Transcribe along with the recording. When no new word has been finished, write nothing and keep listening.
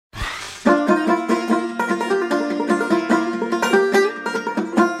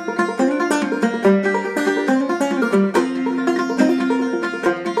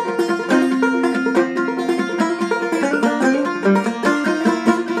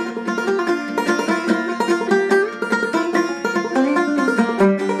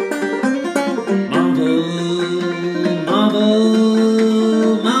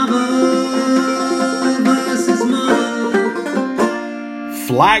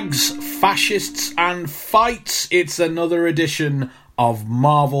Flags, fascists, and fights. It's another edition of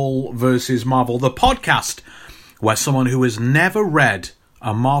Marvel vs. Marvel, the podcast where someone who has never read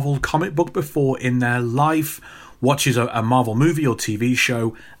a Marvel comic book before in their life watches a Marvel movie or TV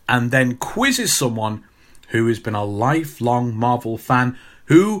show and then quizzes someone who has been a lifelong Marvel fan,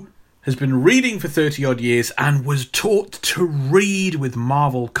 who has been reading for 30-odd years and was taught to read with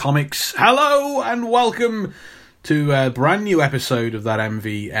Marvel Comics. Hello and welcome to a brand new episode of that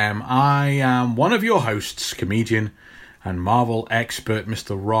MVM. I am one of your hosts, comedian and Marvel expert,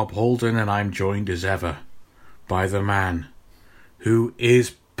 Mr. Rob Holden, and I'm joined as ever by the man who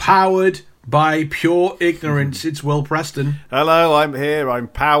is powered by pure ignorance. It's Will Preston. Hello, I'm here. I'm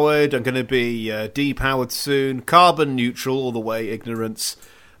powered. I'm going to be depowered soon. Carbon neutral all the way, ignorance.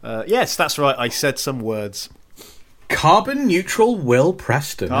 Yes, that's right. I said some words. Carbon neutral Will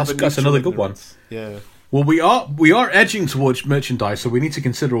Preston. That's another good one. Yeah. Well, we are edging towards merchandise, so we need to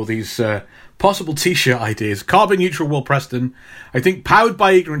consider all these possible T-shirt ideas. Carbon neutral Will Preston. I think powered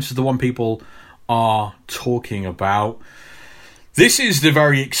by ignorance is the one people are talking about. This is the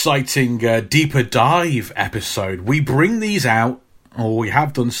very exciting deeper dive episode. We bring these out, or we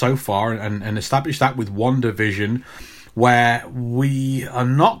have done so far, and established that with WandaVision, where we are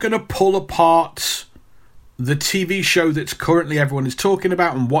not going to pull apart the TV show that's currently everyone is talking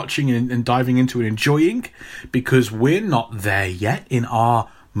about and watching and diving into and enjoying, because we're not there yet in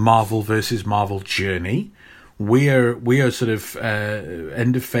our Marvel versus Marvel journey. We are sort of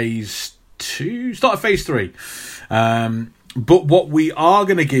end of phase 2, start of phase 3. But what we are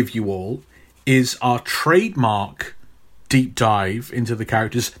going to give you all is our trademark deep dive into the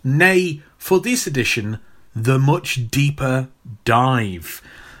characters, nay, for this edition, the much deeper dive.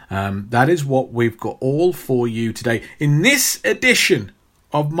 That is what we've got all for you today. In this edition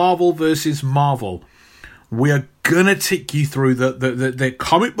of Marvel vs. Marvel, we are going to take you through the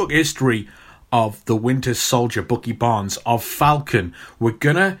comic book history of the Winter Soldier, Bucky Barnes, of Falcon. We're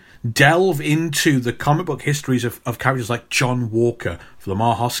going to delve into the comic book histories of characters like John Walker,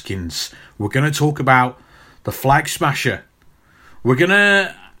 Lamar Hoskins. We're going to talk about the Flag Smasher. We're going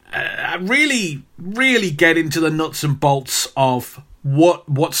to really, really get into the nuts and bolts of what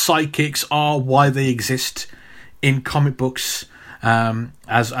sidekicks are, why they exist in comic books,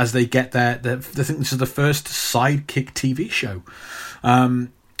 as they get there. I think this is the first sidekick TV show.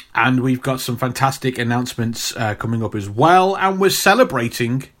 And we've got some fantastic announcements coming up as well, and we're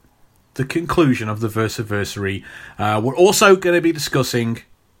celebrating the conclusion of the Versaversary. We're also going to be discussing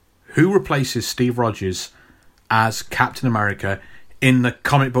who replaces Steve Rogers as Captain America in the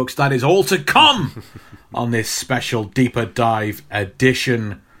comic books. That is all to come on this special deeper dive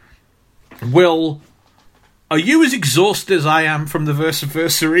edition. Will, are you as exhausted as I am from the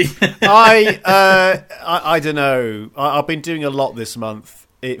Versaversary? I don't know. I've been doing a lot this month.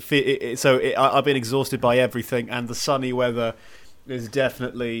 I've been exhausted by everything, and the sunny weather is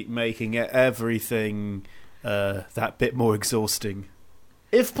definitely making everything that bit more exhausting.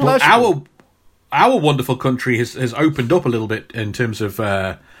 If pleasurable. Well, our wonderful country has opened up a little bit in terms of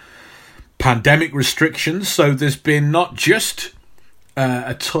pandemic restrictions, so there's been not just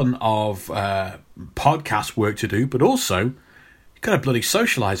a ton of podcast work to do, but also you've got to bloody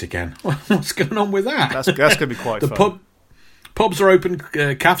socialise again. What's going on with that? That's going to be quite fun. Pubs are open,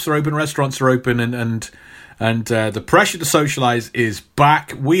 cafes are open, restaurants are open, and the pressure to socialise is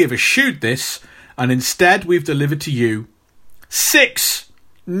back. We have eschewed this, and instead we've delivered to you 6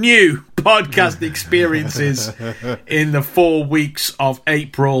 new podcast experiences in the 4 weeks of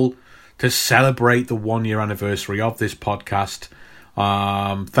April to celebrate the 1-year anniversary of this podcast.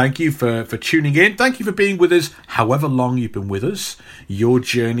 Thank you for tuning in. Thank you for being with us however long you've been with us. Your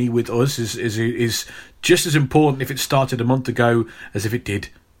journey with us is just as important if it started a month ago as if it did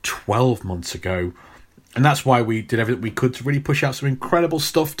 12 months ago. And that's why we did everything we could to really push out some incredible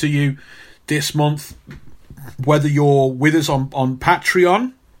stuff to you this month. Whether you're with us on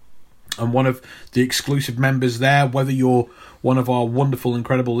Patreon and one of the exclusive members there, whether you're one of our wonderful,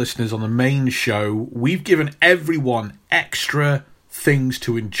 incredible listeners on the main show, we've given everyone extra things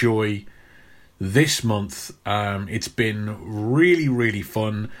to enjoy this month. It's been really, really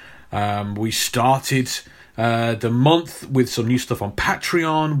fun. We started the month with some new stuff on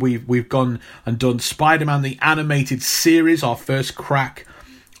Patreon. We've gone and done Spider-Man the Animated Series, our first crack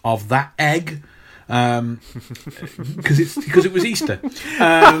of that egg. Because it was Easter.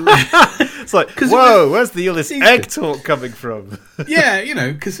 It's like, whoa, where's the Ulysses egg talk coming from? Yeah,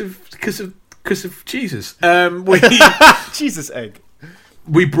 because of Jesus. Jesus egg.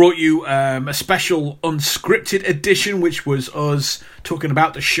 We brought you a special unscripted edition, which was us talking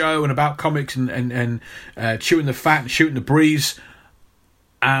about the show and about comics and chewing the fat and shooting the breeze.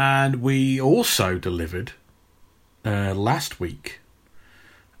 And we also delivered last week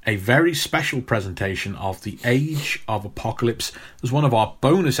a very special presentation of The Age of Apocalypse. It was one of our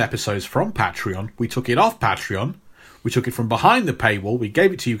bonus episodes from Patreon. We took it off Patreon. We took it from behind the paywall. We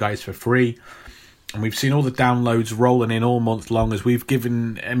gave it to you guys for free. And we've seen all the downloads rolling in all month long as we've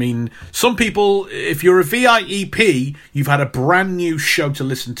given... I mean, some people, if you're a VIEP, you've had a brand new show to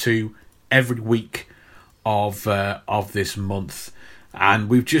listen to every week of this month. And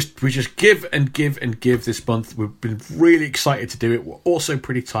we just give and give and give this month. We've been really excited to do it. We're also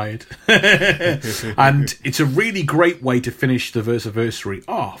pretty tired. And it's a really great way to finish the Versaversary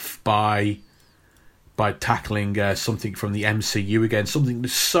off by tackling something from the MCU again, something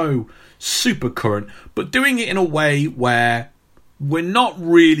that's so super current, but doing it in a way where we're not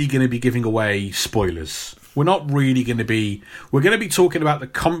really going to be giving away spoilers. We're not really going to be... We're going to be talking about the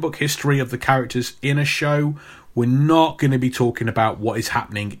comic book history of the characters in a show. We're not going to be talking about what is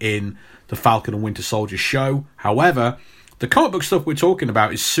happening in the Falcon and Winter Soldier show. However, the comic book stuff we're talking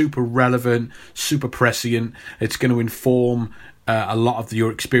about is super relevant, super prescient. It's going to inform a lot of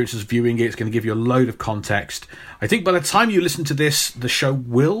your experiences viewing it. It's going to give you a load of context. I think by the time you listen to this, the show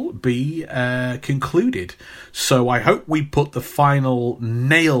will be concluded. So I hope we put the final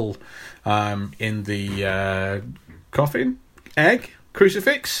nail in the coffin, egg,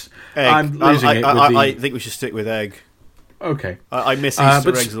 crucifix. Egg. I'm losing it. I think we should stick with egg. Okay. I miss Easter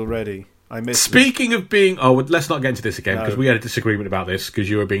eggs already. Speaking of being... Oh, let's not get into this again, because we had a disagreement about this, because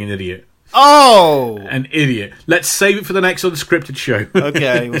you were being an idiot. Oh! An idiot. Let's save it for the next unscripted show.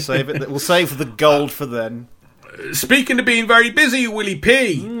 Okay, we'll save it. We'll save the gold for then. Speaking of being very busy, Willie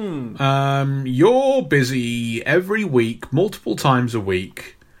P, you're busy every week, multiple times a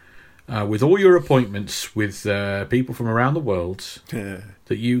week, with all your appointments with people from around the world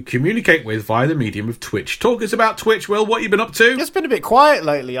that you communicate with via the medium of Twitch. Talk us about Twitch, Will. What have you been up to? It's been a bit quiet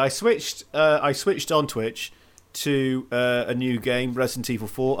lately. I switched on Twitch to a new game, Resident Evil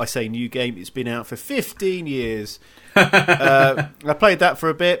 4. I say new game, it's been out for 15 years. I played that for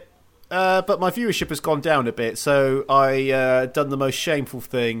a bit, but my viewership has gone down a bit, so I done the most shameful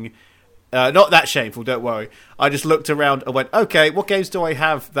thing. Not that shameful, don't worry. I just looked around and went, okay, what games do I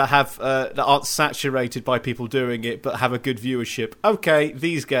have that aren't saturated by people doing it but have a good viewership? Okay,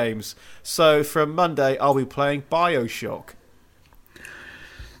 these games. So from Monday, I'll be playing BioShock.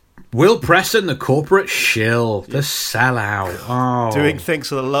 Will Preston, the corporate shill, the sellout. Oh. Doing things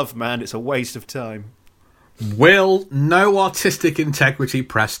for the love, man. It's a waste of time. Will, no artistic integrity,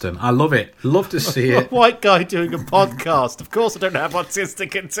 Preston. I love it. Love to see it. White guy doing a podcast. Of course I don't have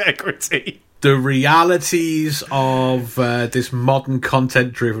artistic integrity. The realities of this modern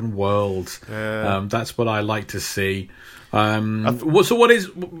content-driven world. That's what I like to see. So what is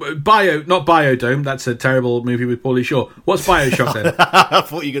not Biodome? That's a terrible movie with Pauly Shore. What's BioShock then? I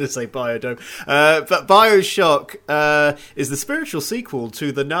thought you were going to say Biodome. But BioShock is the spiritual sequel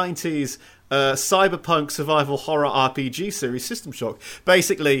to the 90s cyberpunk survival horror RPG series System Shock.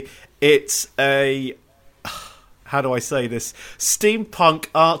 Basically, it's a... How do I say this? Steampunk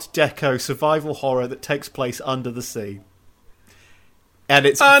Art Deco survival horror that takes place under the sea. And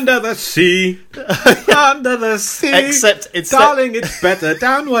it's under the sea, under the sea. Except darling, it's better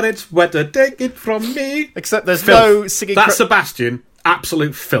down when it's wetter. Take it from me. Except there's filth. No singing. That's Sebastian.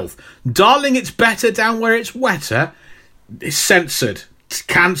 Absolute filth. Darling, it's better down where it's wetter. It's censored. It's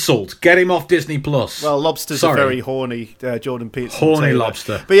cancelled. Get him off Disney Plus. Well, lobsters are very horny. Jordan Peterson. Horny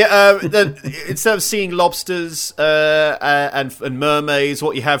lobster. But yeah, instead of seeing lobsters and mermaids,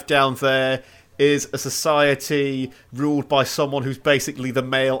 what you have down there is a society ruled by someone who's basically the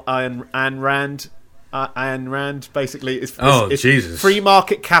male Ayn Rand. Ayn Rand, basically. Jesus. Free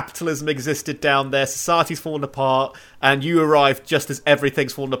market capitalism existed down there. Society's fallen apart, and you arrive just as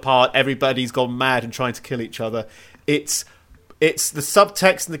everything's fallen apart. Everybody's gone mad and trying to kill each other. It's the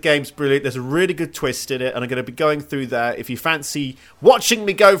subtext in the game's brilliant. There's a really good twist in it, and I'm going to be going through that. If you fancy watching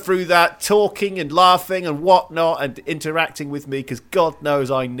me go through that, talking and laughing and whatnot, and interacting with me, because God knows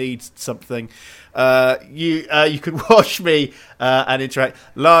I need something, you can watch me and interact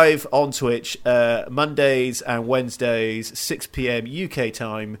live on Twitch Mondays and Wednesdays, 6 p.m. UK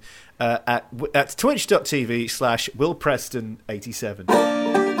time at twitch.tv/WillPreston87.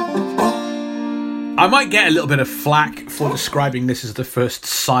 I might get a little bit of flack for describing this as the first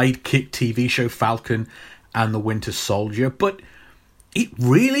sidekick TV show, Falcon and the Winter Soldier, but it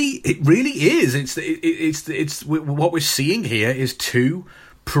really is. It's what we're seeing here is two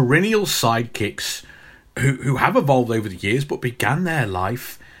perennial sidekicks who have evolved over the years, but began their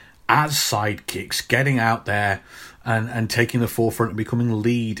life as sidekicks, getting out there and taking the forefront and becoming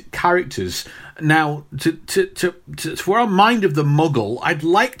lead characters. Now, to for our mind of the Muggle, I'd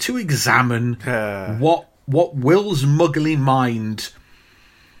like to examine what Will's muggly mind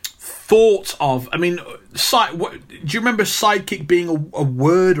thought of. I mean, do you remember sidekick being a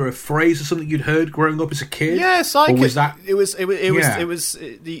word or a phrase or something you'd heard growing up as a kid? Yeah, sidekick. Or was that it was the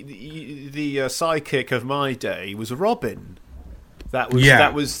sidekick of my day was Robin. That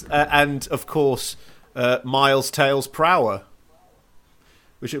was and of course Miles Tails Prower.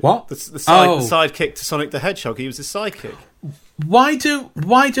 What? The sidekick to Sonic the Hedgehog. He was his sidekick. Why do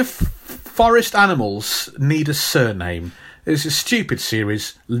forest animals need a surname? It's a stupid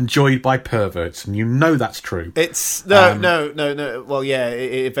series enjoyed by perverts, and you know that's true. It's no. Well, yeah,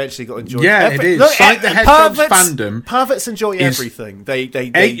 it eventually got enjoyed. Yeah, it is. Sonic the Hedgehog's fandom. Perverts enjoy everything. They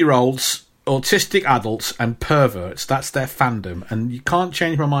 8-year-olds, autistic adults, and perverts. That's their fandom, and you can't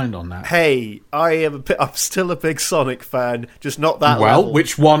change my mind on that. Hey, I'm still a big Sonic fan, just not that well. level.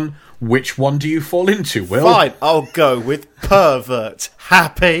 Which one do you fall into, Will? Fine, I'll go with pervert.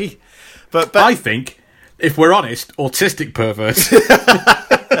 Happy, but I think, if we're honest, autistic perverts.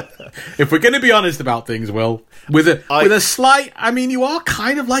 If we're going to be honest about things, Will, with a slight, I mean, you are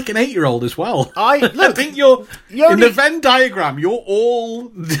kind of like an 8-year-old as well. I think you're in the Venn diagram. You're all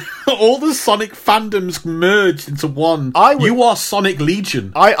the Sonic fandoms merged into one. You are Sonic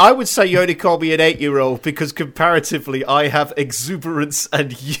Legion. I would say you only call me an 8-year-old because comparatively, I have exuberance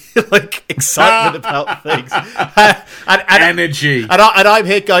and like excitement about things and energy. And I'm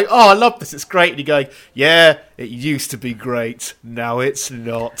here going, oh, I love this. It's great. And you're going, yeah, it used to be great. Now it's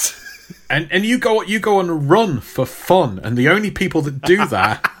not. And you go on a run for fun, and the only people that do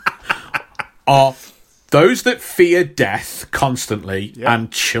that are those that fear death constantly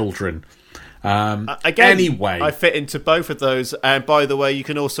and children. Again, anyway, I fit into both of those. And by the way, you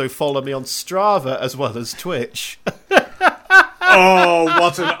can also follow me on Strava as well as Twitch. Oh,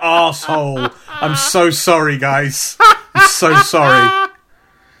 what an arsehole. I'm so sorry, guys. I'm so sorry.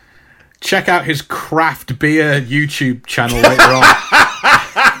 Check out his craft beer YouTube channel later on.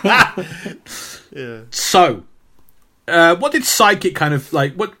 Yeah. So, what did sidekick kind of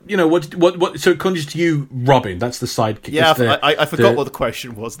like? What so it comes to you, Robin. That's the sidekick. Yeah, I forgot what the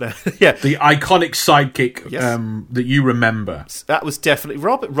question was there. Yeah, the iconic sidekick that you remember. That was definitely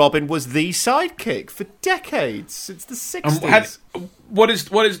Robin. Robin was the sidekick for decades since the 60s.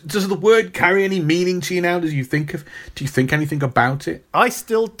 Does the word carry any meaning to you now? Do you think anything about it? I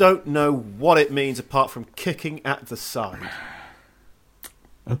still don't know what it means apart from kicking at the side.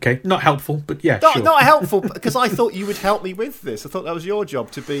 Okay, not helpful, but yeah, sure. Not helpful, because I thought you would help me with this. I thought that was your job,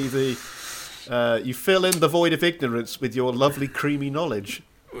 to be the... you fill in the void of ignorance with your lovely, creamy knowledge.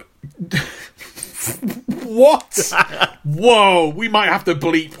 What? Whoa, we might have to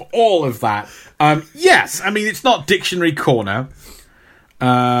bleep all of that. Yes, I mean, it's not Dictionary Corner,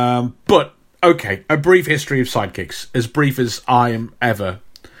 but, okay, a brief history of sidekicks, as brief as I am ever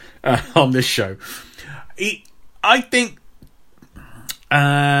on this show. I think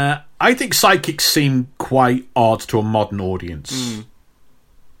sidekicks seem quite odd to a modern audience,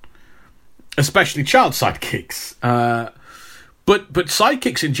 especially child sidekicks. But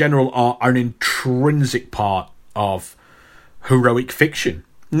sidekicks in general are an intrinsic part of heroic fiction,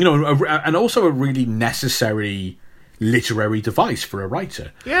 and also a really necessary literary device for a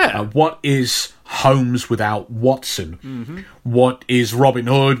writer. Yeah. What is Holmes without Watson? Mm-hmm. What is Robin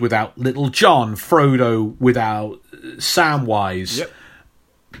Hood without Little John? Frodo without Samwise? Yep.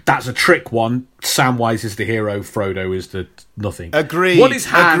 That's a trick one. Samwise is the hero. Frodo is the nothing. Agreed. What is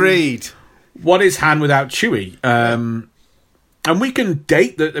Han? Agreed. What is Han without Chewie? And we can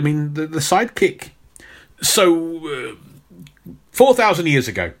date that. I mean, the sidekick. So, 4,000 years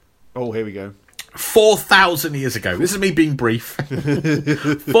ago. Oh, here we go. 4,000 years ago. This is me being brief.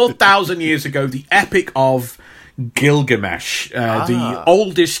 4,000 years ago, the Epic of Gilgamesh, the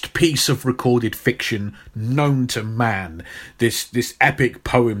oldest piece of recorded fiction known to man. This epic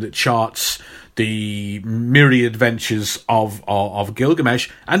poem that charts the myriad adventures of Gilgamesh,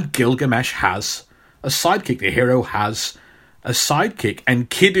 and Gilgamesh has a sidekick. The hero has a sidekick, and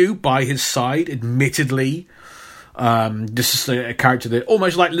Kiddu by his side, admittedly, this is a character that,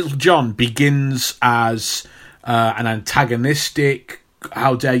 almost like Little John, begins as an antagonistic,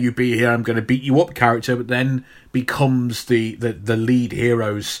 how dare you be here, I'm going to beat you up character, but then becomes the lead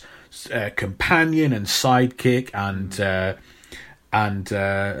hero's companion and sidekick, and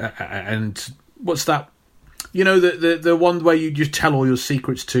what's that? You know, the one where you just tell all your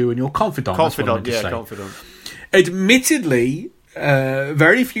secrets to, and your confidant. Confidant. Admittedly,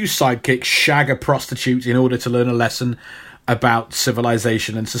 very few sidekicks shag a prostitute in order to learn a lesson about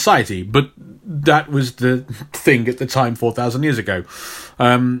civilization and society, but that was the thing at the time 4,000 years ago.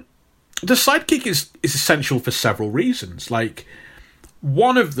 The sidekick is essential for several reasons. Like,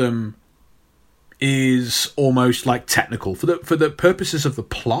 one of them is almost like technical for the purposes of the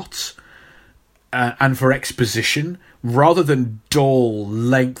plot and for exposition, rather than dull,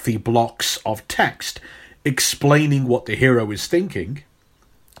 lengthy blocks of text explaining what the hero is thinking.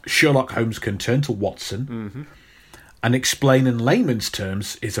 Sherlock Holmes can turn to Watson and explain in layman's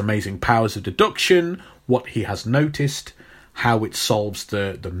terms his amazing powers of deduction, what he has noticed, how it solves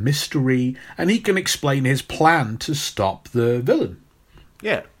the mystery, and he can explain his plan to stop the villain.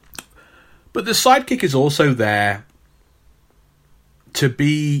 Yeah. But the sidekick is also there to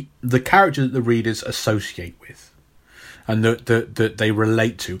be the character that the readers associate with and that they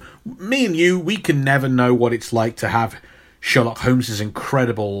relate to. Me and you, we can never know what it's like to have Sherlock Holmes's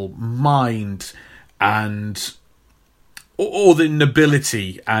incredible mind and or the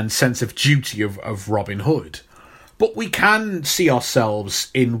nobility and sense of duty of Robin Hood. But we can see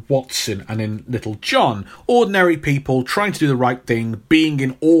ourselves in Watson and in Little John, ordinary people trying to do the right thing, being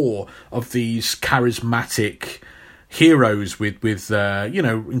in awe of these charismatic heroes with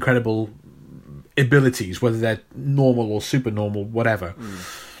incredible abilities, whether they're normal or supernormal, whatever.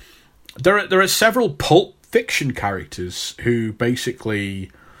 There are several pulp fiction characters who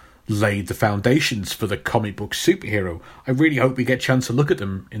basically laid the foundations for the comic book superhero. I really hope we get a chance to look at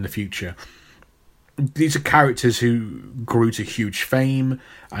them in the future. These are characters who grew to huge fame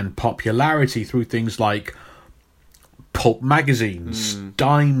and popularity through things like pulp magazines,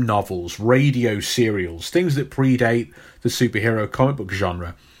 dime novels, radio serials, things that predate the superhero comic book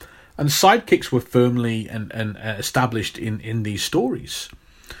genre. And sidekicks were firmly and established in these stories.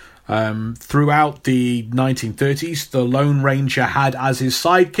 Throughout the 1930s, the Lone Ranger had as his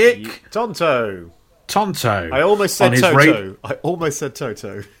sidekick Tonto. I almost said Toto. I almost said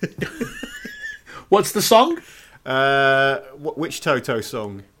Toto. What's the song? Which Toto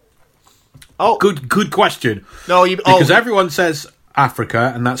song? Oh, good question. No, because everyone says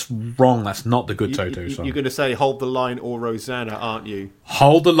Africa, and that's wrong. That's not the good Toto song. You're going to say "Hold the Line" or "Rosanna," aren't you?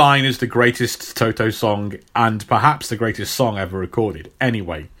 "Hold the Line" is the greatest Toto song, and perhaps the greatest song ever recorded.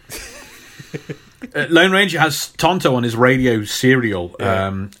 Anyway, Lone Ranger has Tonto on his radio serial,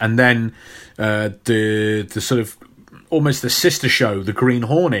 and then the sort of almost the sister show, the Green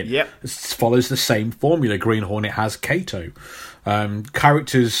Hornet, follows the same formula. Green Hornet has Kato.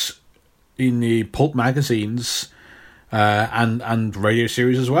 Characters in the pulp magazines and radio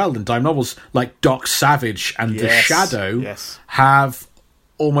series as well, and dime novels like Doc Savage and The Shadow have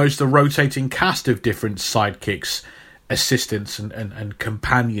almost a rotating cast of different sidekicks, assistants and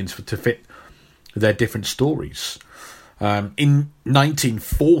companions to fit their different stories. In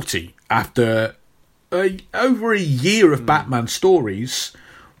 1940, after over a year of Batman stories,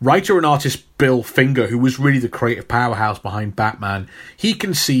 writer and artist Bill Finger, who was really the creative powerhouse behind Batman, he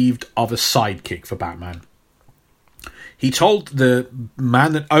conceived of a sidekick for Batman. He told the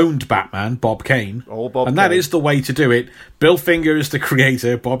man that owned Batman, Bob Kane, that is the way to do it. Bill Finger is the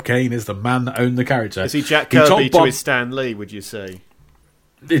creator, Bob Kane is the man that owned the character. Is he Jack Kirby to his Stan Lee, would you say?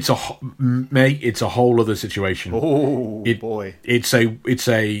 It's a whole other situation. Oh, boy. It's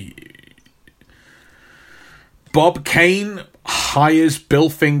a Bob Kane hires Bill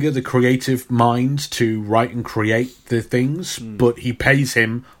Finger, the creative mind, to write and create the things, but he pays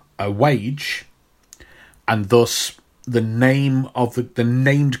him a wage, and thus the name of the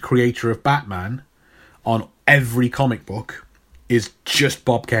named creator of Batman on every comic book is just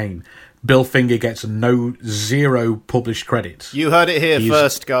Bob Kane. Bill Finger gets zero published credits. You heard it here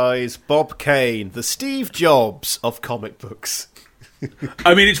first, guys. Bob Kane, the Steve Jobs of comic books.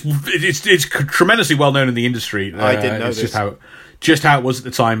 I mean, it's tremendously well known in the industry. I didn't know this. Just how it was at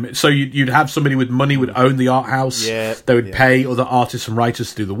the time. So you'd have somebody with money would own the art house. Yeah, they would pay other artists and writers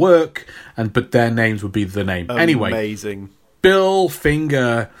to do the work, but their names would be the name. Anyway, amazing. Bill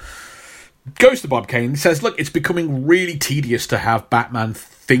Finger goes to Bob Kane and says, "Look, it's becoming really tedious to have Batman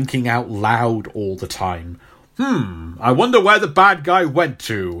thinking out loud all the time. I wonder where the bad guy went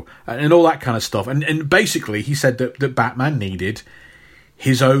to," and all that kind of stuff. And basically, he said that Batman needed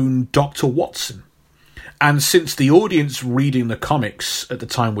his own Dr. Watson. And since the audience reading the comics at the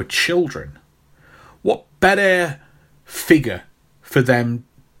time were children, what better figure for them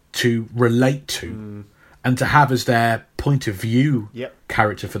to relate to and to have as their point of view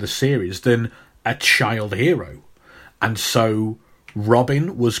character for the series than a child hero? And so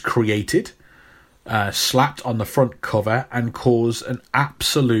Robin was created, slapped on the front cover, and caused an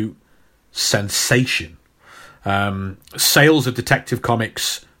absolute sensation. Sales of Detective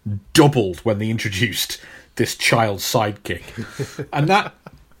Comics doubled when they introduced this child sidekick. And that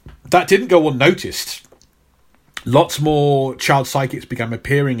didn't go unnoticed. Lots more child sidekicks began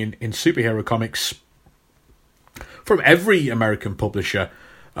appearing in superhero comics from every American publisher.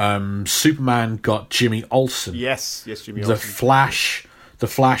 Superman got Jimmy Olsen. Yes, Jimmy Olsen. The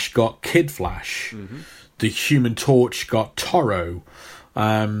Flash got Kid Flash. Mm-hmm. The Human Torch got Toro.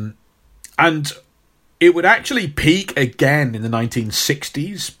 And it would actually peak again in the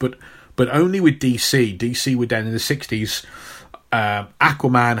 1960s, but only with DC. DC would then in the 60s.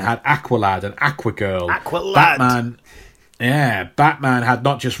 Aquaman had Aqualad and Aquagirl. Aqualad. Batman had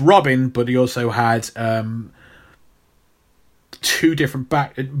not just Robin, but he also had two different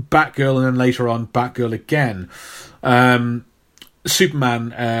Batgirl, and then later on Batgirl again. Superman,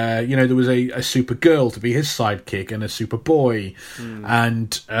 there was a Supergirl to be his sidekick and a Superboy,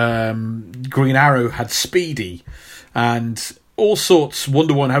 and Green Arrow had Speedy, and all sorts.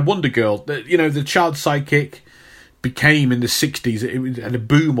 Wonder Woman had Wonder Girl. The child sidekick became in the 60s, it had a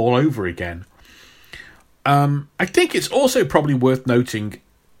boom all over again. I think it's also probably worth noting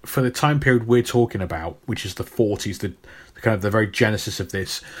for the time period we're talking about, which is the 40s, the kind of the very genesis of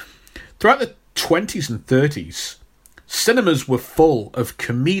this. Throughout the 20s and 30s, cinemas were full of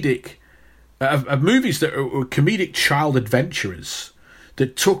comedic of movies that were comedic child adventurers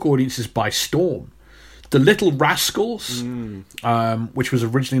that took audiences by storm. The Little Rascals, which was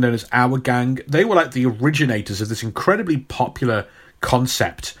originally known as Our Gang, they were like the originators of this incredibly popular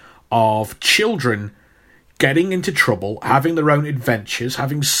concept of children getting into trouble, having their own adventures,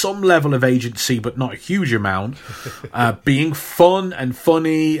 having some level of agency but not a huge amount, being fun and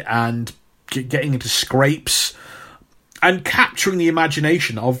funny and getting into scrapes, and capturing the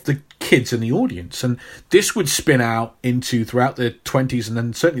imagination of the kids in the audience. And this would spin out into, throughout the 20s and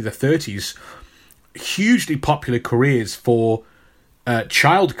then certainly the 30s, hugely popular careers for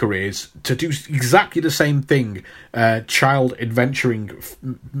child careers to do exactly the same thing. Child adventuring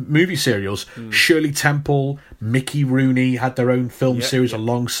movie serials. Shirley Temple, Mickey Rooney had their own film series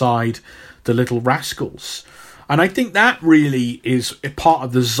alongside the Little Rascals. And I think that really is a part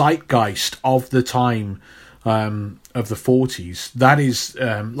of the zeitgeist of the time, of the 40s. That is,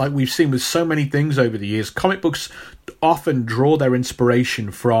 like we've seen with so many things over the years, comic books often draw their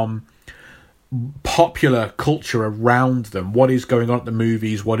inspiration from popular culture around them, what is going on at the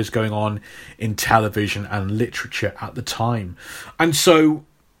movies, what is going on in television and literature at the time. And so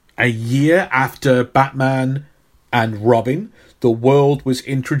a year after Batman and Robin, the world was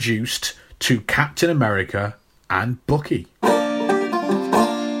introduced to Captain America and Bucky.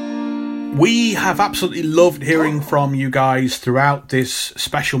 We have absolutely loved hearing from you guys throughout this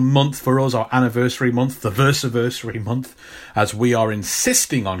special month for us, our anniversary month, the Versaversary month, as we are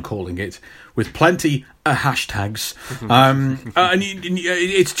insisting on calling it, with plenty of hashtags. And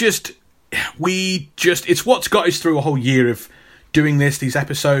it's what's got us through a whole year of doing these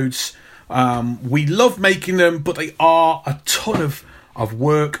episodes. We love making them, but they are a ton of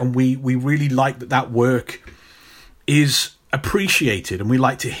work, and we really like that work is appreciated, and we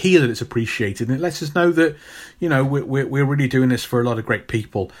like to hear that it's appreciated, and it lets us know that we're really doing this for a lot of great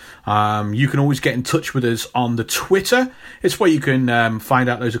people. You can always get in touch with us on the Twitter. It's where you can find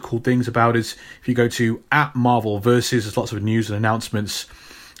out loads of cool things about us. If you go to @MarvelVersus, there's lots of news and announcements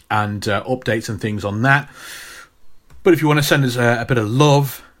and updates and things on that. But if you want to send us a bit of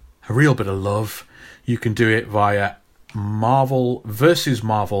love, a real bit of love, you can do it via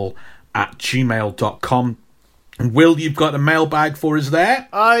marvelversusmarvel@gmail.com. Will, you've got a mailbag for us there?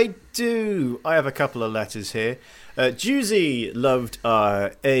 I do. I have a couple of letters here. Juicy loved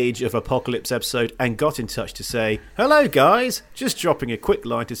our Age of Apocalypse episode and got in touch to say, "Hello guys, just dropping a quick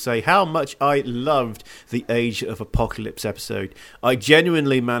line to say how much I loved the Age of Apocalypse episode. I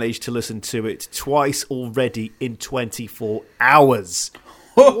genuinely managed to listen to it twice already in 24 hours.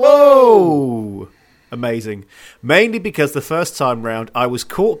 Whoa! Amazing. Mainly because the first time round I was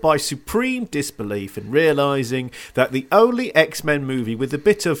caught by supreme disbelief in realising that the only X-Men movie with a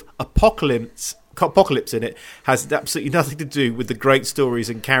bit of apocalypse in it has absolutely nothing to do with the great stories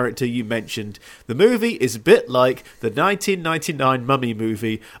and character you mentioned. The movie is a bit like the 1999 Mummy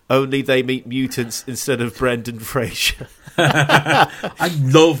movie, only they meet mutants instead of Brendan Fraser." I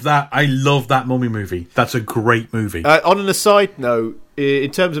love that Mummy movie. That's a great movie. On an aside note,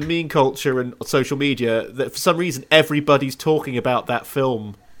 in terms of meme culture and social media, that for some reason everybody's talking about that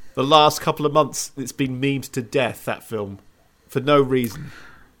film. The last couple of months, it's been memed to death, that film, for no reason.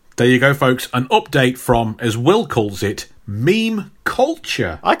 There you go, folks. An update from, as Will calls it, meme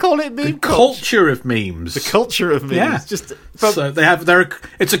culture. I call it meme culture of memes. The culture of memes. Yeah. So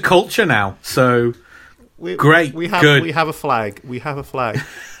it's a culture now. So Great. We have Good. we have a flag. We have a flag.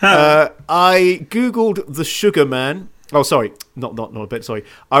 I googled the Sugar Man. Oh, sorry, not a bit. Sorry,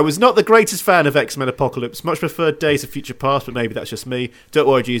 I was not the greatest fan of X-Men Apocalypse. Much preferred Days of Future Past, but maybe that's just me. Don't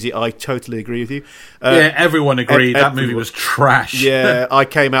worry, Jeezy. I totally agree with you. Yeah, everyone agreed that movie was trash. Yeah, I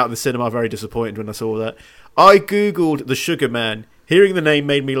came out of the cinema very disappointed when I saw that. I googled the Sugar Man. Hearing the name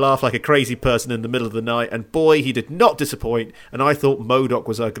made me laugh like a crazy person in the middle of the night, and boy, he did not disappoint. And I thought MODOK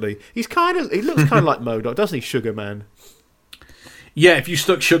was ugly. He looks kind of like MODOK, doesn't he, Sugar Man? Yeah, if you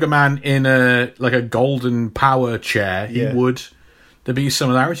stuck Sugar Man in a golden power chair, he would. There'd be a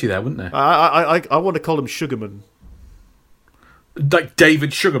similarity there, wouldn't there? I want to call him Sugarman. Like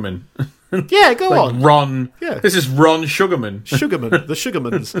David Sugarman. Yeah, go on. Ron. Yeah. This is Ron Sugarman. Sugarman, the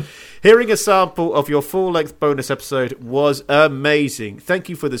Sugarmans. Hearing a sample of your full-length bonus episode was amazing. Thank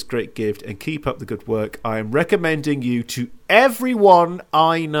you for this great gift and keep up the good work. I am recommending you to everyone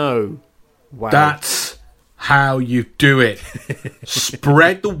I know. Wow. That's how you do it.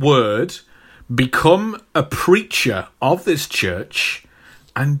 Spread the word, become a preacher of this church,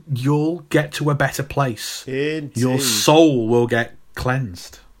 and you'll get to a better place. Indeed. Your soul will get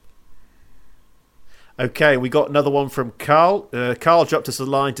cleansed. Okay, we got another one from Carl. Carl dropped us a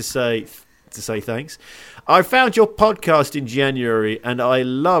line to say thanks. I found your podcast in January, and I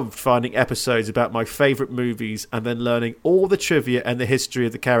loved finding episodes about my favourite movies and then learning all the trivia and the history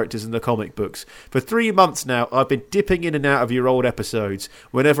of the characters in the comic books. For 3 months now, I've been dipping in and out of your old episodes.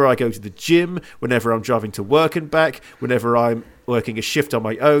 Whenever I go to the gym, whenever I'm driving to work and back, whenever I'm working a shift on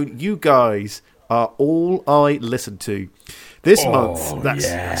my own, you guys are all I listen to. This month,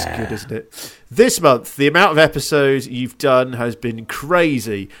 that's good, isn't it? This month, the amount of episodes you've done has been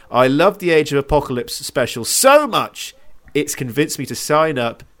crazy. I love the Age of Apocalypse special so much, it's convinced me to sign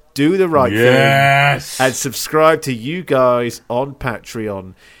up, do the right thing, and subscribe to you guys on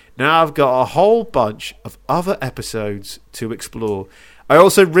Patreon. Now I've got a whole bunch of other episodes to explore. I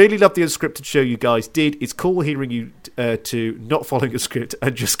also really love the unscripted show you guys did. It's cool hearing you two not following a script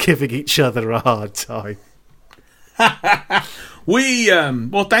and just giving each other a hard time.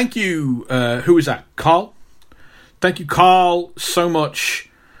 Well, thank you. Who is that? Carl? Thank you, Carl, so much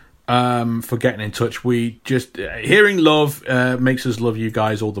for getting in touch. We just hearing love makes us love you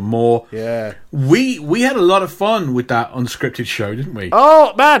guys all the more. Yeah, we had a lot of fun with that unscripted show, didn't we?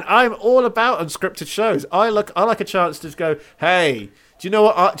 Oh man, I'm all about unscripted shows. I like a chance to go, hey, do you know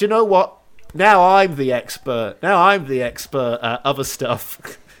what? Do you know what? Now I'm the expert. At other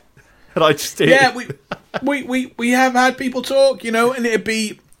stuff. And I just yeah, we have had people talk, and it'd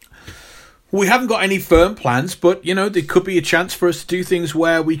be. We haven't got any firm plans, but there could be a chance for us to do things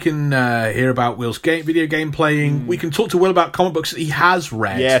where we can hear about Will's video game playing. We can talk to Will about comic books that he has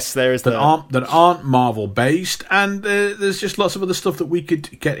read. Yes, there is that aren't Marvel based, and there's just lots of other stuff that we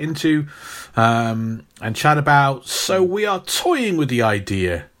could get into and chat about. So we are toying with the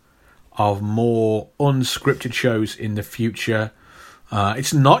idea of more unscripted shows in the future.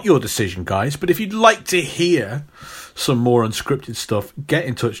 It's not your decision, guys, but if you'd like to hear some more unscripted stuff, get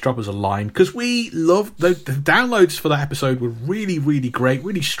in touch, drop us a line, because we love the downloads for that episode were really, really great,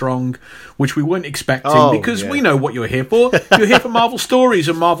 really strong, which we weren't expecting, because we know what you're here for. You're here for Marvel stories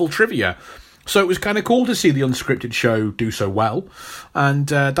and Marvel trivia. So it was kind of cool to see the unscripted show do so well, and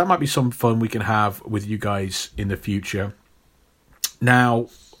that might be some fun we can have with you guys in the future. Now,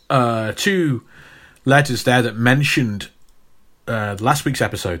 2 letters there that mentioned last week's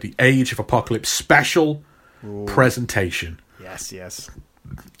episode, the Age of Apocalypse special presentation. Yes.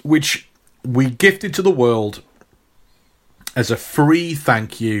 Which we gifted to the world as a free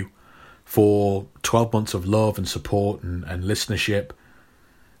thank you for 12 months of love and support and listenership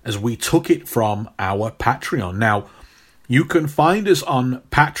as we took it from our Patreon. Now, you can find us on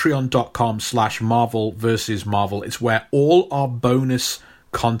patreon.com/Marvel vs. Marvel. It's where all our bonus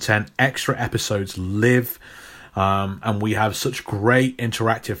content, extra episodes live. And we have such great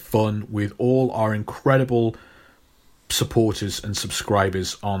interactive fun with all our incredible supporters and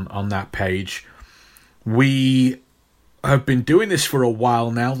subscribers on that page. We have been doing this for a while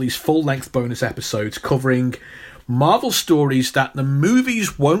now, these full-length bonus episodes covering Marvel stories that the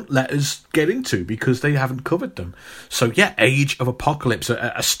movies won't let us get into because they haven't covered them. So yeah, Age of Apocalypse,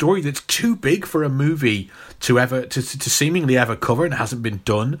 a story that's too big for a movie to seemingly ever cover and hasn't been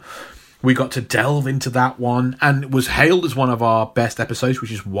done. We got to delve into that one, and it was hailed as one of our best episodes,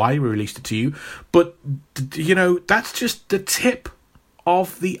 which is why we released it to you. But, that's just the tip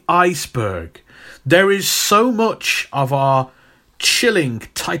of the iceberg. There is so much of our chilling,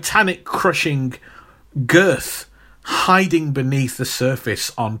 Titanic-crushing girth hiding beneath the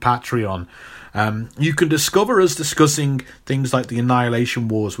surface on Patreon. You can discover us discussing things like the Annihilation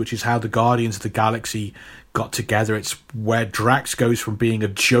Wars, which is how the Guardians of the Galaxy got together. It's where Drax goes from being a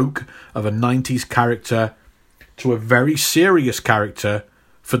joke of a 90s character to a very serious character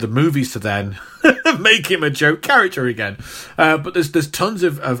for the movies to then make him a joke character again. But there's tons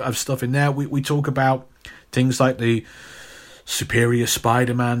of stuff in there. We talk about things like the Superior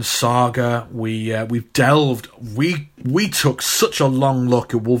Spider-Man saga. We've delved. We took such a long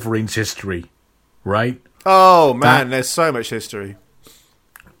look at Wolverine's history, right? Oh man, there's so much history.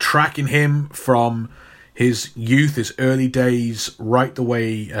 Tracking him from his youth, his early days, right the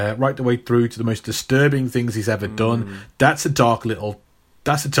way through to the most disturbing things he's ever done. That's a dark little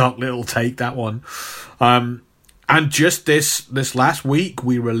take, that one. And just this last week,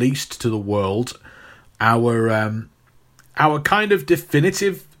 we released to the world our kind of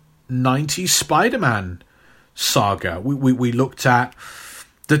definitive 90s Spider-Man saga. We looked at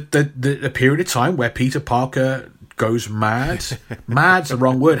the period of time where Peter Parker goes mad. Mad's the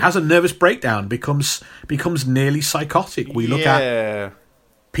wrong word. Has a nervous breakdown. Becomes nearly psychotic. We look at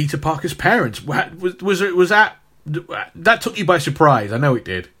Peter Parker's parents. Was that took you by surprise? I know it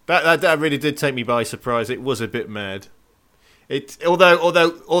did. That really did take me by surprise. It was a bit mad.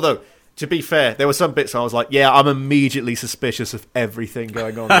 Although to be fair, there were some bits I was like, yeah, I'm immediately suspicious of everything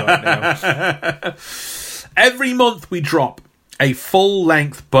going on right now. Every month we drop a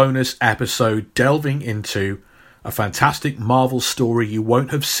full-length bonus episode delving into a fantastic Marvel story you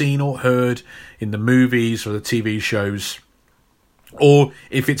won't have seen or heard in the movies or the TV shows. Or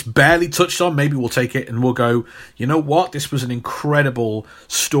if it's barely touched on, maybe we'll take it and we'll go, you know what, this was an incredible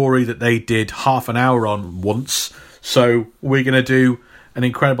story that they did half an hour on once. So we're going to do an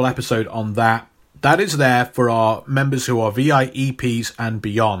incredible episode on that. That is there for our members who are VIEPs and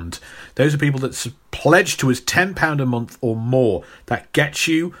beyond. Those are people that pledge to us £10 a month or more. That gets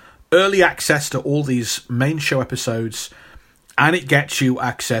you early access to all these main show episodes, and it gets you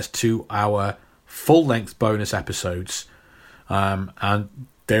access to our full-length bonus episodes. And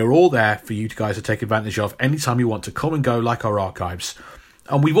they're all there for you guys to take advantage of anytime you want to come and go, like our archives.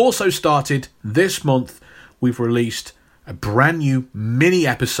 And we've also started this month, we've released a brand new mini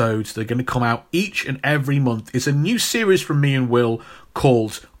episodes that are going to come out each and every month. It's a new series from me and Will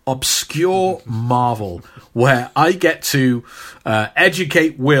called Obscure Marvel, where I get to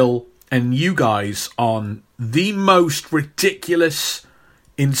educate Will and you guys on the most ridiculous,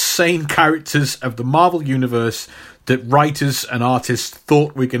 insane characters of the Marvel Universe that writers and artists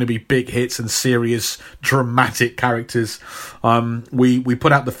thought were going to be big hits and serious, dramatic characters. We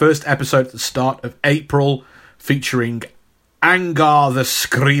put out the first episode at the start of April, featuring Angar the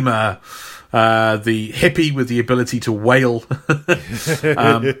Screamer, the hippie with the ability to wail.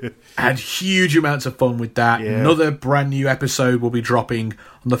 Had huge amounts of fun with that. Yeah. Another brand new episode will be dropping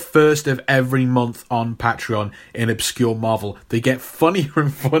on the first of every month on Patreon in Obscure Marvel. They get funnier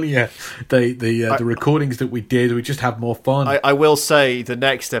and funnier. The recordings that we did, we just have more fun. I will say the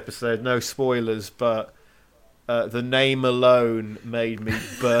next episode, no spoilers, but the name alone made me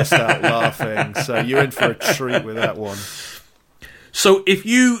burst out laughing. So you're in for a treat with that one. So if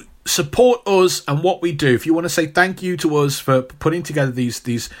you support us and what we do, if you want to say thank you to us for putting together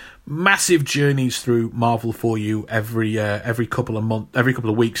these massive journeys through Marvel for you every couple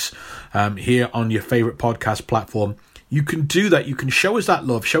of weeks here on your favorite podcast platform, you can do that. You can show us that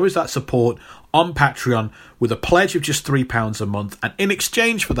love, show us that support on Patreon with a pledge of just £3 a month, and in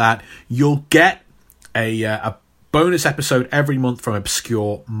exchange for that, you'll get a bonus episode every month from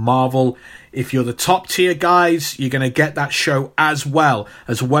Obscure Marvel. If you're the top tier guys, you're going to get that show as well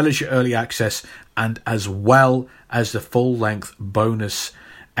as your early access and as well as the full length bonus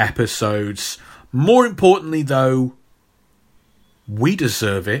episodes. More importantly though, we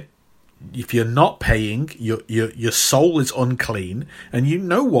deserve it. If you're not paying, your soul is unclean, and you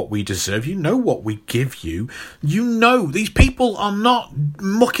know what we deserve. You know what we give you. You know these people are not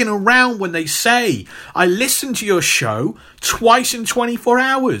mucking around when they say, I listened to your show twice in 24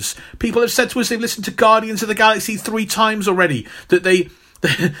 hours. People have said to us they've listened to Guardians of the Galaxy 3 times already, that they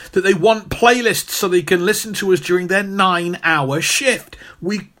want playlists so they can listen to us during their 9-hour shift.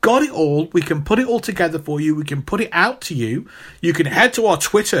 We got it all. We can put it all together for you. We can put it out to you. You can head to our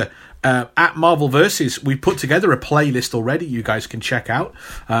Twitter at Marvel Versus. We put together a playlist already you guys can check out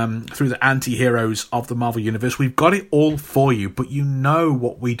through the anti-heroes of the Marvel Universe. We've got it all for you, but you know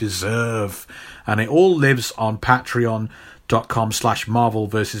what we deserve. And it all lives on patreon.com/Marvel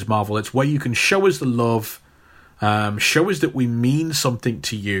versus Marvel. It's where you can show us the love, show us that we mean something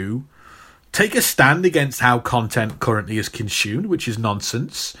to you, take a stand against how content currently is consumed, which is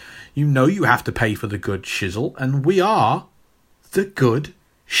nonsense. You know you have to pay for the good shizzle, and we are the good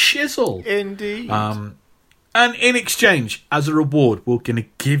shizzle. Indeed. And in exchange, as a reward, we're going to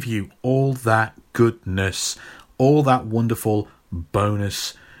give you all that goodness, all that wonderful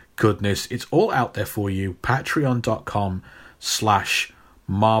bonus goodness. It's all out there for you.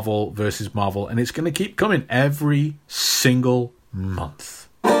 Patreon.com/Marvel vs. Marvel. And it's going to keep coming every single month.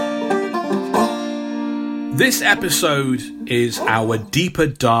 This episode is our deeper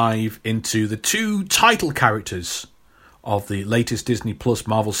dive into the two title characters of the latest Disney Plus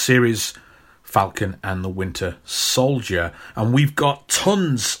Marvel series, Falcon and the Winter Soldier. And we've got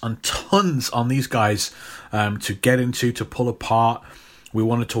tons and tons on these guys to get into, to pull apart. We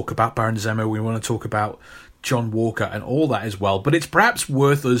want to talk about Baron Zemo, we want to talk about John Walker and all that as well. But it's perhaps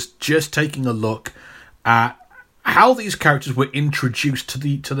worth us just taking a look at how these characters were introduced to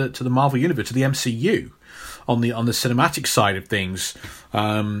the Marvel Universe, to the MCU, on the cinematic side of things.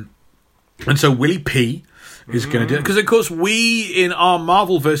 And so Willie P is going to do it, because of course we, in our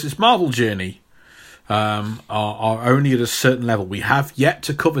Marvel versus Marvel journey, are only at a certain level. We have yet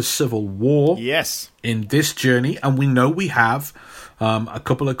to cover Civil War, yes, in this journey, and we know we have a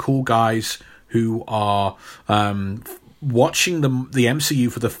couple of cool guys who are watching the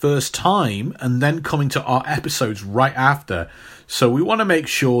MCU for the first time and then coming to our episodes right after. So we want to make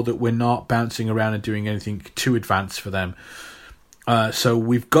sure that we're not bouncing around and doing anything too advanced for them. So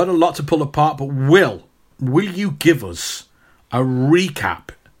we've got a lot to pull apart, but will you give us a recap?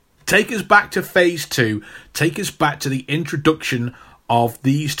 Take us back to Phase 2. Take us back to the introduction of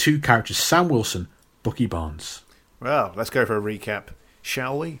these two characters, Sam Wilson, Bucky Barnes. Well, let's go for a recap,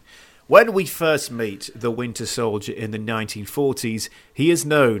 shall we? When we first meet the Winter Soldier in the 1940s, he is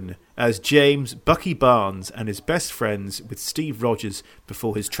known as James Bucky Barnes and is best friends with Steve Rogers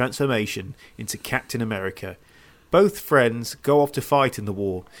before his transformation into Captain America. Both friends go off to fight in the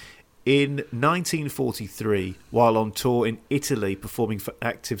war. In 1943, while on tour in Italy performing for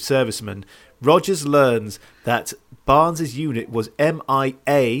active servicemen, Rogers learns that Barnes' unit was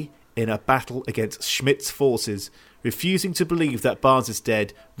MIA in a battle against Schmidt's forces. Refusing to believe that Barnes is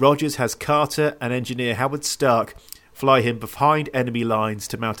dead, Rogers has Carter and engineer Howard Stark fly him behind enemy lines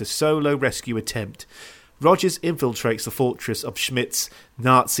to mount a solo rescue attempt. Rogers infiltrates the fortress of Schmidt's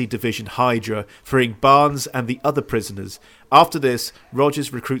Nazi division Hydra, freeing Barnes and the other prisoners. After this,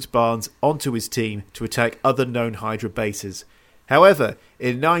 Rogers recruits Barnes onto his team to attack other known Hydra bases. However,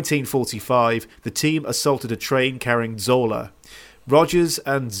 in 1945, the team assaulted a train carrying Zola. Rogers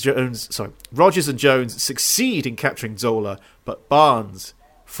and Jones succeed in capturing Zola, but Barnes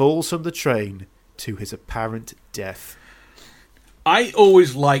falls from the train to his apparent death. I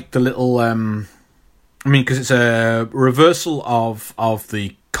always like the little, because it's a reversal of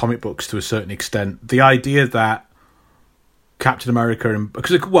the comic books to a certain extent. The idea that Captain America,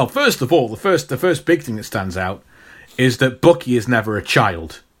 first of all, the first big thing that stands out is that Bucky is never a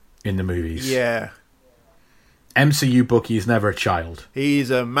child in the movies. Yeah. MCU Bucky is never a child. He's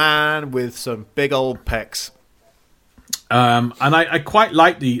a man with some big old pecs. And I quite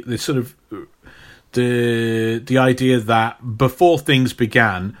like the sort of the idea that before things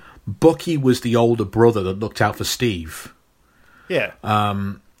began, Bucky was the older brother that looked out for Steve. Yeah.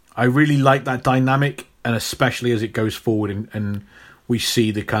 I really like that dynamic, and especially as it goes forward and we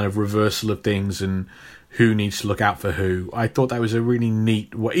see the kind of reversal of things and who needs to look out for who. I thought that was a really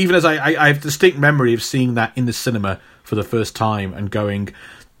neat... Even as I have distinct memory of seeing that in the cinema for the first time and going,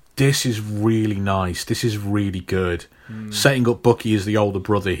 this is really nice, this is really good. Setting up Bucky as the older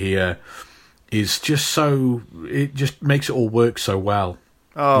brother here is just so... It just makes it all work so well.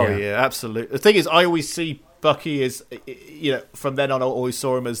 Oh, yeah, absolutely. The thing is, I always see Bucky as... from then on, I always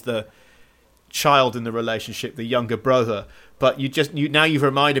saw him as the child in the relationship, the younger brother. But now you've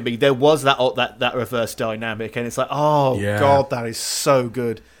reminded me there was that reverse dynamic, and it's like, God, that is so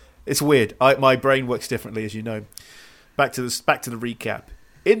good. It's weird. My brain works differently, as you know. Back to the recap.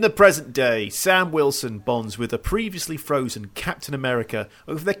 In the present day, Sam Wilson bonds with a previously frozen Captain America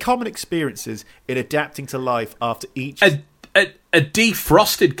over their common experiences in adapting to life after each. A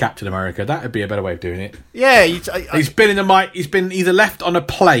defrosted Captain America. That would be a better way of doing it. Yeah, he's been either left on a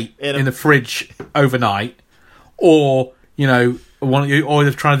plate in the fridge overnight, or or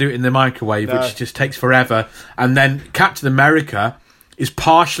they're trying to do it in the microwave, which just takes forever. And then Captain America is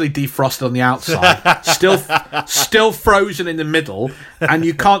partially defrosted on the outside, still frozen in the middle, and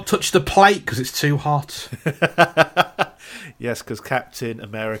you can't touch the plate because it's too hot. Yes, because Captain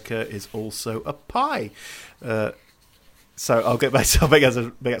America is also a pie. So I'll get back to the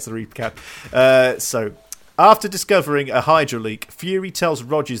recap. So after discovering a Hydra leak, Fury tells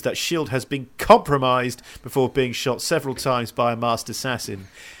Rogers that S.H.I.E.L.D. has been compromised before being shot several times by a masked assassin.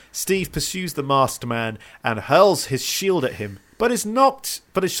 Steve pursues the masked man and hurls his shield at him, but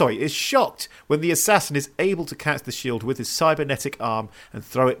is shocked when the assassin is able to catch the shield with his cybernetic arm and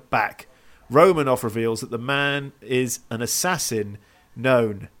throw it back. Romanoff reveals that the man is an assassin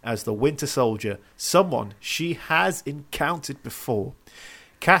known as the Winter Soldier, someone she has encountered before.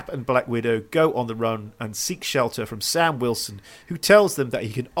 Cap and Black Widow go on the run and seek shelter from Sam Wilson, who tells them that he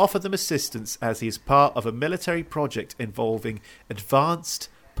can offer them assistance as he is part of a military project involving advanced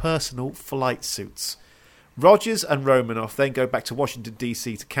personal flight suits. Rogers and Romanoff then go back to Washington,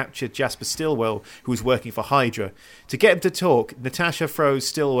 D.C. to capture Jasper Stillwell, who is working for Hydra. To get him to talk, Natasha throws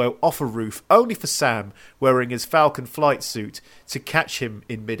Stillwell off a roof, only for Sam, wearing his Falcon flight suit, to catch him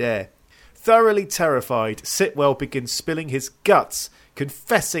in midair. Thoroughly terrified, Sitwell begins spilling his guts,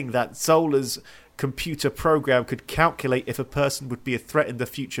 confessing that Zola's computer program could calculate if a person would be a threat in the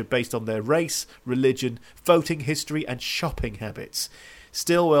future based on their race, religion, voting history, and shopping habits.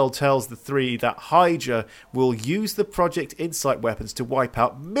 Stillwell tells the three that Hydra will use the Project Insight weapons to wipe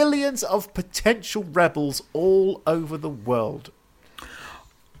out millions of potential rebels all over the world.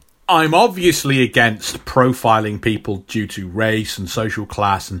 I'm obviously against profiling people due to race and social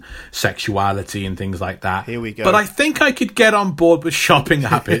class and sexuality and things like that. Here we go. But I think I could get on board with shopping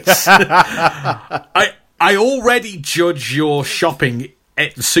habits. I already judge your shopping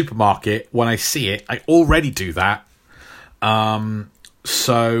at the supermarket when I see it. I already do that.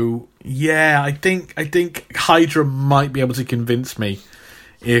 So yeah, I think Hydra might be able to convince me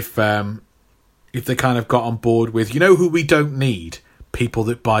if they kind of got on board with, you know who we don't need? People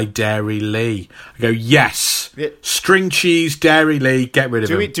that buy Dairy Lee. I go, yes, string cheese, Dairy Lee, get rid of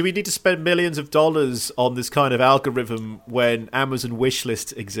them. Do we need to spend millions of dollars on this kind of algorithm when Amazon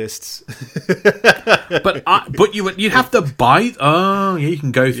wishlist exists? but you'd have to buy. Oh, yeah, you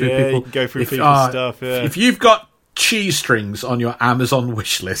can go through people. You can go through people's stuff. Yeah. If you've got cheese strings on your Amazon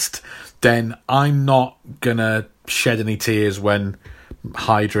wish list, then I'm not gonna shed any tears when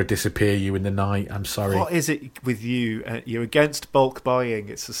Hydra disappear you in the night. I'm sorry. What is it with you? You're against bulk buying.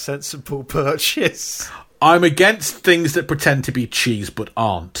 It's a sensible purchase. I'm against things that pretend to be cheese but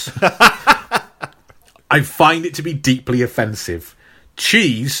aren't. I find it to be deeply offensive.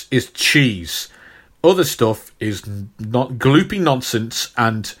 Cheese is cheese. Other stuff is not gloopy nonsense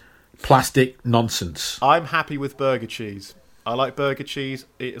and plastic nonsense. I'm happy with burger cheese. I like burger cheese.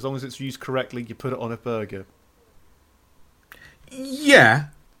 As long as it's used correctly, you put it on a burger. Yeah,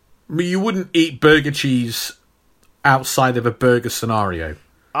 but you wouldn't eat burger cheese outside of a burger scenario.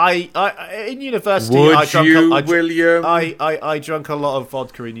 In university, William? I drank a lot of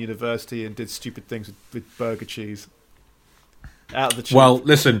vodka in university and did stupid things with burger cheese. Out of the tube. Well,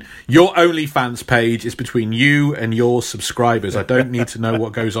 listen, your OnlyFans page is between you and your subscribers. I don't need to know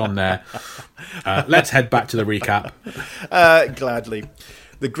what goes on there. Let's head back to the recap. Gladly.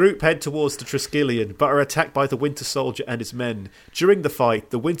 The group head towards the Triskelion, but are attacked by the Winter Soldier and his men. During the fight,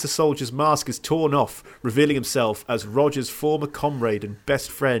 the Winter Soldier's mask is torn off, revealing himself as Roger's former comrade and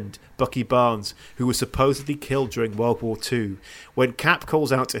best friend, Bucky Barnes, who was supposedly killed during World War II. When Cap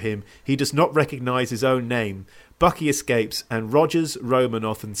calls out to him, he does not recognise his own name. Bucky escapes, and Rogers,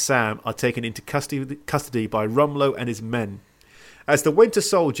 Romanoff and Sam are taken into custody by Rumlow and his men. As the Winter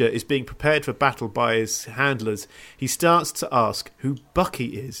Soldier is being prepared for battle by his handlers, he starts to ask who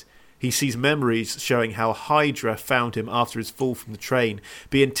Bucky is. He sees memories showing how Hydra found him after his fall from the train,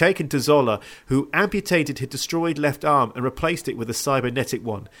 being taken to Zola, who amputated his destroyed left arm and replaced it with a cybernetic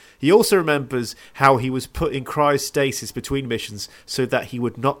one. He also remembers how he was put in cryostasis between missions so that he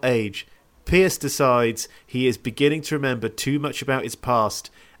would not age. Pierce decides he is beginning to remember too much about his past,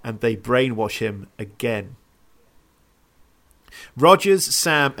 and they brainwash him again. Rogers,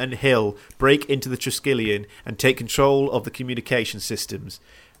 Sam and Hill break into the Triskelion and take control of the communication systems.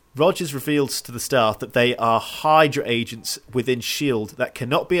 Rogers reveals to the staff that they are Hydra agents within S.H.I.E.L.D. that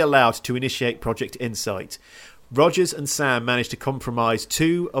cannot be allowed to initiate Project Insight. Rogers and Sam manage to compromise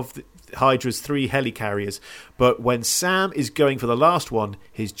two of Hydra's three helicarriers, but when Sam is going for the last one,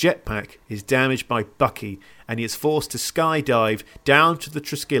 his jetpack is damaged by Bucky and he is forced to skydive down to the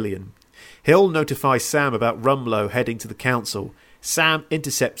Triskelion. Hill notifies Sam about Rumlow heading to the council. Sam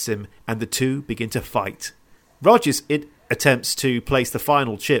intercepts him and the two begin to fight. Rogers attempts to place the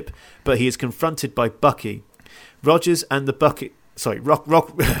final chip, but he is confronted by Bucky. Rogers and Bucky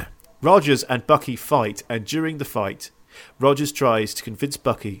fight, and during the fight, Rogers tries to convince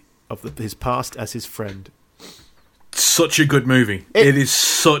Bucky of his past as his friend. Such a good movie. It is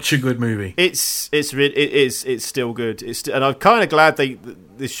such a good movie. It's still good. And I'm kind of glad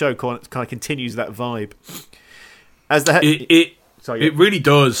this show kind of continues that vibe. As it really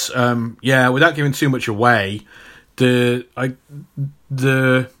does. Without giving too much away, the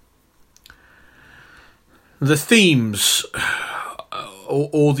themes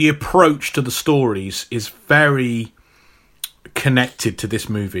or the approach to the stories is very connected to this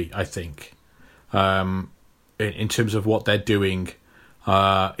movie, I think, in terms of what they're doing.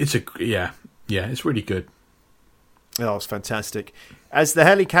 It's really good. Oh, it's fantastic. As the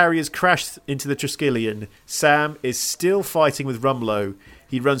helicarriers crash into the Triskelion, Sam is still fighting with Rumlow.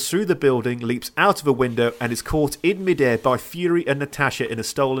 He runs through the building, leaps out of a window, and is caught in midair by Fury and Natasha in a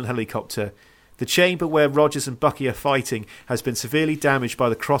stolen helicopter. The chamber where Rogers and Bucky are fighting has been severely damaged by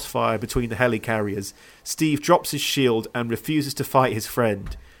the crossfire between the helicarriers. Steve drops his shield and refuses to fight his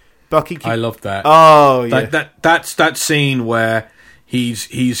friend. I love that. Oh, yeah. That's that scene where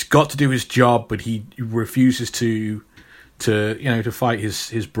he's got to do his job, but he refuses to fight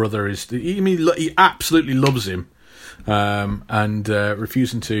his brother. He absolutely loves him, and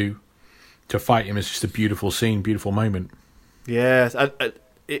refusing to fight him is just a beautiful scene, beautiful moment. Yes,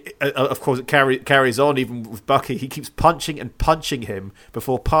 of course, it carries on even with Bucky. He keeps punching and punching him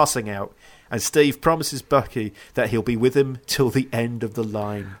before passing out, and Steve promises Bucky that he'll be with him till the end of the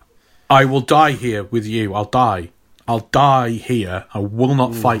line. I will die here with you. I'll die here. I will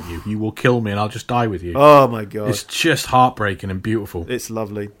not fight you. You will kill me and I'll just die with you. Oh my God. It's just heartbreaking and beautiful. It's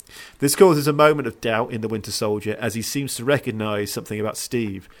lovely. This causes a moment of doubt in the Winter Soldier as he seems to recognise something about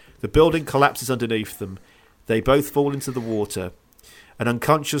Steve. The building collapses underneath them. They both fall into the water. An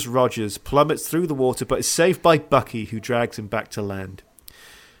unconscious Rogers plummets through the water but is saved by Bucky, who drags him back to land.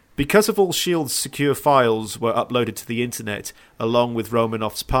 Because of all S.H.I.E.L.'s secure files were uploaded to the internet, along with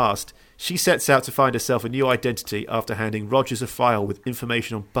Romanoff's past, she sets out to find herself a new identity after handing Rogers a file with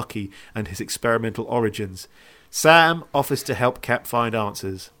information on Bucky and his experimental origins. Sam offers to help Cap find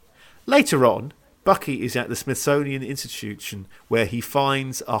answers. Later on, Bucky is at the Smithsonian Institution, where he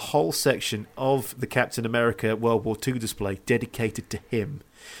finds a whole section of the Captain America World War II display dedicated to him.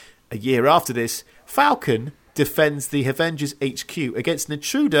 A year after this, Falcon defends the Avengers HQ against an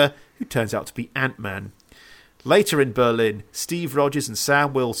intruder who turns out to be Ant-Man. Later in Berlin, Steve Rogers and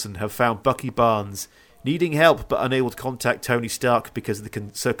Sam Wilson have found Bucky Barnes. Needing help but unable to contact Tony Stark because of the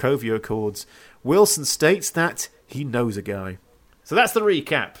Sokovia Accords, Wilson states that he knows a guy. So that's the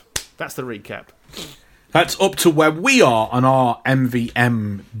recap. That's up to where we are on our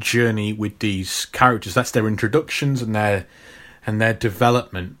MVM journey with these characters. That's their introductions and their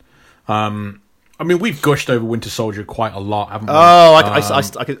development. I mean, we've gushed over Winter Soldier quite a lot, haven't we? Oh,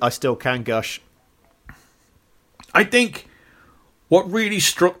 I still can gush. I think what really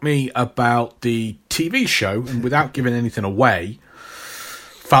struck me about the TV show, and without giving anything away,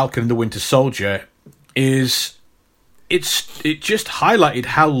 Falcon and the Winter Soldier, is it just highlighted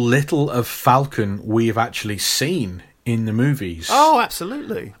how little of Falcon we have actually seen in the movies. Oh,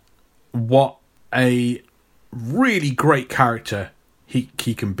 absolutely. What a really great character he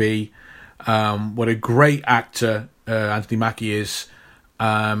can be. What a great actor Anthony Mackie is,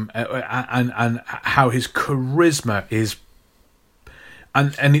 and how his charisma is,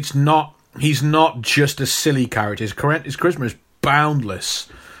 and he's not just a silly character. His charisma is boundless.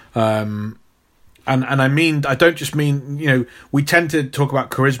 And I don't just mean, we tend to talk about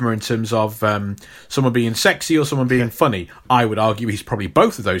charisma in terms of someone being sexy or someone being funny. I would argue he's probably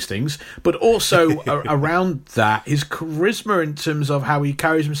both of those things, but also around that, his charisma in terms of how he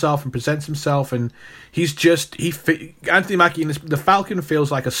carries himself and presents himself, and Anthony Mackie in the Falcon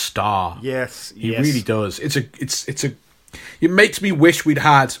feels like a star. Yes, he really does. It makes me wish we'd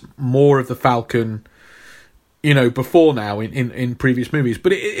had more of the Falcon, before now in previous movies.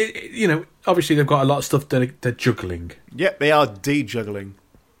 But it obviously they've got a lot of stuff they're juggling. Yep, they are de-juggling.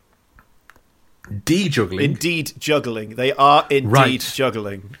 De-juggling? Indeed juggling. They are indeed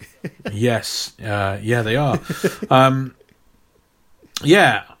juggling. Yes. Yeah, they are.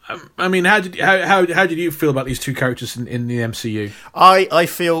 Yeah. I mean, how did you feel about these two characters in the MCU? I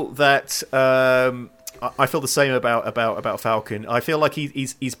feel that I feel the same about Falcon. I feel like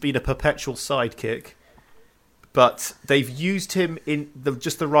he's been a perpetual sidekick, but they've used him in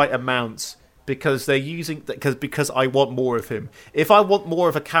just the right amounts because I want more of him. If I want more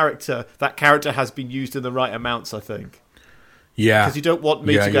of a character, that character has been used in the right amounts, I think. Yeah. Because you don't want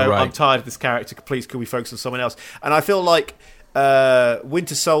me to go, right, I'm tired of this character, please can we focus on someone else? And I feel like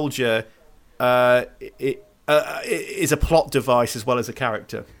Winter Soldier is a plot device as well as a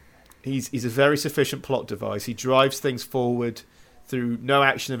character. He's a very sufficient plot device. He drives things forward through no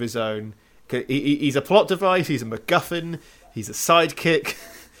action of his own. He's a plot device. He's a MacGuffin. He's a sidekick.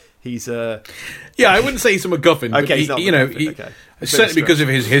 He's a I wouldn't say he's a MacGuffin. Okay, but he's not MacGuffin. Okay. Certainly because of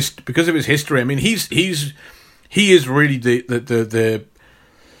his history. I mean, he is really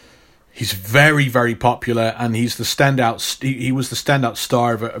He's very, very popular, and he's the standout. He was the standout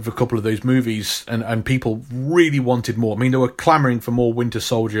star of a couple of those movies, and people really wanted more. I mean, they were clamoring for more Winter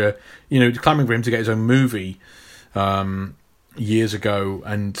Soldier. Clamoring for him to get his own movie years ago,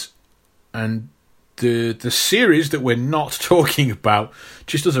 and the series that we're not talking about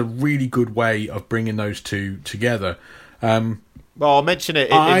just does a really good way of bringing those two together. Well, I'll mention it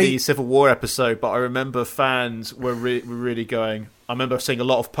in the Civil War episode, but I remember fans were really going. I remember seeing a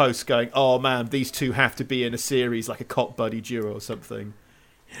lot of posts going, "Oh man, these two have to be in a series like a cop buddy duo or something."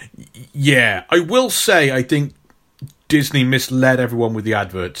 Yeah, I will say I think Disney misled everyone with the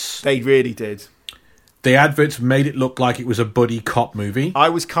adverts. They really did. The adverts made it look like it was a buddy cop movie. I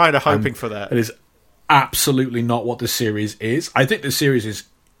was kind of hoping for that. It is absolutely not what the series is. I think the series is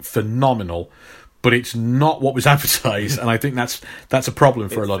phenomenal, but it's not what was advertised, and I think that's a problem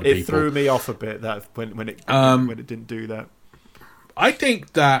for a lot of people. It threw me off a bit that when it didn't do that. I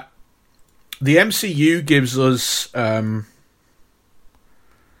think that the MCU gives us.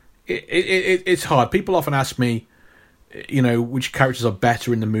 It's hard. People often ask me, which characters are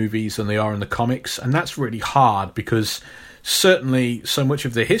better in the movies than they are in the comics, and that's really hard because certainly so much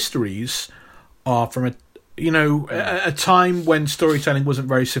of the histories are from a time when storytelling wasn't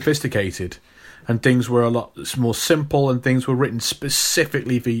very sophisticated, and things were a lot more simple, and things were written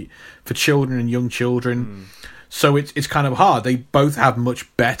specifically for children and young children. So it's kind of hard. They both have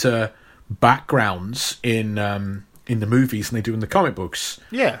much better backgrounds in the movies than they do in the comic books.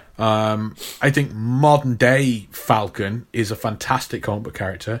 Yeah. I think modern day Falcon is a fantastic comic book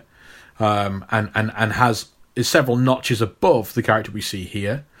character, and is several notches above the character we see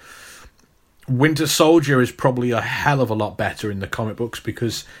here. Winter Soldier is probably a hell of a lot better in the comic books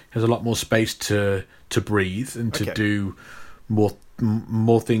because he has a lot more space to breathe and to do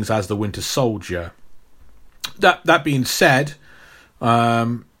more things as the Winter Soldier. That being said,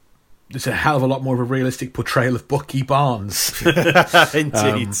 there's a hell of a lot more of a realistic portrayal of Bucky Barnes.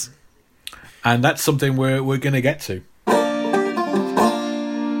 Indeed. And that's something we're going to get to.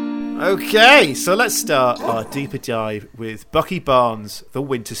 Okay, so let's start our deeper dive with Bucky Barnes, the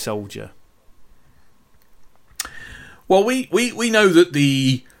Winter Soldier. Well, we know that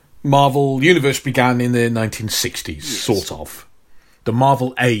the Marvel Universe began in the 1960s, sort of. The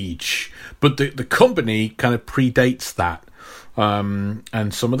Marvel Age. But the company kind of predates that.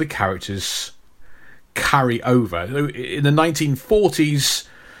 And some of the characters carry over. In the 1940s,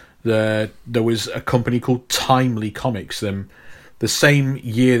 there was a company called Timely Comics. The same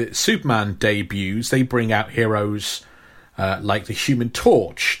year that Superman debuts, they bring out heroes like the Human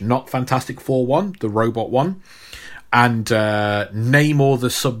Torch, not Fantastic Four one, the robot one, and Namor the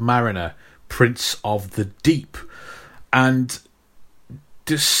Submariner, Prince of the Deep. And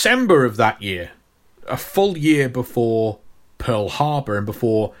December of that year, a full year before Pearl Harbor and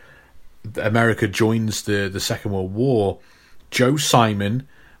before America joins the Second World War, Joe Simon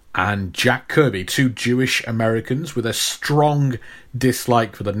and Jack Kirby, two Jewish Americans with a strong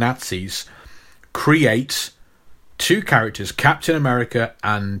dislike for the Nazis, create two characters, Captain America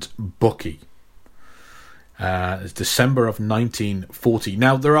and Bucky. It's December of 1940.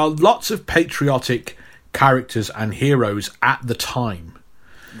 Now, there are lots of patriotic characters and heroes at the time.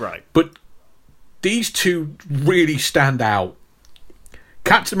 Right. But these two really stand out.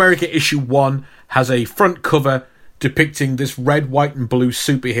 Captain America issue 1 has a front cover depicting this red, white and blue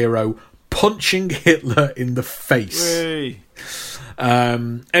superhero punching Hitler in the face.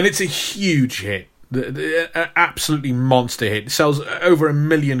 And it's a huge hit. Absolutely monster hit. It sells over 1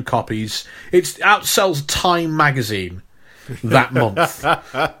 million copies. It outsells Time magazine that month.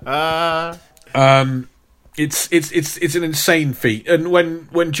 It's an insane feat. And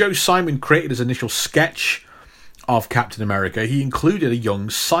when Joe Simon created his initial sketch of Captain America, he included a young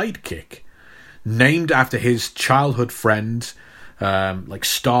sidekick named after his childhood friend, like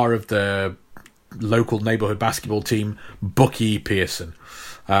star of the local neighborhood basketball team, Bucky Pearson.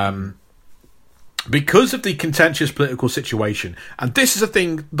 Because of the contentious political situation, and this is a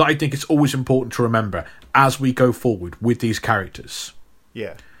thing that I think it's always important to remember as we go forward with these characters.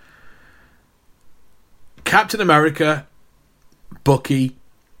 Yeah. Captain America, Bucky,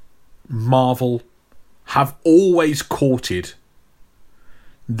 Marvel have always courted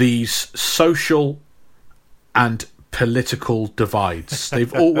these social and political divides.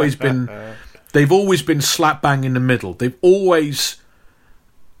 They've always been slap bang in the middle. They've always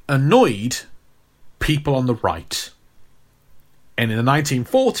annoyed people on the right. And in the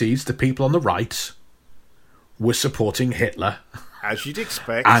 1940s, the people on the right were supporting Hitler. As you'd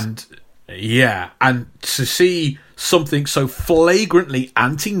expect. And to see something so flagrantly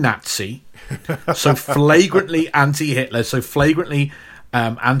anti-Nazi, so flagrantly anti-Hitler, so flagrantly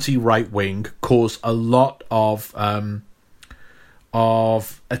anti-right wing, caused a lot of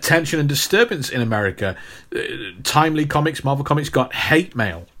attention and disturbance in America. Timely Comics, Marvel Comics got hate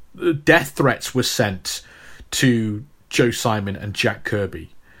mail. Death threats were sent to Joe Simon and Jack Kirby.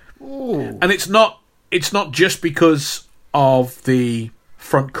 Ooh. And it's not just because of the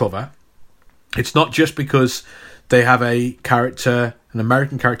front cover. It's not just because they have an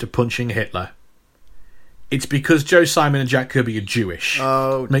American character punching Hitler. It's because Joe Simon and Jack Kirby are Jewish.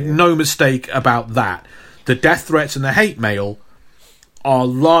 Oh, Make no mistake about that. The death threats and the hate mail are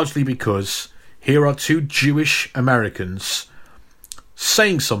largely because here are two Jewish Americans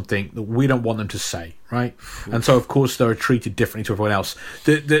saying something that we don't want them to say, right? And so, of course, they are treated differently to everyone else.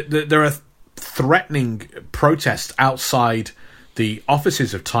 There are threatening protests outside the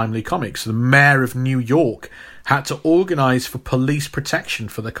offices of Timely Comics. The mayor of New York had to organise for police protection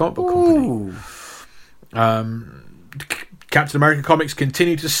for the comic book company. Captain America Comics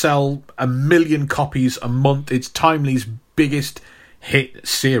continue to sell 1 million copies a month. It's Timely's biggest hit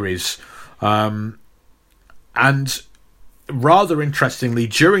series. And rather interestingly,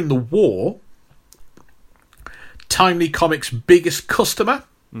 during the war, Timely Comics' biggest customer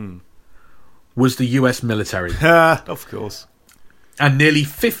was the US military. Of course. And nearly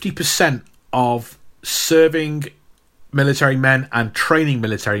 50% of serving military men and training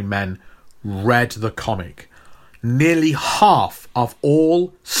military men read the comic. Nearly half of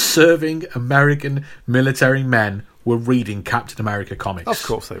all serving American military men were reading Captain America comics. Of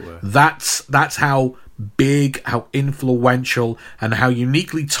course they were. That's how big, how influential, and how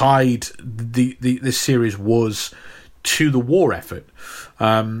uniquely tied this series was to the war effort.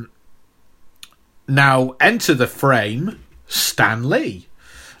 Now, enter the frame Stan Lee.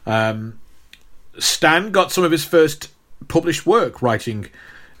 Stan got some of his first published work writing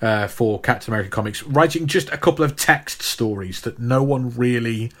for Captain America Comics, writing just a couple of text stories that no one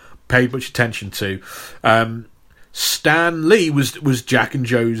really paid much attention to. Stan Lee was Jack and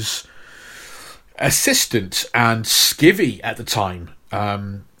Joe's assistant and skivvy at the time,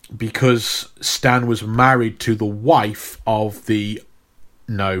 because Stan was married to the wife of the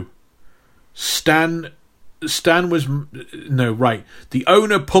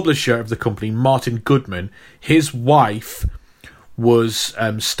owner publisher of the company, Martin Goodman. His wife was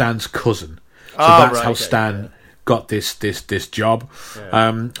Stan's cousin, so that's how Stan got this job.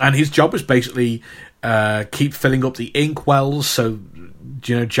 And his job was basically keep filling up the ink wells, so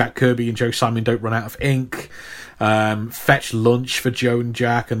Jack Kirby and Joe Simon don't run out of ink. Fetch lunch for Joe and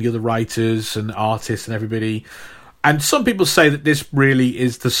Jack and the other writers and artists and everybody. And some people say that this really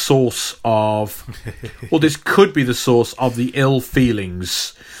is the source of, well, this could be the source of the ill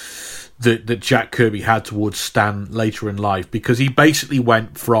feelings that Jack Kirby had towards Stan later in life, because he basically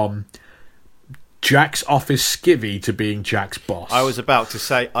went from Jack's office skivvy to being Jack's boss. I was about to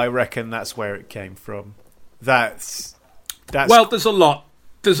say, I reckon that's where it came from. That's well, there's a lot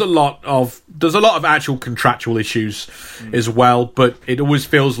of actual contractual issues as well, but it always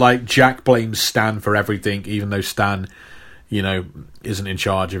feels like Jack blames Stan for everything, even though Stan, isn't in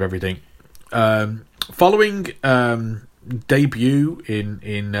charge of everything. Following debut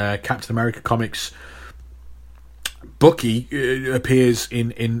in Captain America Comics, Bucky appears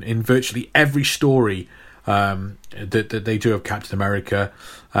in virtually every story that they do of Captain America.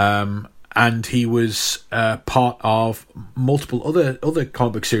 And he was part of multiple other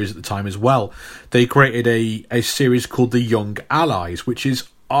comic book series at the time as well. They created a series called the Young Allies, which is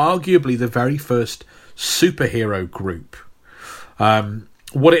arguably the very first superhero group.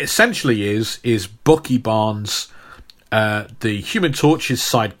 What it essentially is Bucky Barnes, the Human Torch's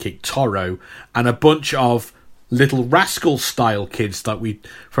sidekick Toro, and a bunch of Little Rascal style kids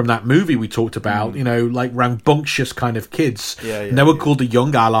from that movie we talked about, like rambunctious kind of kids. And they were called the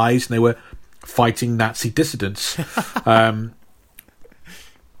Young Allies, and they were fighting Nazi dissidents. And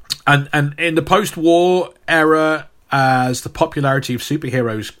in the post-war era, as the popularity of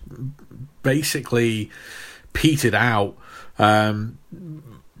superheroes basically petered out,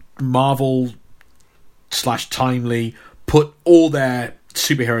 Marvel/Timely put all their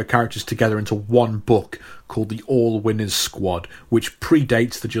superhero characters together into one book called the All Winners Squad, which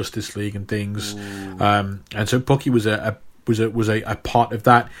predates the Justice League and things. And so Bucky was a part of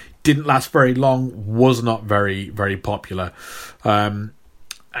that. Didn't last very long. Was not very, very popular.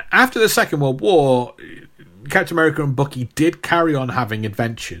 After the Second World War, Captain America and Bucky did carry on having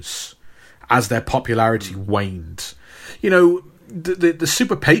adventures as their popularity waned. The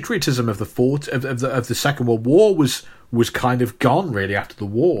super patriotism of the Second World War was kind of gone really after the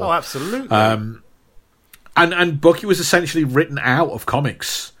war. Oh, absolutely. And Bucky was essentially written out of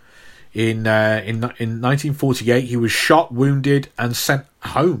comics In 1948, he was shot, wounded, and sent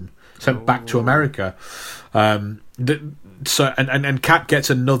back to America. And Cap gets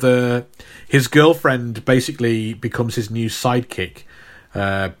another. His girlfriend basically becomes his new sidekick.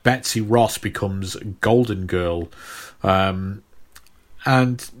 Betsy Ross becomes Golden Girl, and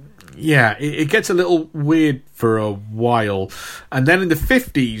yeah, it gets a little weird for a while, and then in the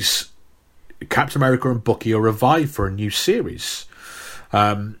 50s, Captain America and Bucky are revived for a new series,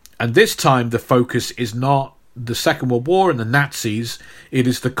 and this time the focus is not the Second World War and the Nazis; it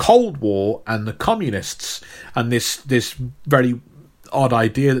is the Cold War and the communists, and this very odd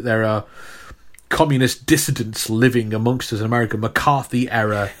idea that there are communist dissidents living amongst us in America. McCarthy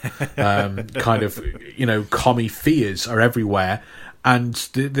era kind of, commie fears are everywhere, and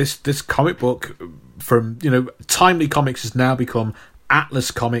this comic book from Timely Comics has now become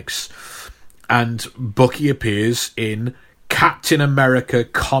Atlas Comics, and Bucky appears in Captain America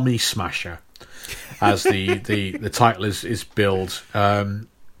Commie Smasher, as the title is billed, and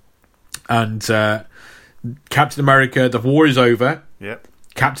Captain America, the war is over. Yep.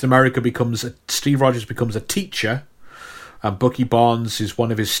 Captain America Steve Rogers becomes a teacher, and Bucky Barnes is one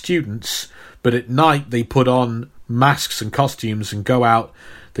of his students. But at night they put on masks and costumes and go out.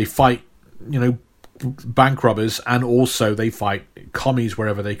 They fight, bank robbers, and also they fight commies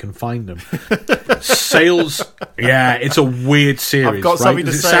wherever they can find them. Sales, yeah, it's a weird series. I've got something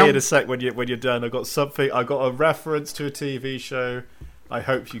right? to say in a sec when you're done. I've got a reference to a TV show. I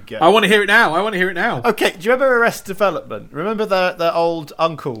hope you get. I want to hear it now. Okay, do you remember Arrested Development? Remember their old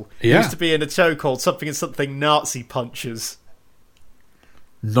uncle? Yeah. He used to be in a show called Something and Something Nazi Punchers.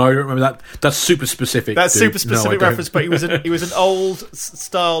 No, I don't remember that. That's super specific. That's dude. super specific No, reference, but he was an old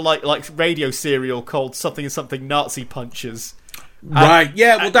style like radio serial called Something and Something Nazi Punchers. Right,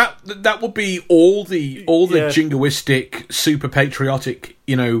 yeah, well that would be all the jingoistic, super patriotic,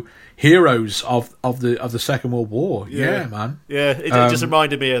 heroes of the Second World War. Yeah, man. Yeah, it just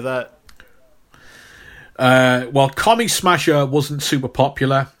reminded me of that. Well, Commie Smasher wasn't super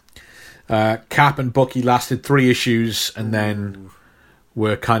popular. Cap and Bucky lasted 3 issues and then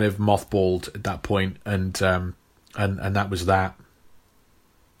were kind of mothballed at that point, and that was that.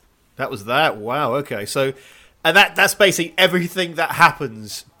 That was that. Wow. Okay. So, and that's basically everything that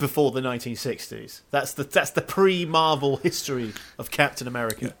happens before the 1960s. That's the pre-Marvel history of Captain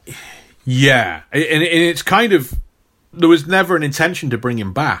America. Yeah, and it's kind of, there was never an intention to bring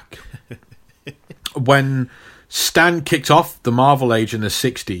him back. When Stan kicked off the Marvel age in the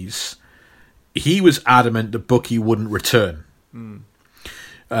 60s, he was adamant that Bucky wouldn't return.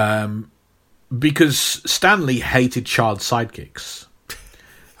 Because Stan Lee hated child sidekicks.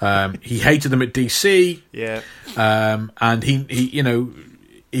 He hated them at DC. Yeah. And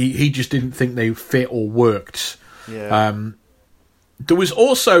he just didn't think they fit or worked. Yeah. There was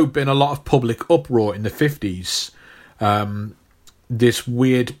also been a lot of public uproar in the 50s. This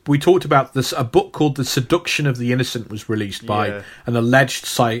weird... We talked about this. A book called The Seduction of the Innocent was released by an alleged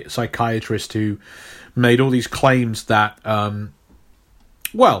psychiatrist who made all these claims that...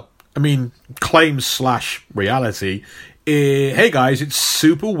 claims/reality. Hey guys, it's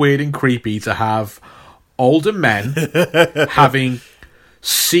super weird and creepy to have older men having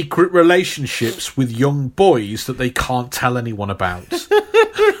secret relationships with young boys that they can't tell anyone about.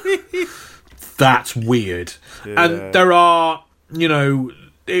 That's weird. Yeah. And there are,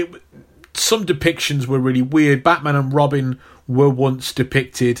 some depictions were really weird. Batman and Robin were once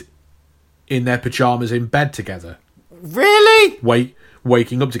depicted in their pajamas in bed together. Really?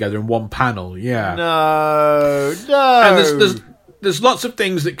 Waking up together in one panel, yeah. No. And there's lots of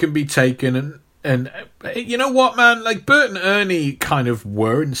things that can be taken, and you know what, man? Like Bert and Ernie kind of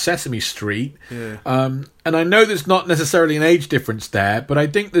were in Sesame Street, and I know there's not necessarily an age difference there, but I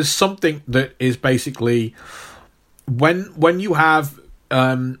think there's something that is basically when you have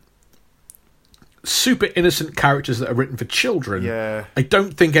super innocent characters that are written for children. Yeah. I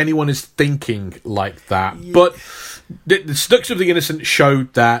don't think anyone is thinking like that, but. The Seduction of the Innocent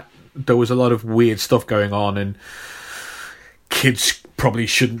showed that there was a lot of weird stuff going on, and kids probably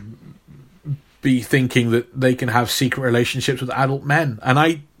shouldn't be thinking that they can have secret relationships with adult men, and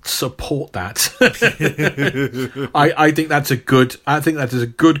I support that. I think that's a good. I think that is a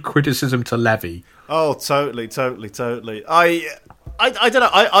good criticism to levy. Oh, totally. I don't know.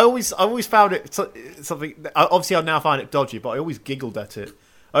 I always found it something. Obviously, I now find it dodgy, but I always giggled at it.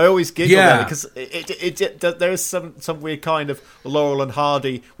 I always giggle at it because it there is some weird kind of Laurel and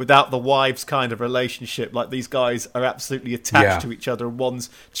Hardy without the wives kind of relationship. Like these guys are absolutely attached to each other, and one's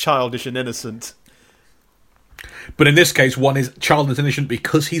childish and innocent. But in this case, one is childish and innocent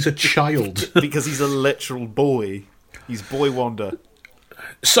because he's a child. Because he's a literal boy. He's Boy Wonder.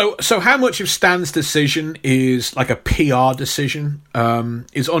 So how much of Stan's decision is like a PR decision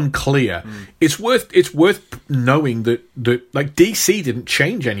is unclear. It's worth knowing that like DC didn't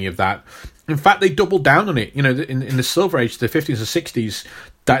change any of that. In fact, they doubled down on it. You know, in the Silver Age, the 50s and 60s,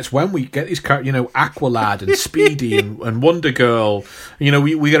 that's when we get these characters, you know, Aqualad and Speedy and Wonder Girl. You know,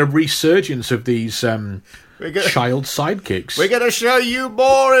 we get a resurgence of these child sidekicks. We're going to show you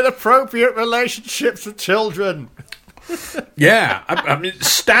more inappropriate relationships with children. Yeah, I mean,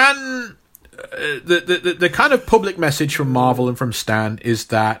 Stan. The kind of public message from Marvel and from Stan is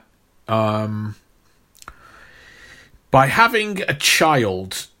that by having a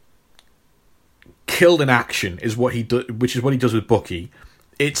child killed in action is what he do, which is what he does with Bucky.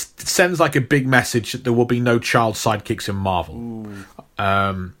 It sends like a big message that there will be no child sidekicks in Marvel.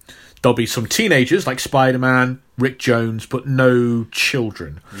 There'll be some teenagers like Spider-Man, Rick Jones, but no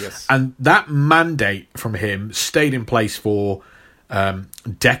children. Yes. And that mandate from him stayed in place for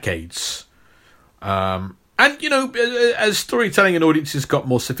decades. And, you know, as storytelling and audiences got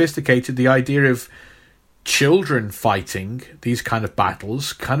more sophisticated, the idea of children fighting these kind of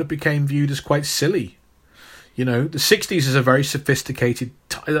battles kind of became viewed as quite silly. You know, the 60s is a very sophisticated...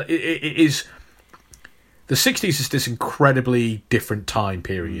 It is... The 60s is this incredibly different time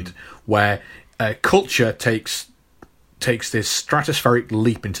period where culture takes this stratospheric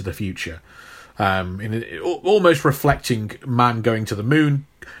leap into the future, almost reflecting man going to the moon.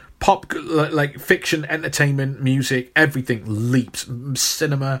 Pop, like fiction, entertainment, music, everything leaps.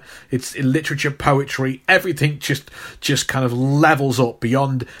 Cinema, it's literature, poetry, everything just kind of levels up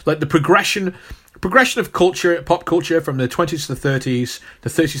beyond like the progression of culture, pop culture from the 20s to the 30s, the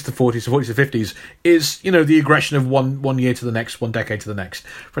 30s to the 40s, the 40s to the 50s is, you know, the aggression of one year to the next, one decade to the next.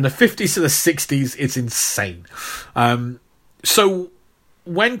 From the 50s to the 60s, it's insane. So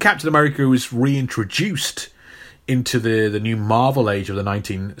when Captain America was reintroduced into the new Marvel age of the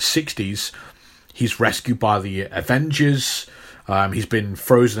 1960s, he's rescued by the Avengers. He's been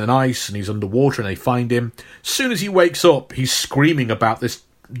frozen in ice and he's underwater and they find him. As soon as he wakes up, he's screaming about this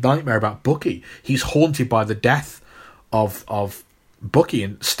nightmare about Bucky. He's haunted by the death of Bucky,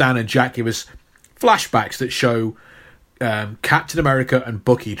 and Stan and Jack give us flashbacks that show Captain America and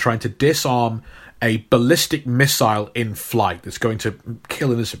Bucky trying to disarm a ballistic missile in flight that's going to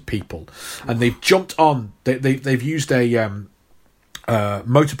kill innocent people, and they've jumped on. They've used a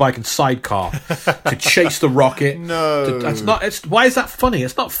motorbike and sidecar to chase the rocket. No, that's not. Why is that funny?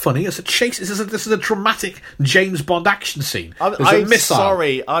 It's not funny. It's a chase. This is a dramatic James Bond action scene. I'm a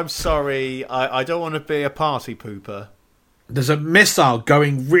missile. I'm sorry. I don't want to be a party pooper. There's a missile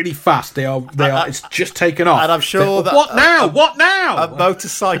going really fast. They are. It's just taken off. And I'm sure that... What now? What now? A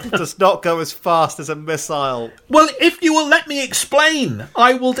motorcycle does not go as fast as a missile. Well, if you will let me explain,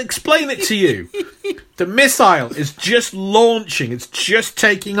 I will explain it to you. The missile is just launching. It's just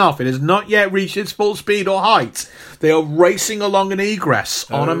taking off. It has not yet reached its full speed or height. They are racing along an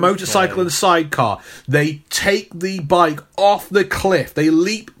egress on a motorcycle and sidecar. They take the bike off the cliff. They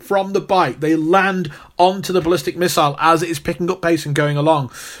leap from the bike. They land onto the ballistic missile as it is picking up pace and going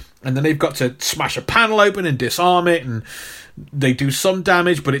along. And then they've got to smash a panel open and disarm it. And they do some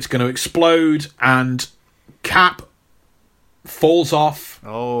damage, but it's going to explode. And Cap falls off.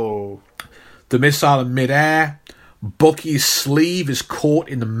 Oh. The missile in midair. Bucky's sleeve is caught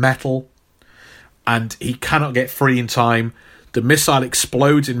in the metal and he cannot get free in time. The missile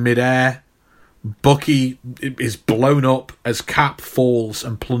explodes in midair. Bucky is blown up as Cap falls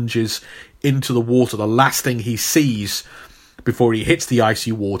and plunges into the water. The last thing he sees before he hits the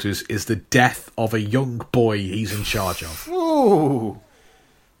icy waters is the death of a young boy he's in charge of. Ooh.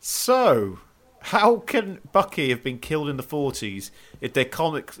 So, how can Bucky have been killed in the 40s if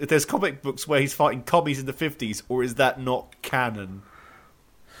there's comic books where he's fighting commies in the 50s, or is that not canon?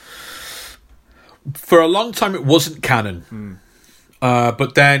 For a long time it wasn't canon.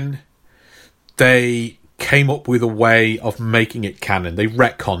 But then they came up with a way of making it canon. They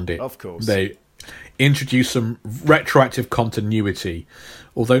retconned it. Of course. They introduced some retroactive continuity.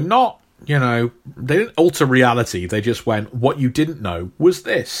 Although not, they didn't alter reality. They just went, what you didn't know was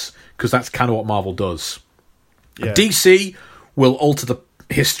this. Because that's kind of what Marvel does. Yeah. DC will alter the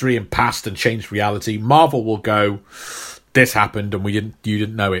history and past and change reality. Marvel will go, this happened and you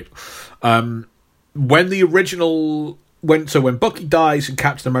didn't know it. When Bucky dies and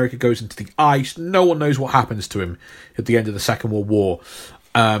Captain America goes into the ice, no one knows what happens to him at the end of the Second World War.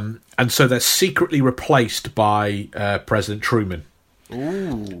 And so they're secretly replaced by President Truman.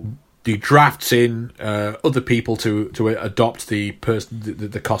 Ooh. He drafts in other people to adopt the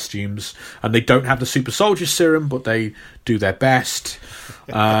costumes, and they don't have the super soldier serum, but they do their best.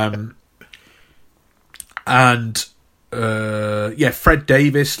 And Fred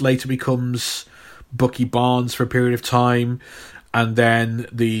Davis later becomes Bucky Barnes for a period of time. And then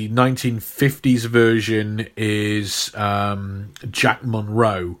the 1950s version is Jack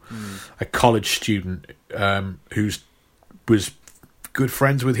Monroe, a college student who was good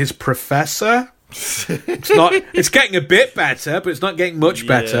friends with his professor. It's getting a bit better, but it's not getting much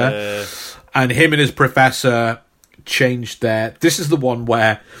better. And him and his professor changed their... This is the one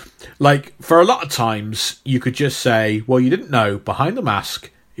where, like, for a lot of times, you could just say, well, you didn't know, behind the mask,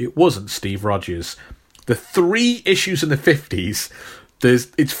 it wasn't Steve Rogers. The 3 issues in the 50s,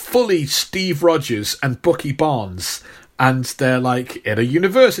 it's fully Steve Rogers and Bucky Barnes, and they're like at a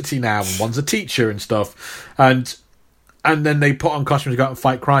university now, and one's a teacher and stuff, and then they put on costumes to go out and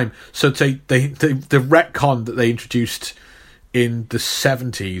fight crime. So the retcon that they introduced in the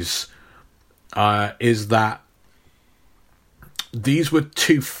 70s is that these were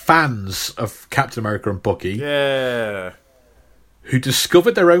 2 fans of Captain America and Bucky. Yeah. Who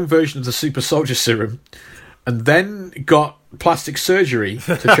discovered their own version of the super soldier serum and then got plastic surgery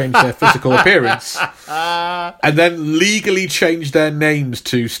to change their physical appearance and then legally changed their names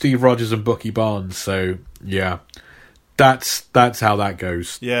to Steve Rogers and Bucky Barnes. So, yeah, that's how that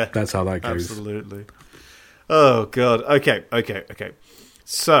goes. Yeah. That's how that goes. Absolutely. Oh, God. Okay.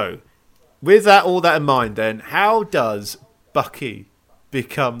 So, with all that in mind then, how does Bucky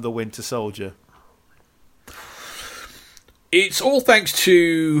become the Winter Soldier? It's all thanks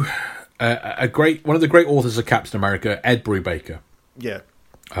to one of the great authors of Captain America, Ed Brubaker. Yeah.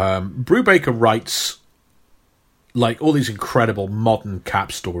 Brubaker writes like all these incredible modern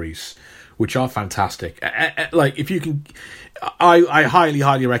Cap stories, which are fantastic. Like if you can, I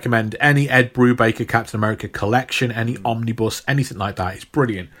highly recommend any Ed Brubaker Captain America collection, any omnibus, anything like that. It's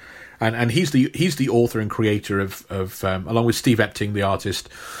brilliant. And he's the author and creator of along with Steve Epting, the artist,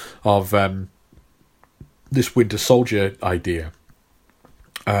 of this Winter Soldier idea.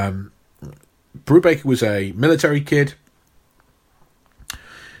 Brubaker was a military kid.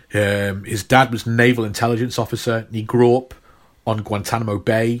 His dad was a naval intelligence officer. And he grew up on Guantanamo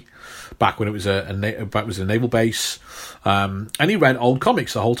Bay, back when it was a naval base. And he read old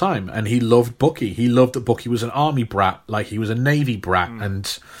comics the whole time. And he loved Bucky. He loved that Bucky was an army brat, like he was a navy brat. And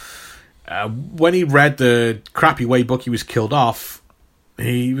when he read the crappy way Bucky was killed off,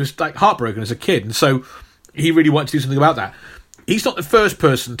 he was like heartbroken as a kid. And so he really wanted to do something about that. He's not the first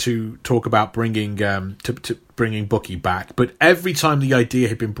person to talk about bringing bringing Bucky back, but every time the idea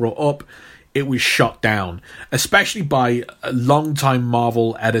had been brought up, it was shot down, especially by a longtime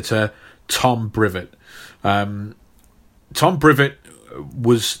Marvel editor, Tom Brevoort. Tom Brevoort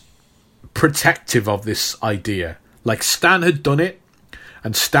was protective of this idea. Like, Stan had done it,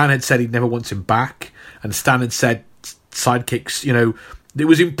 and Stan had said he'd never want him back, and Stan had said sidekicks, it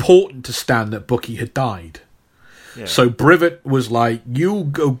was important to Stan that Bucky had died. Yeah. So Brevoort was like,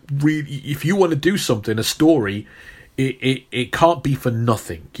 if you want to do something, a story, it can't be for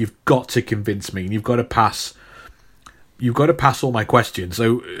nothing. You've got to convince me, and you've got to pass all my questions.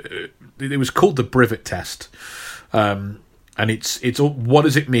 So it was called the Brevoort test. And it's all, what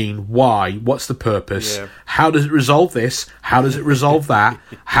does it mean? Why? What's the purpose? Yeah. How does it resolve this? How does it resolve that?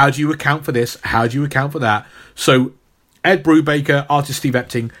 How do you account for this? How do you account for that? So Ed Brubaker, artist Steve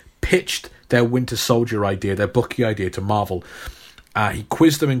Epting, pitched their Winter Soldier idea, their Bucky idea to Marvel. He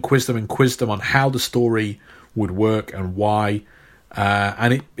quizzed them on how the story would work and why.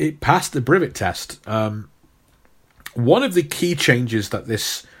 And it passed the Brevoort test. One of the key changes that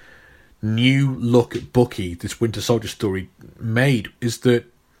this new look at Bucky, this Winter Soldier story, made is that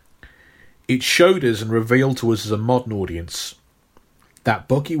it showed us and revealed to us as a modern audience that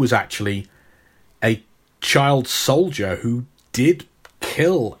Bucky was actually a child soldier who did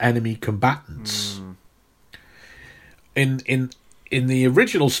kill enemy combatants. In the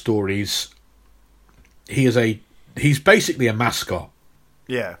original stories, he's basically a mascot.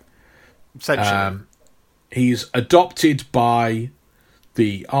 Yeah, essentially. He's adopted by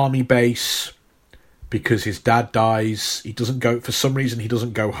the army base because his dad dies. He doesn't go, for some reason he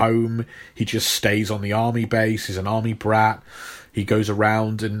doesn't go home. He just stays on the army base. He's an army brat. He goes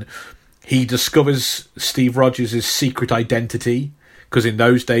around and he discovers Steve Rogers' secret identity, because in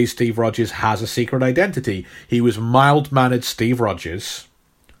those days Steve Rogers has a secret identity. He was mild-mannered Steve Rogers,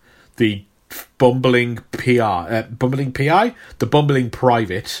 the bumbling PI, the bumbling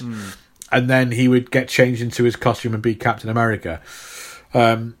private, and then he would get changed into his costume and be Captain America.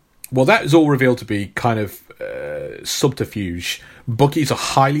 Well, that is all revealed to be kind of subterfuge. Bucky's a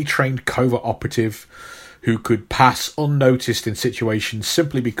highly trained covert operative who could pass unnoticed in situations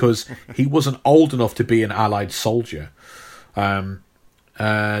simply because he wasn't old enough to be an Allied soldier.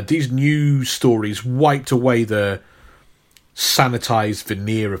 These new stories wiped away the sanitized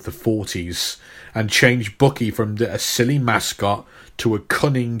veneer of the 40s and changed Bucky from a silly mascot to a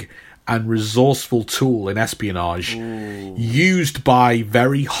cunning and resourceful tool in espionage. Ooh. Used by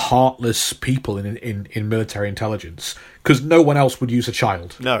very heartless people in military intelligence, because no one else would use a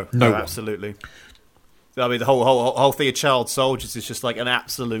child. No, absolutely. I mean, the whole thing of child soldiers is just like an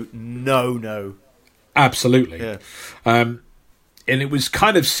absolute no. Absolutely. Yeah. And it was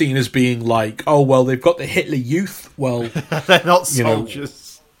kind of seen as being like, oh, well, they've got the Hitler Youth. Well, they're not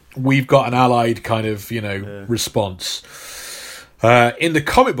soldiers. We've got an allied kind of, response. In the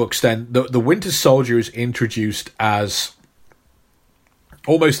comic books, then, the Winter Soldier is introduced as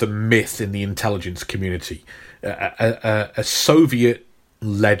almost a myth in the intelligence community, a Soviet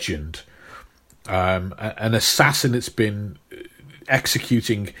legend, an assassin that's been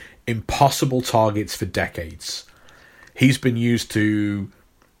executing impossible targets for decades. He's been used to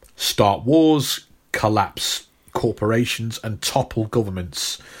start wars, collapse corporations, and topple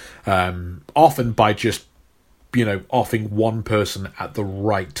governments, often by just offing one person at the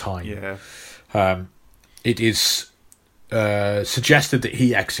right time. Yeah. It is suggested that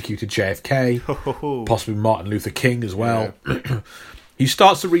he executed JFK, possibly Martin Luther King as well. Yeah. He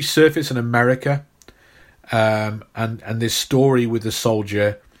starts to resurface in America, and this story with the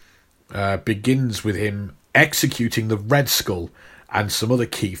soldier begins with him executing the Red Skull and some other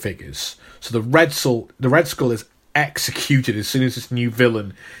key figures. So the Red Skull is executed as soon as this new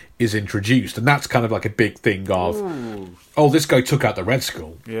villain is introduced, and that's kind of like a big thing of, this guy took out the Red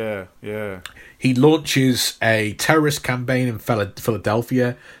Skull. Yeah. He launches a terrorist campaign in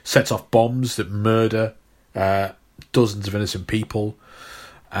Philadelphia, sets off bombs that murder dozens of innocent people,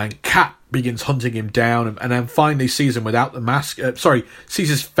 and Cap begins hunting him down, and then finally sees him without the mask. Sees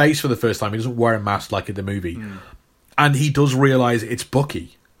his face for the first time. He doesn't wear a mask like in the movie, and he does realise it's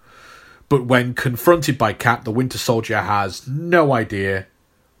Bucky. But when confronted by Cap, the Winter Soldier has no idea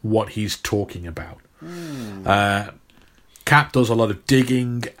what he's talking about. Cap does a lot of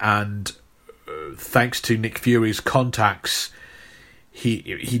digging, and thanks to Nick Fury's contacts,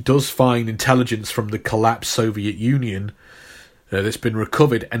 he does find intelligence from the collapsed Soviet Union that's been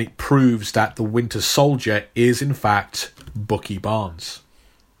recovered, and it proves that the Winter Soldier is in fact Bucky Barnes.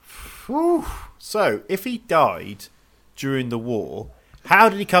 Whew. So, if he died during the war, how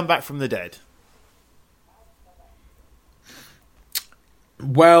did he come back from the dead?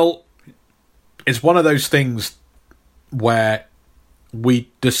 Well, it's one of those things where we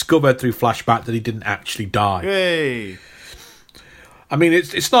discovered through flashback that he didn't actually die. Hey. I mean,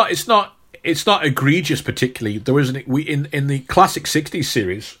 it's not egregious particularly. There was in the classic 60s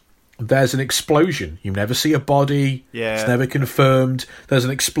series, there's an explosion. You never see a body. Yeah. It's never confirmed. There's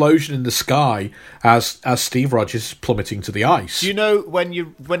an explosion in the sky as Steve Rogers is plummeting to the ice. Do you know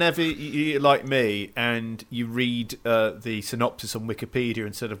whenever you like me and you read the synopsis on Wikipedia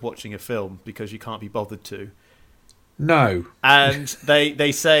instead of watching a film because you can't be bothered to? No. And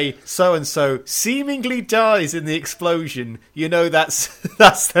they say so-and-so seemingly dies in the explosion. You know, that's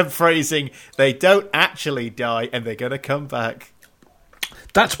them phrasing. They don't actually die and they're going to come back.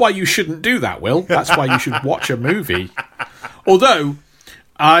 That's why you shouldn't do that, Will. That's why you should watch a movie. Although,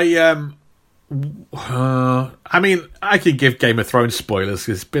 I could give Game of Thrones spoilers.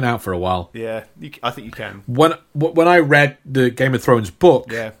 It's been out for a while. Yeah, I think you can. When I read the Game of Thrones book,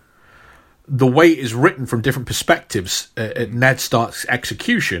 yeah, the way it is written from different perspectives at Ned Stark's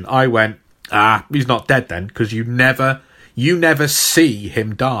execution, I went, he's not dead then, because you never see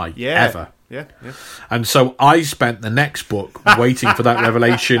him die, ever. Yeah. And so I spent the next book waiting for that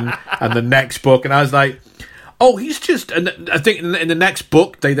revelation, and the next book, and I was like, oh, he's just... And I think in the next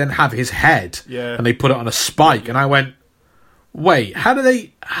book, they then have his head, and they put it on a spike, and I went, wait, how do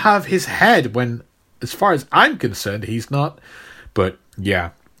they have his head when, as far as I'm concerned, he's not? But, yeah.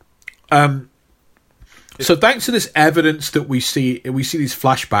 So thanks to this evidence that we see these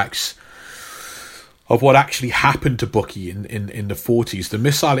flashbacks of what actually happened to Bucky in the 40s. The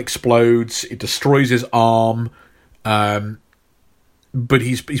missile explodes, it destroys his arm, but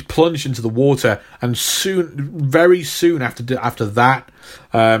he's plunged into the water, and very soon after that,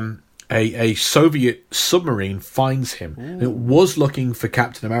 a Soviet submarine finds him. And it was looking for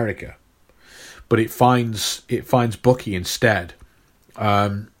Captain America, but it finds Bucky instead.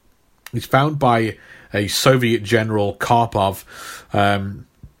 He's found by a Soviet general, Karpov.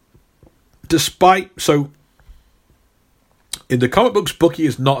 So in the comic books, Bucky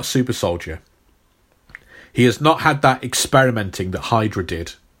is not a super soldier. He has not had that experimenting that Hydra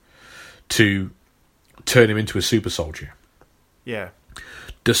did to turn him into a super soldier. Yeah.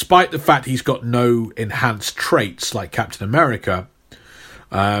 Despite the fact he's got no enhanced traits like Captain America,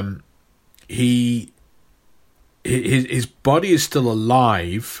 he his body is still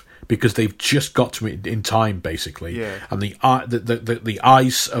alive because they've just got to it in time, basically. Yeah. And the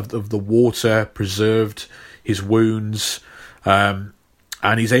ice of the water preserved his wounds, and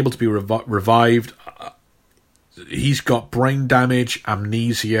he's able to be revived. He's got brain damage,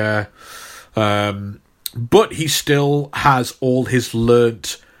 amnesia, but he still has all his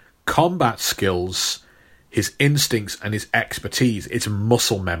learnt combat skills, his instincts, and his expertise. It's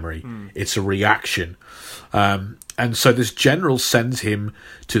muscle memory. It's a reaction. And so this general sends him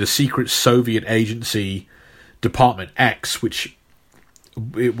to the secret Soviet agency, Department X, which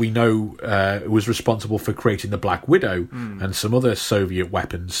we know was responsible for creating the Black Widow and some other Soviet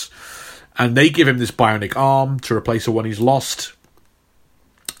weapons. And they give him this bionic arm to replace the one he's lost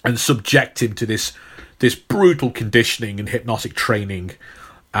and subject him to this brutal conditioning and hypnotic training.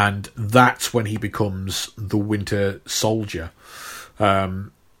 And that's when he becomes the Winter Soldier.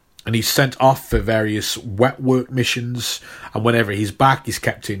 And he's sent off for various wet work missions. And whenever he's back, he's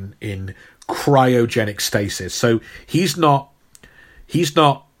kept in cryogenic stasis. So he's not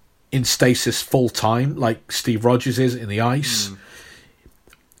in stasis full time like Steve Rogers is in the ice.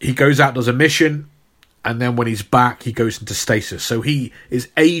 He goes out, does a mission, and then when he's back, he goes into stasis. So he is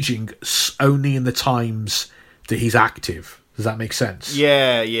aging only in the times that he's active. Does that make sense?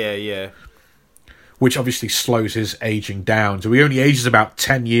 Yeah. Which obviously slows his aging down. So he only ages about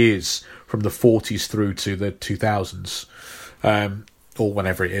 10 years from the 40s through to the 2000s, or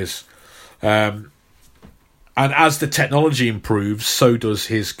whenever it is. And as the technology improves, so does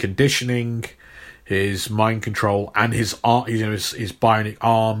his conditioning, his mind control, and his bionic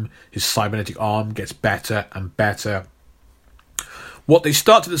arm, his cybernetic arm gets better and better. What they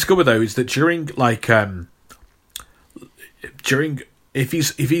start to discover, though, is that if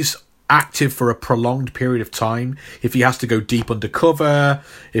he's active for a prolonged period of time, if he has to go deep undercover,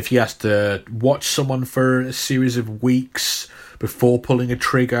 if he has to watch someone for a series of weeks before pulling a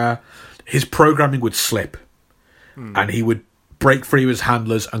trigger, his programming would slip, and he would break free of his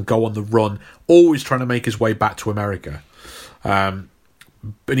handlers and go on the run, always trying to make his way back to America.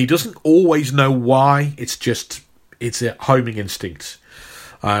 But he doesn't always know why. It's a homing instinct.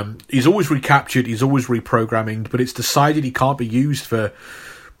 He's always recaptured, he's always reprogramming, but it's decided he can't be used for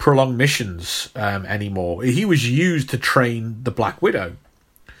prolonged missions anymore. He was used to train the Black Widow,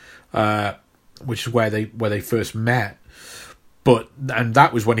 which is where they first met. And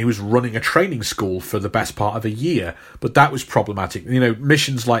that was when he was running a training school for the best part of a year. But that was problematic.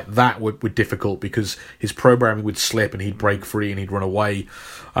 Missions like that were difficult because his programming would slip and he'd break free and he'd run away.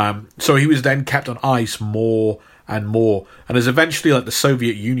 So he was then kept on ice more and more. And as eventually the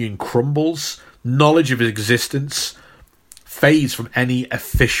Soviet Union crumbles, knowledge of his existence fades from any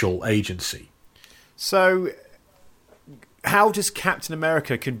official agency. So how does Captain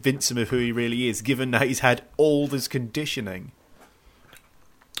America convince him of who he really is, given that he's had all this conditioning?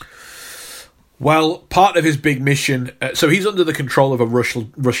 Well, part of his big mission... so he's under the control of a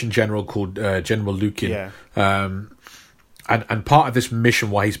Russian general called General Lukin. Yeah. And part of this mission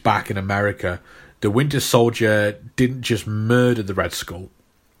while he's back in America, the Winter Soldier didn't just murder the Red Skull.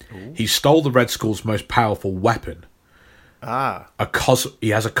 Ooh. He stole the Red Skull's most powerful weapon. He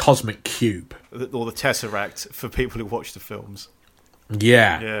has a cosmic cube. Or the Tesseract, for people who watch the films.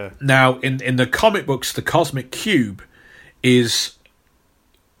 Yeah. Now, in the comic books, the cosmic cube is...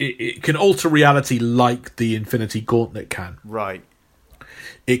 It can alter reality like the Infinity Gauntlet can. Right.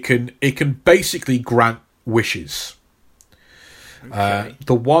 It can basically grant wishes. Okay.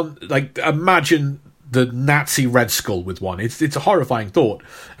 The one, imagine the Nazi Red Skull with one. It's a horrifying thought.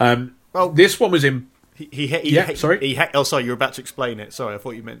 This one was in... Sorry, you were about to explain it. Sorry, I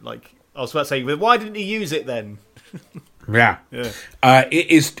thought you meant I was about to say, well, why didn't he use it then? Yeah.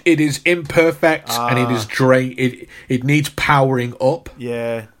 It is imperfect and it is it needs powering up.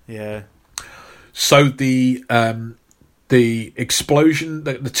 Yeah. So the explosion,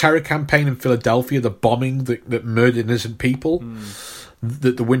 the terror campaign in Philadelphia, the bombing that murdered innocent people,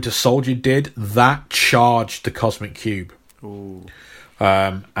 that the Winter Soldier did, that charged the cosmic cube. Ooh.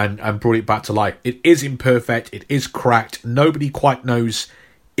 And brought it back to life. It is imperfect. It is cracked. Nobody quite knows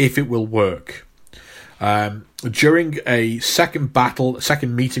if it will work. During a second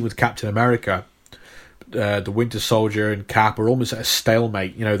meeting with Captain America, the Winter Soldier and Cap are almost at a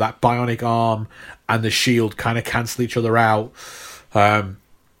stalemate. That bionic arm and the shield kind of cancel each other out.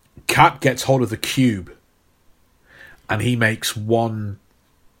 Cap gets hold of the cube and he makes one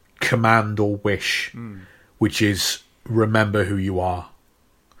command or wish, which is remember who you are.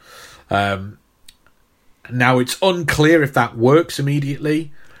 Now it's unclear if that works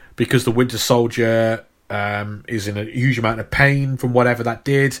immediately because the Winter Soldier is in a huge amount of pain from whatever that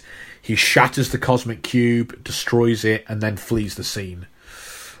did. He shatters the cosmic cube, destroys it, and then flees the scene.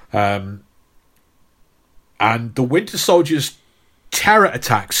 And the Winter Soldier's terror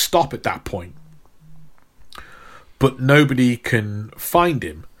attacks stop at that point. But nobody can find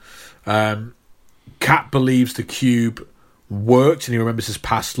him. Cap believes the cube worked and he remembers his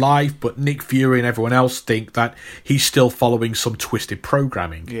past life, but Nick Fury and everyone else think that he's still following some twisted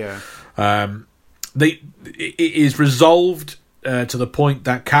programming. Yeah. It is resolved to the point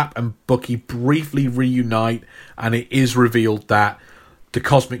that Cap and Bucky briefly reunite, and it is revealed that the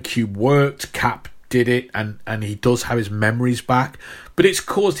cosmic cube worked, Cap did it, and he does have his memories back, but it's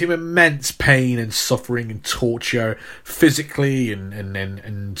caused him immense pain and suffering and torture, physically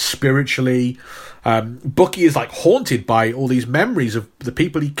and spiritually. Bucky is like haunted by all these memories of the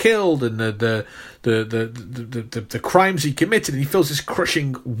people he killed and the crimes he committed, and he feels this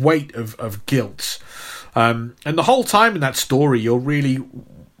crushing weight of guilt. And the whole time in that story, you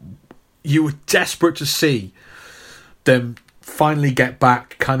were desperate to see them finally get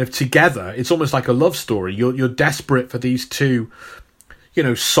back kind of together. It's almost like a love story. You're desperate for these two,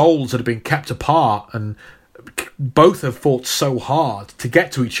 souls that have been kept apart, and both have fought so hard to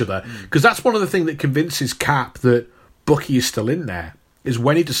get to each other. Because that's one of the things that convinces Cap that Bucky is still in there, is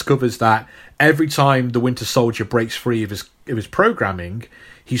when he discovers that every time the Winter Soldier breaks free of his programming,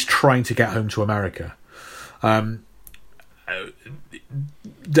 he's trying to get home to America.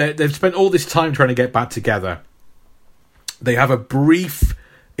 They've spent all this time trying to get back together. They have a brief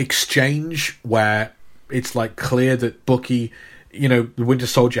exchange where it's like clear that Bucky, the Winter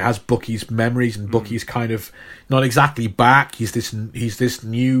Soldier has Bucky's memories, and Bucky's kind of not exactly back. He's a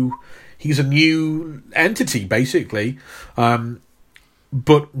new entity basically.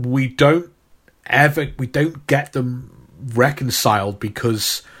 But we don't get them reconciled,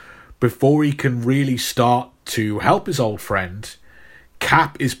 because before he can really start to help his old friend,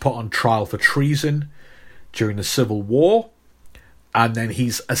 Cap is put on trial for treason during the Civil War, and then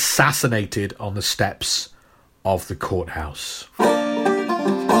he's assassinated on the steps of the courthouse.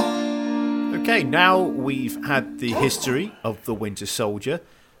 Okay, now we've had the history of the Winter Soldier.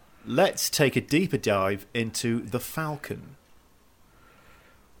 Let's take a deeper dive into the Falcon.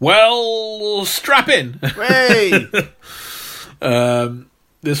 Well, strap in. Hey!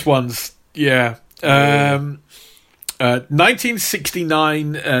 This one's, yeah.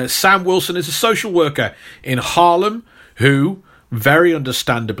 1969, Sam Wilson is a social worker in Harlem who, very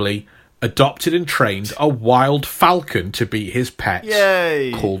understandably, adopted and trained a wild falcon to be his pet.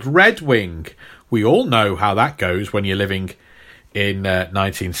 Yay! Called Red Wing. We all know how that goes when you're living in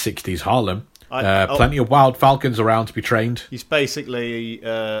 1960s Harlem. Plenty of wild falcons around to be trained. He's basically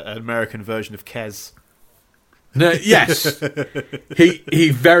an American version of Kez. Yes,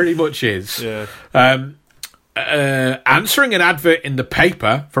 he very much is. Yeah. Answering an advert in the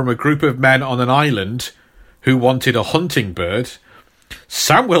paper from a group of men on an island who wanted a hunting bird,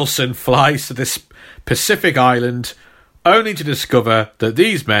 Sam Wilson flies to this Pacific island only to discover that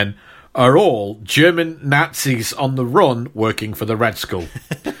these men are all German Nazis on the run working for the Red Skull.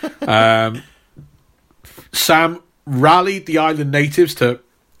 Sam rallied the island natives to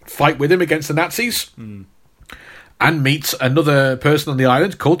fight with him against the Nazis, and meets another person on the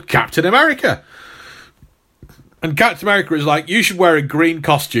island called Captain America. And Captain America is like, you should wear a green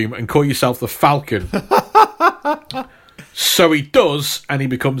costume and call yourself the Falcon. So he does, and he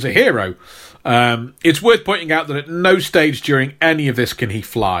becomes a hero. It's worth pointing out that at no stage during any of this can he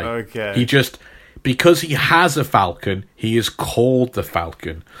fly. Okay. He just, because he has a falcon, he is called the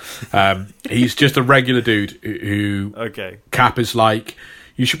Falcon. He's just a regular dude who Cap is like,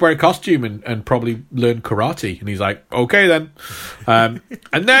 you should wear a costume and probably learn karate. And he's like, okay then. And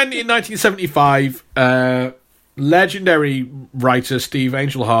then in 1975, legendary writer Steve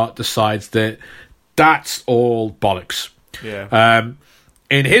Englehart decides that that's all bollocks. Yeah.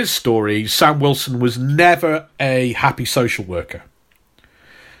 In his story, Sam Wilson was never a happy social worker.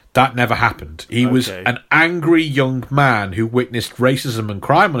 That never happened. He was an angry young man who witnessed racism and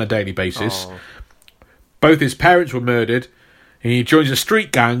crime on a daily basis. Oh. Both his parents were murdered. And he joins a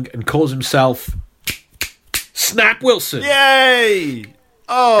street gang and calls himself Snap Wilson. Yay!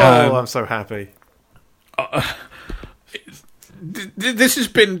 Oh, I'm so happy. This has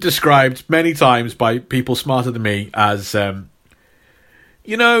been described many times by people smarter than me as,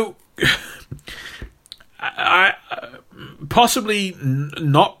 possibly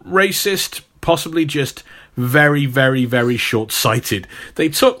not racist, possibly just very, very, very short-sighted. They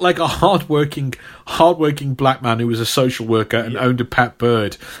took like a hardworking black man who was a social worker and owned a pet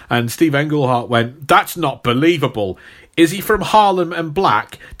bird, and Steve Englehart went, that's not believable. Is he from Harlem and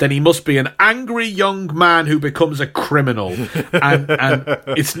black? Then he must be an angry young man who becomes a criminal. and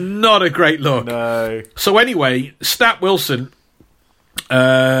it's not a great look. No. So anyway, Snap Wilson,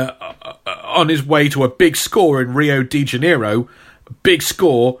 on his way to a big score in Rio de Janeiro, big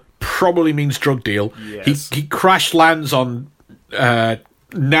score probably means drug deal. Yes. He crash lands on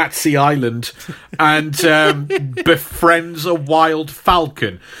Nazi Island and befriends a wild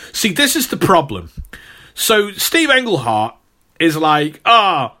falcon. See, this is the problem. So Steve Englehart is like,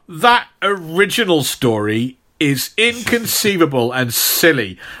 that original story is inconceivable and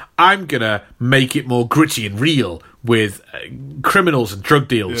silly. I'm going to make it more gritty and real with criminals and drug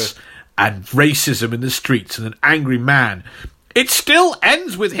deals and racism in the streets and an angry man. It still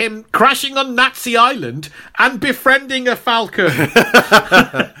ends with him crashing on Nazi Island and befriending a falcon.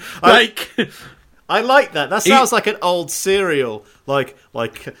 I like that. That sounds like an old serial.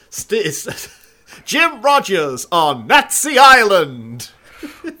 Jim Rogers on Nazi Island.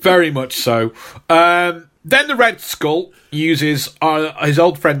 Very much so. Then the Red Skull uses his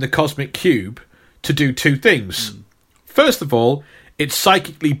old friend the Cosmic Cube to do two things. First of all, it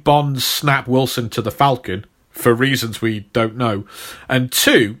psychically bonds Snap Wilson to the Falcon for reasons we don't know. And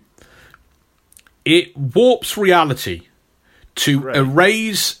two, it warps reality to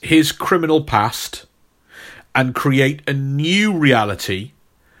erase his criminal past and create a new reality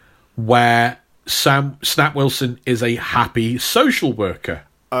where Snap Wilson is a happy social worker.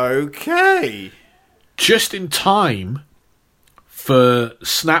 Okay. Just in time for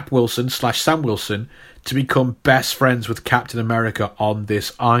Snap Wilson / Sam Wilson to become best friends with Captain America on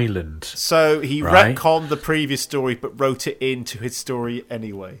this island. So he retconned the previous story but wrote it into his story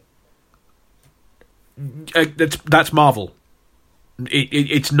anyway. That's Marvel.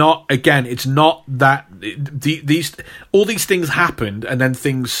 It's not, again, it's not that all these things happened and then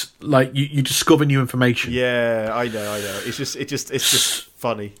things like you discover new information. Yeah, I know. It's just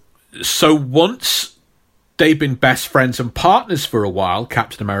funny. So once they've been best friends and partners for a while,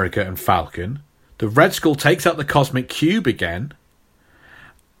 Captain America and Falcon, the Red Skull takes out the Cosmic Cube again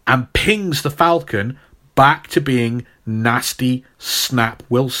and pings the Falcon back to being nasty Snap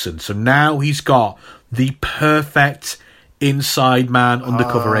Wilson. So now he's got the perfect inside man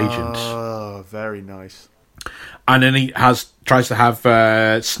undercover agent. Oh, very nice. And then he tries to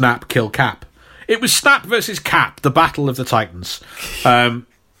have Snap kill Cap. It was Snap versus Cap, the Battle of the Titans.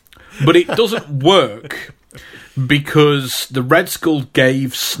 But it doesn't work because the Red Skull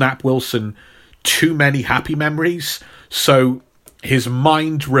gave Snap Wilson too many happy memories, so his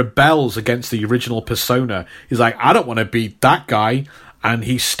mind rebels against the original persona. He's like, I don't want to be that guy, and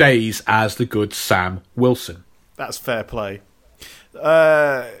he stays as the good Sam Wilson. That's fair play.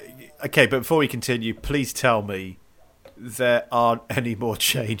 Okay, but before we continue, please tell me there aren't any more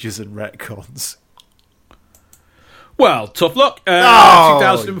changes and retcons. Well, tough luck.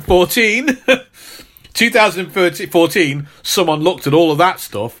 2014... 2014, someone looked at all of that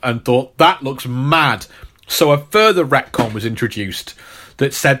stuff and thought, that looks mad. So a further retcon was introduced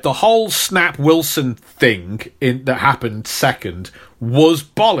that said the whole Snap Wilson thing that happened second was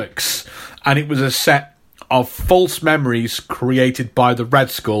bollocks. And it was a set of false memories created by the Red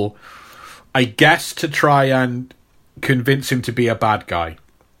Skull, I guess to try and convince him to be a bad guy.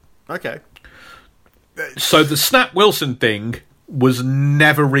 Okay. So the Snap Wilson thing was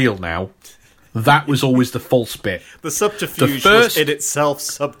never real now. That was always the false bit. The subterfuge was in itself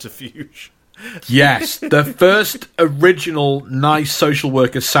subterfuge. Yes, the first original nice social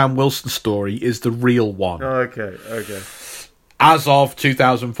worker Sam Wilson story is the real one. Okay. As of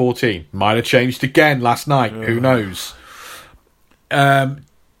 2014. Might have changed again last night. Who knows? Do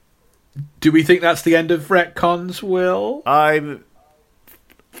we think that's the end of retcons, Will?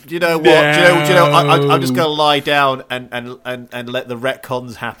 Do you know what? No. Do you know? I'm just going to lie down and let the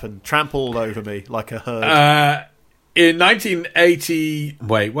retcons happen. Trample all over me like a herd. In 1980,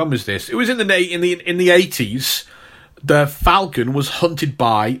 wait, when was this? It was in the 80s. The Falcon was hunted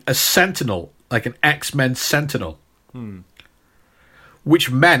by a Sentinel, like an X-Men Sentinel, which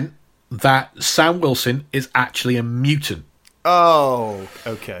meant that Sam Wilson is actually a mutant. Oh,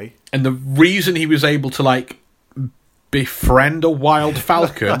 okay. And the reason he was able to befriend a wild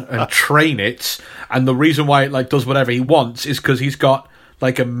falcon and train it, and the reason why it does whatever he wants is because he's got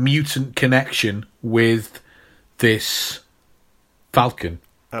a mutant connection with this falcon.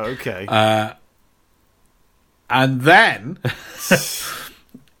 Oh, okay. And then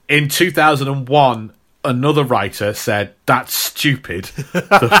in 2001, another writer said that's stupid.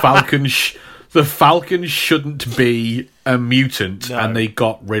 The falcon shouldn't be a mutant, and they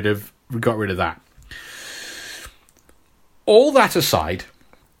got rid of that. All that aside,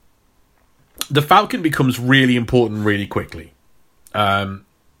 the Falcon becomes really important really quickly.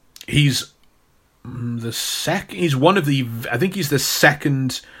 He's he's one of the, I think he's the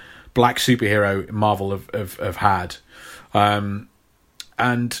second black superhero Marvel have had. And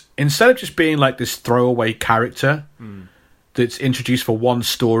instead of just being like this throwaway character that's introduced for one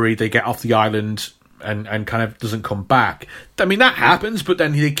story, they get off the island and kind of doesn't come back. I mean, that happens, but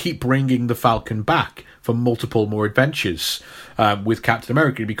then they keep bringing the Falcon back for multiple more adventures. With Captain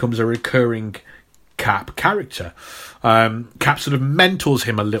America, he becomes a recurring Cap character. Cap sort of mentors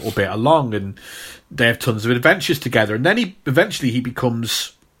him a little bit along, and they have tons of adventures together. And then he eventually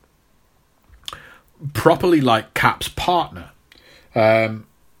becomes properly like Cap's partner. And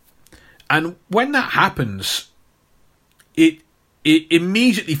when that happens, it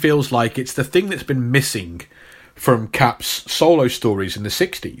immediately feels like it's the thing that's been missing from Cap's solo stories in the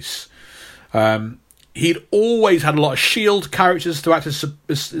 60s. He'd always had a lot of S.H.I.E.L.D. characters to act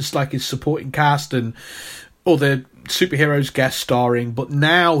as like his supporting cast and other superheroes guest starring, but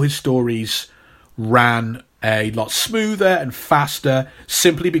now his stories ran a lot smoother and faster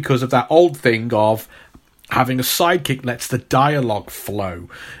simply because of that old thing of having a sidekick lets the dialogue flow.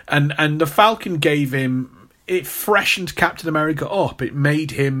 And the Falcon gave him... It freshened Captain America up. It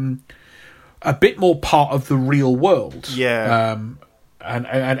made him a bit more part of the real world. Yeah.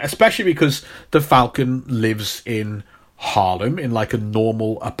 And especially because the Falcon lives in Harlem, in like a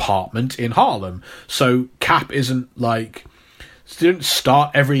normal apartment in Harlem. So Cap isn't like... didn't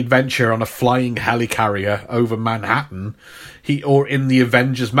start every adventure on a flying helicarrier over Manhattan, or in the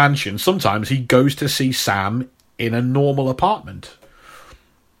Avengers mansion. Sometimes he goes to see Sam in a normal apartment.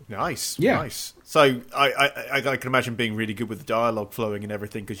 Nice, yeah. Nice. So I can imagine being really good with the dialogue flowing and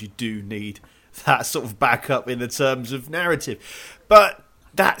everything, because you do need that sort of backup in the terms of narrative. But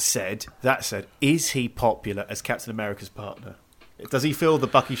that said, is he popular as Captain America's partner? Does he fill the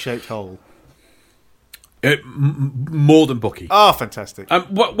Bucky-shaped hole? More than Bucky. Oh, fantastic.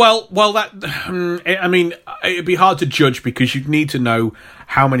 Well, I mean, it'd be hard to judge because you'd need to know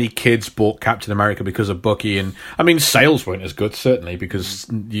how many kids bought Captain America because of Bucky, and I mean, sales weren't as good, certainly, because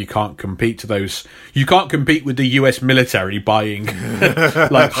you can't compete to those. You can't compete with the US military buying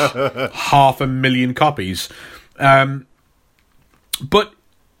like 500,000 copies. But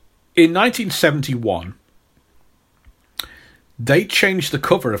in 1971, they changed the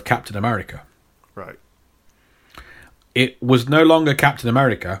cover of Captain America. Right. It was no longer Captain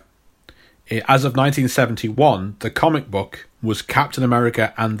America. As of 1971, the comic book was Captain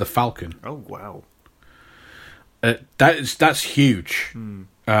America and the Falcon. Oh, wow. That's huge.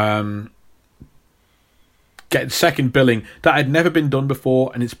 Getting second billing, that had never been done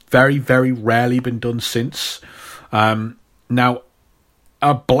before, and it's very, very rarely been done since. Now,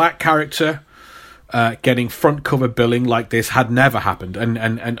 a black character getting front cover billing like this had never happened,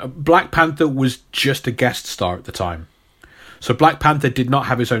 and Black Panther was just a guest star at the time. So Black Panther did not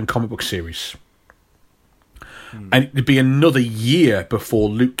have his own comic book series. And it'd be another year before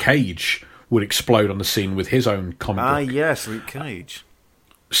Luke Cage would explode on the scene with his own comic book. Ah, yes, Luke Cage.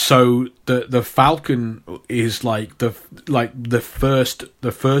 So the Falcon is like the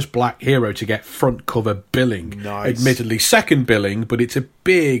first black hero to get front cover billing. Nice. Admittedly, second billing, but it's a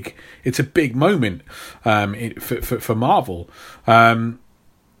big moment for Marvel.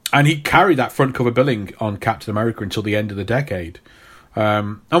 And he carried that front cover billing on Captain America until the end of the decade.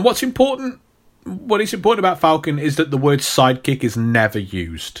 And what is important about Falcon is that the word sidekick is never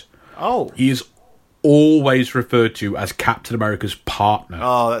used. Oh. He is always referred to as Captain America's partner.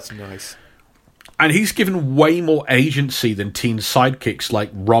 Oh, that's nice. And he's given way more agency than teen sidekicks like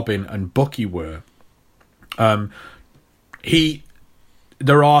Robin and Bucky were. There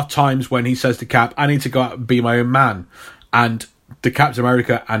are times when he says to Cap, I need to go out and be my own man. And the Captain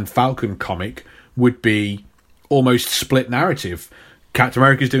America and Falcon comic would be almost split narrative. Captain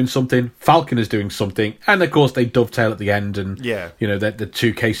America is doing something, Falcon is doing something, and of course they dovetail at the end, and you know the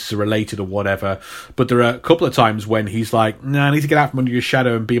two cases are related or whatever. But there are a couple of times when he's like, "No, I need to get out from under your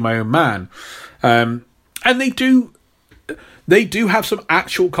shadow and be my own man," and they do have some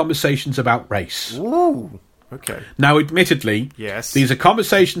actual conversations about race. Ooh. Okay. Now, admittedly, yes, these are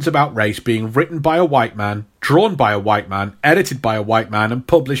conversations about race being written by a white man, drawn by a white man, edited by a white man, and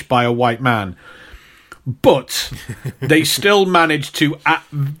published by a white man. But they still managed to, at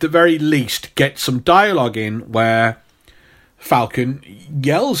the very least, get some dialogue in where Falcon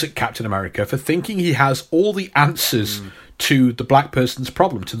yells at Captain America for thinking he has all the answers to the black person's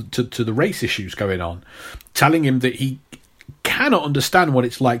problem, to the race issues going on, telling him that he cannot understand what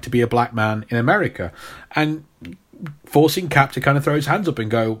it's like to be a black man in America, and forcing Cap to kind of throw his hands up and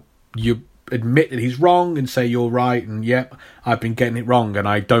go, admit that he's wrong and say you're right, and yep, I've been getting it wrong, and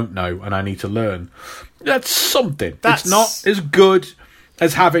I don't know, and I need to learn. That's something. It's not as good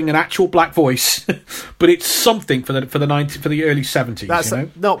as having an actual black voice, but it's something for the early 70s. That's you know?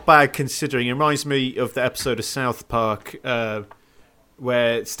 not bad considering. It reminds me of the episode of South Park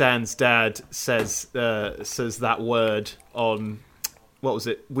where Stan's dad says that word on, what was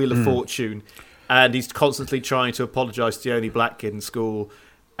it, Wheel of Fortune, and he's constantly trying to apologise to the only black kid in school,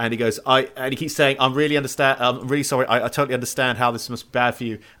 and he goes, and he keeps saying, I'm really sorry, I totally understand how this must be bad for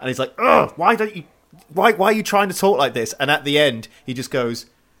you, and he's like, ugh, why are you trying to talk like this? And at the end, he just goes,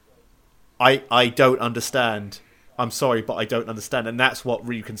 I don't understand. I'm sorry, but I don't understand, and that's what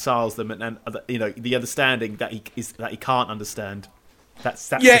reconciles them, and you know, the understanding that he can't understand.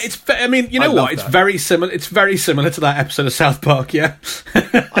 That's yeah, I mean, you know what? It's very similar. It's very similar to that episode of South Park. Yeah,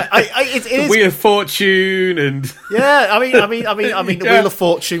 it is. Wheel of Fortune and yeah. I mean, the Wheel of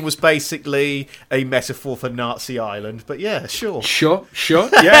Fortune was basically a metaphor for Nazi Ireland. But yeah, sure. Yeah,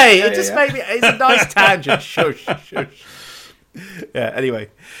 hey, it just made me. It's a nice tangent. Shush. Yeah.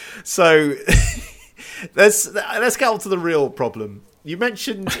 Anyway, so let's get on to the real problem. You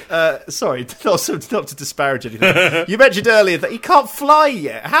mentioned, sorry, not to disparage anything. You mentioned earlier that he can't fly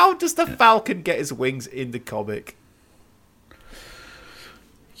yet. How does the Falcon get his wings in the comic?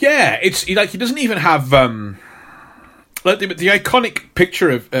 Yeah, it's like he doesn't even have like the iconic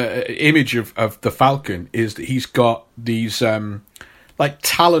picture of image of the Falcon is that he's got these like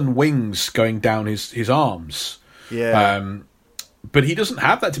talon wings going down his arms. Yeah, but he doesn't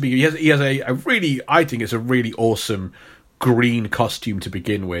have that to begin. He has a really, I think it's a really awesome green costume to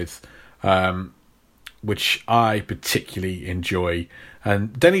begin with, which I particularly enjoy,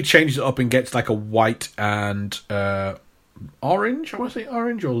 and then he changes it up and gets like a white and orange. I want to say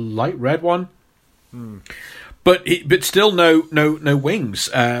orange or light red one, but still no wings.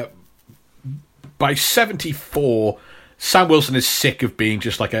 By 74, Sam Wilson is sick of being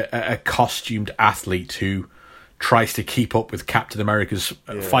just like a costumed athlete who tries to keep up with Captain America's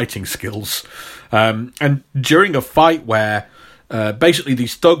fighting skills. And during a fight where basically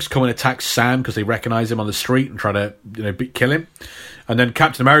these thugs come and attack Sam because they recognize him on the street and try to kill him, and then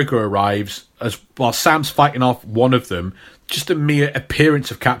Captain America arrives while Sam's fighting off one of them. Just the mere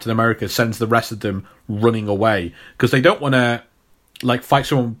appearance of Captain America sends the rest of them running away because they don't want to like fight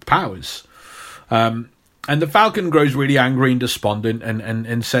someone with powers. And the Falcon grows really angry and despondent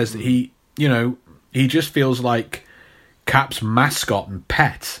and says that he just feels like Cap's mascot and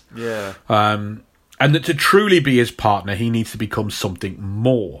pet. Yeah. And that to truly be his partner, he needs to become something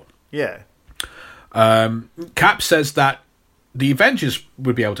more. Yeah. Cap says that the Avengers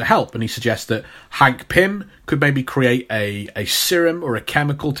would be able to help, and he suggests that Hank Pym could maybe create a serum or a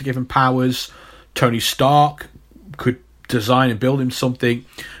chemical to give him powers. Tony Stark could design and build him something.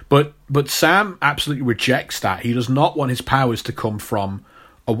 But Sam absolutely rejects that. He does not want his powers to come from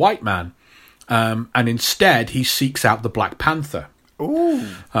a white man. And instead, he seeks out the Black Panther. Ooh.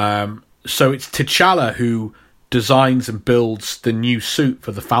 So it's T'Challa who designs and builds the new suit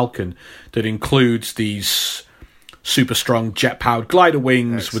for the Falcon that includes these super strong jet-powered glider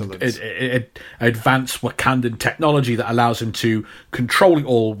wings. Excellent. With advanced Wakandan technology that allows him to control it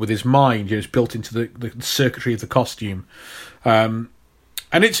all with his mind. It's built into the circuitry of the costume. And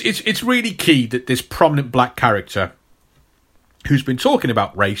it's really key that this prominent black character, who's been talking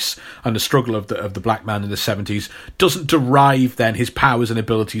about race and the struggle of the black man in the 70s, doesn't derive then his powers and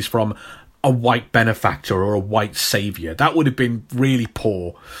abilities from a white benefactor or a white savior. That would have been really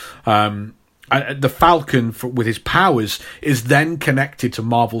poor. The Falcon, with his powers, is then connected to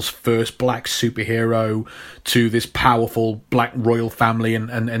Marvel's first black superhero, to this powerful black royal family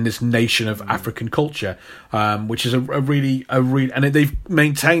and this nation of African culture, which is a really, and they've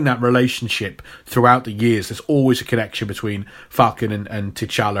maintained that relationship throughout the years. There's always a connection between Falcon and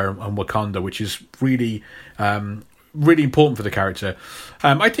T'Challa and Wakanda, which is really, really important for the character.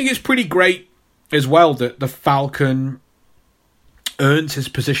 I think it's pretty great as well that the Falcon earns his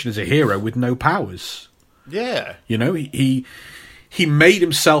position as a hero with no powers. Yeah. He made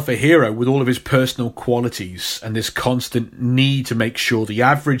himself a hero with all of his personal qualities and this constant need to make sure the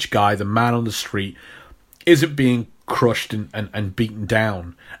average guy, the man on the street, isn't being crushed and beaten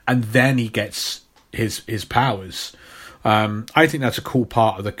down. And then he gets his powers. I think that's a cool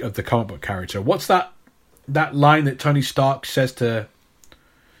part of the comic book character. What's that line that Tony Stark says to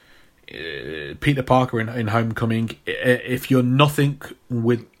Peter Parker in Homecoming? If you're nothing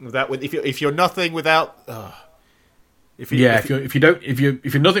if you're nothing without, if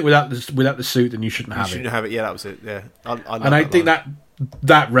you're nothing without the suit, then you shouldn't have it. You shouldn't have it. Yeah, that was it. Yeah, I think that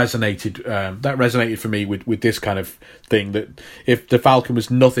that resonated. That resonated for me with this kind of thing. That if the Falcon was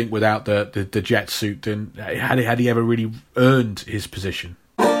nothing without the jet suit, then had he ever really earned his position?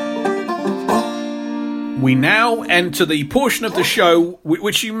 We now enter the portion of the show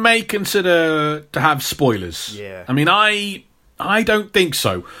which you may consider to have spoilers. Yeah. I mean, I don't think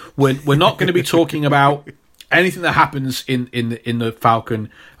so. We're not going to be talking about anything that happens in the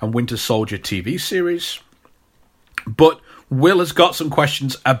Falcon and Winter Soldier TV series. But Will has got some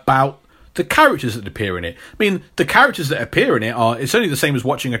questions about the characters that appear in it. I mean, the characters that appear in it it's only the same as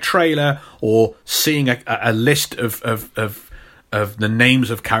watching a trailer or seeing a list of the names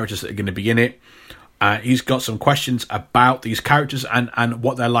of characters that are going to be in it. He's got some questions about these characters and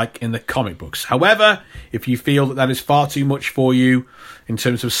what they're like in the comic books. However, if you feel that is far too much for you in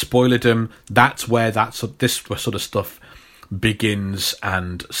terms of spoilerdom, that's where this sort of stuff begins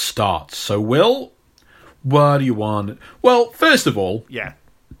and starts. So, Will, what do you want? Well, first of all, yeah.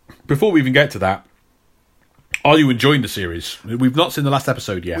 Before we even get to that, are you enjoying the series? We've not seen the last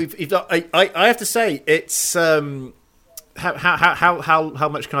episode yet. I have to say, it's... How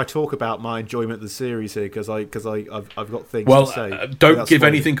much can I talk about my enjoyment of the series here? Because I've got things to say. Don't give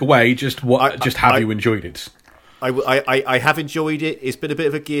anything away. Just have you enjoyed it? I have enjoyed it. It's been a bit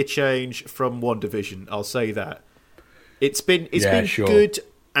of a gear change from WandaVision. I'll say that. It's been good.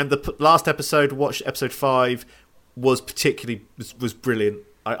 And the last episode, watched episode 5, was brilliant.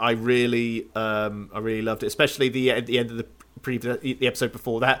 I really loved it, especially the end of the episode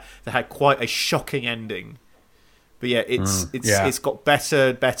before that. That had quite a shocking ending. But yeah, it's got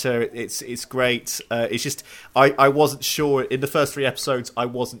better. It's great. It's just I wasn't sure in the first 3 episodes. I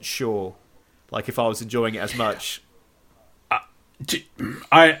wasn't sure, like, if I was enjoying it as much.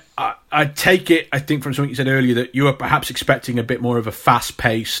 I take it. I think from something you said earlier that you were perhaps expecting a bit more of a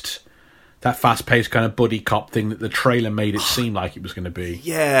fast-paced kind of buddy cop thing that the trailer made it seem like it was going to be.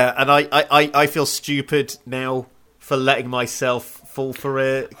 Yeah, and I feel stupid now for letting myself fall for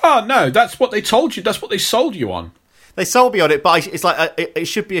it. Oh no, that's what they told you. That's what they sold you on. They sold me on it, but it's like it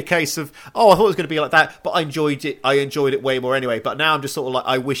should be a case of, I thought it was going to be like that, but I enjoyed it. I enjoyed it way more anyway. But now I'm just sort of like,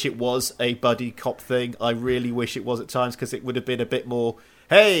 I wish it was a buddy cop thing. I really wish it was at times, because it would have been a bit more,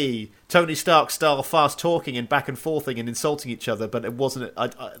 hey, Tony Stark style fast talking and back and forthing and insulting each other. But it wasn't.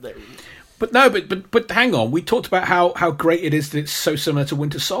 But hang on. We talked about how great it is that it's so similar to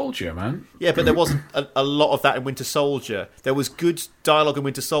Winter Soldier, man. Yeah, but there wasn't a lot of that in Winter Soldier. There was good dialogue in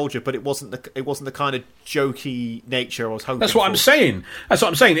Winter Soldier, but it wasn't the kind of jokey nature I was hoping. That's what I'm saying.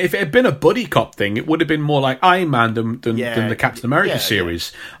 If it had been a buddy cop thing, it would have been more like Iron Man than the Captain America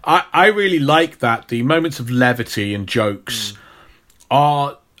series. Yeah. I really like that. The moments of levity and jokes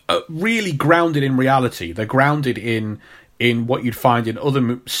are really grounded in reality. They're grounded in what you'd find in other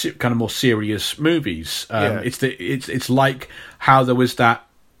kind of more serious movies. It's like how there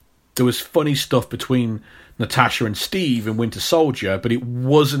was funny stuff between Natasha and Steve in Winter Soldier, but it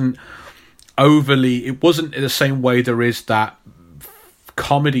wasn't in the same way there is that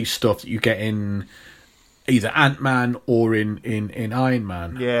comedy stuff that you get in either Ant-Man or in Iron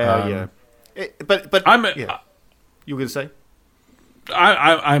Man. Yeah. But you were going to say?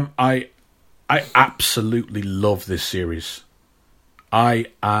 I absolutely love this series. I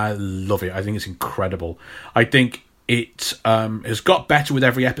love it. I think it's incredible. I think it has got better with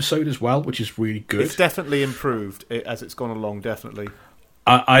every episode as well, which is really good. It's definitely improved as it's gone along, definitely.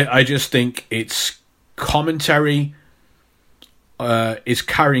 I just think its commentary is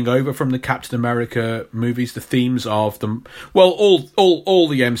carrying over from the Captain America movies. The themes of them, all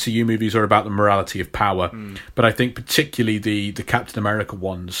the MCU movies are about the morality of power, but I think particularly the Captain America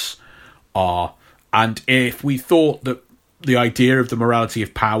ones are. And if we thought that the idea of the morality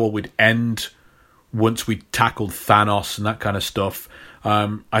of power would end once we tackled Thanos and that kind of stuff,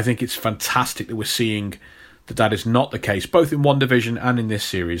 I think it's fantastic that we're seeing that is not the case, both in WandaVision and in this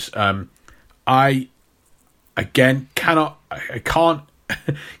series. I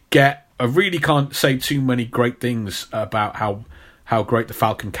really can't say too many great things about how great the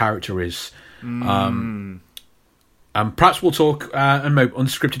Falcon character is. And perhaps we'll talk and maybe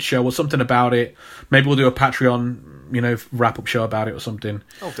unscripted show or something about it. Maybe we'll do a Patreon, wrap-up show about it or something.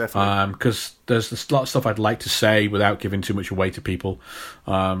 Oh, definitely. Because there's a lot of stuff I'd like to say without giving too much away to people.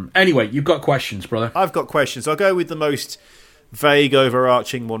 Anyway, you've got questions, brother. I've got questions. I'll go with the most vague,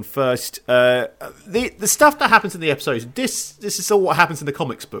 overarching one first. The stuff that happens in the episodes. This is all what happens in the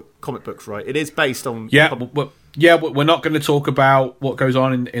comic books, right? It is based on. Yeah, we're not going to talk about what goes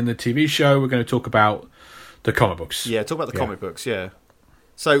on in the TV show. We're going to talk about the comic books. Yeah, talk about the comic books. Yeah.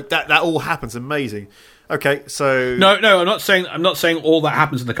 So that all happens. Amazing. Okay, so No, I'm not saying all that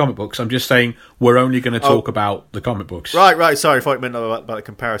happens in the comic books. I'm just saying we're only going to talk about the comic books. Right. Sorry, if I meant about the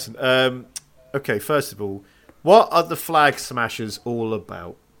comparison. Okay, first of all, what are the Flag Smashers all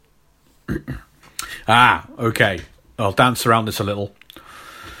about? Okay. I'll dance around this a little.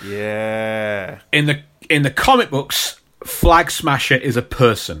 Yeah. In the comic books, Flag Smasher is a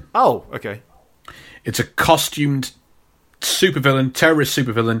person. Oh, okay. It's a costumed supervillain, terrorist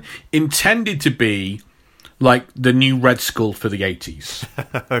supervillain, intended to be like the new Red Skull for the 80s.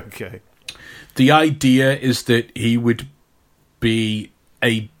 Okay. The idea is that he would be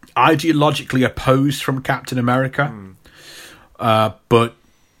ideologically opposed from Captain America, but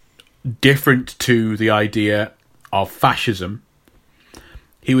different to the idea of fascism.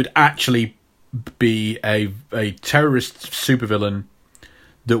 He would actually be a terrorist supervillain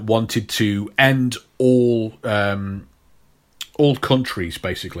that wanted to end all countries,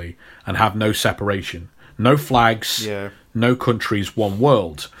 basically, and have no separation. No flags, no countries, one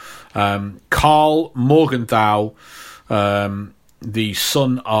world. Karl Morgenthau, the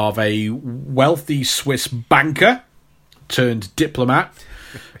son of a wealthy Swiss banker turned diplomat.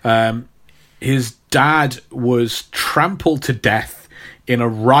 His dad was trampled to death in a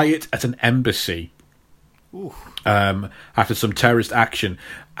riot at an embassy after some terrorist action.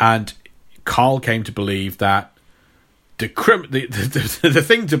 And Karl came to believe that the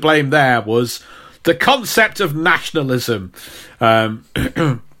thing to blame there was the concept of nationalism. So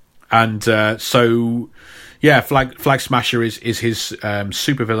Flag Smasher is his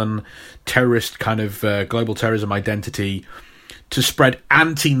supervillain terrorist kind of global terrorism identity to spread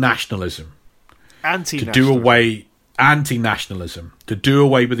anti-nationalism. To do away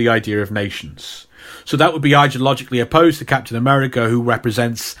with the idea of nations. So that would be ideologically opposed to Captain America, who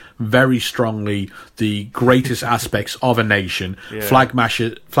represents very strongly the greatest aspects of a nation. Yeah. Flag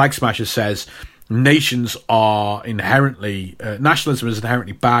Smasher says nations are inherently nationalism is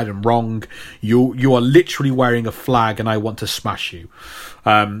inherently bad and wrong. You are literally wearing a flag, and I want to smash you.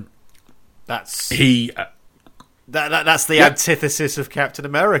 That's the antithesis of Captain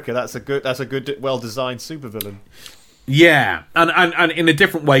America. That's a good, well designed supervillain. Yeah, and in a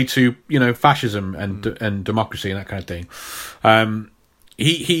different way to fascism and democracy and that kind of thing.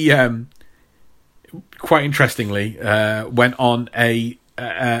 He quite interestingly went on a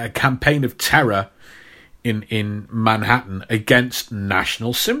campaign of terror in Manhattan against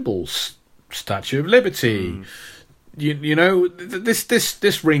national symbols, Statue of Liberty.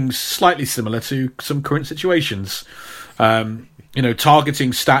 This rings slightly similar to some current situations.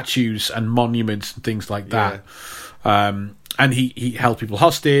 Targeting statues and monuments and things like that. And he held people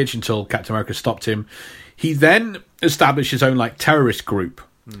hostage until Captain America stopped him. He then established his own terrorist group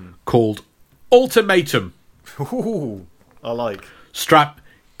called Ultimatum. Ooh, I like.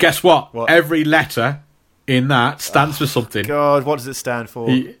 Guess what? Every letter in that stands for something. God, what does it stand for?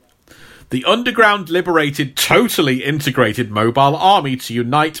 The Underground Liberated Totally Integrated Mobile Army to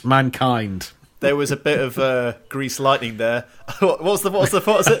Unite Mankind. There was a bit of Grease Lightning there. What's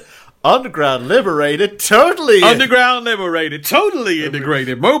it? Underground Liberated Totally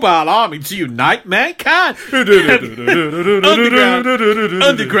Integrated Mobile Army to Unite Mankind. Underground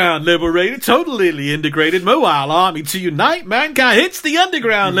Liberated Totally Integrated Mobile Army to Unite Mankind. It's the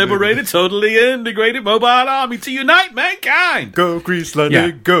Underground Liberated Totally Integrated Mobile Army to Unite Mankind. Go Grease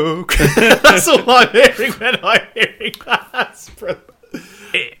Lightning, go. That's all I'm hearing when I'm hearing that.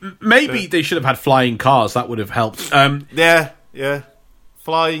 Maybe they should have had flying cars. That would have helped. Yeah.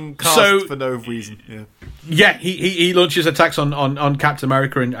 Flying cars for no reason. Yeah, he launches attacks on Captain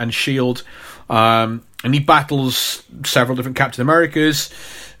America and S.H.I.E.L.D. And he battles several different Captain Americas.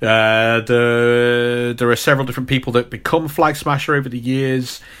 There are several different people that become Flag Smasher over the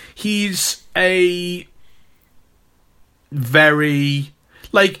years. He's a very...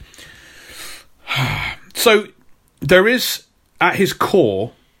 So, there is, at his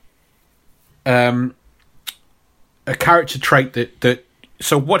core, a character trait that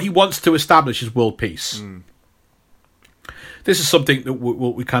so what he wants to establish is world peace. This is something that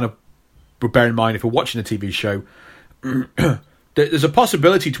we kind of bear in mind if we're watching a TV show. There's a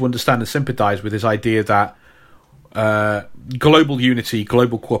possibility to understand and sympathise with his idea that global unity,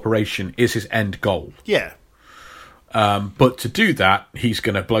 global cooperation is his end goal. Yeah. But to do that, he's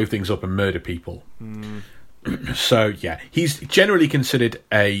going to blow things up and murder people. So, yeah. He's generally considered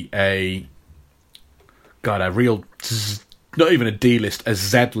a real... Not even a D-list, a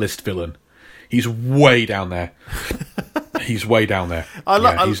Z-list villain. He's way down there. He's way down there.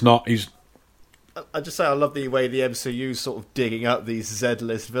 I just say I love the way the MCU's sort of digging up these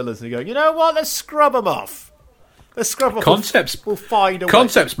Z-list villains and going, you know what, let's scrub them off. Let's scrub off. Concepts. We'll find a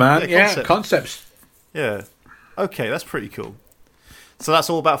Concepts, way. man. Yeah, concepts. Yeah. Okay, that's pretty cool. So that's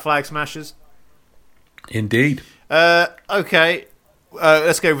all about Flag Smashers? Indeed. Okay.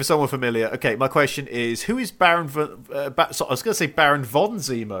 Let's go for someone familiar. Okay, my question is, who is Baron von... I was going to say Baron von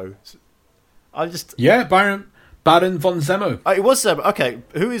Zemo. Yeah, Baron von Zemo. Oh, it was Zemo. Okay,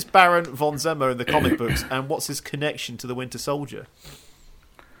 who is Baron von Zemo in the comic books, and what's his connection to the Winter Soldier?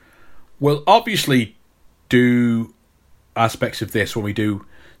 We'll obviously do aspects of this when we do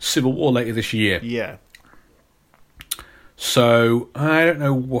Civil War later this year. Yeah. So, I don't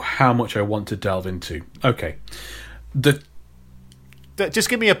know how much I want to delve into. Okay. Just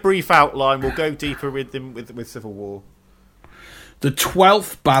give me a brief outline. We'll go deeper with them with Civil War. The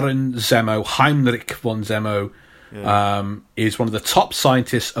 12th Baron Zemo, Heinrich von Zemo, is one of the top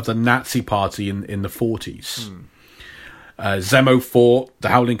scientists of the Nazi Party in the 40s. Zemo fought the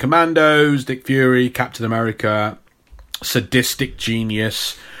Howling Commandos, Nick Fury, Captain America, sadistic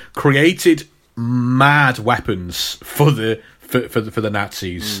genius, created mad weapons for the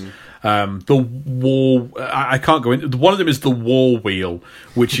Nazis. The war, I can't go into. One of them is the War Wheel,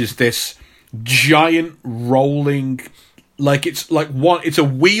 which is this giant rolling, it's a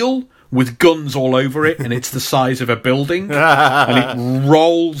wheel with guns all over it, and it's the size of a building, and it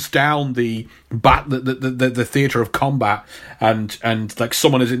rolls down the theater of combat, and like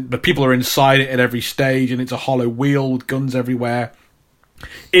someone is in, the people are inside it at every stage, and it's a hollow wheel with guns everywhere.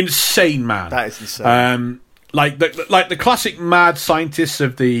 Insane, man. That is insane. Like the classic mad scientists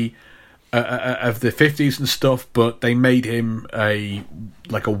of the 50s and stuff, but they made him a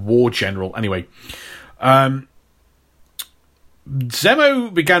war general. Anyway,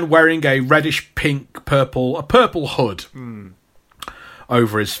 Zemo began wearing a reddish purple hood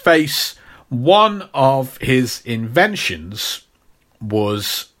over his face. One of his inventions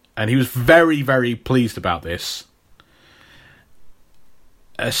was, and he was very, very pleased about this,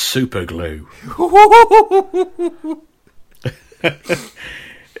 a super glue.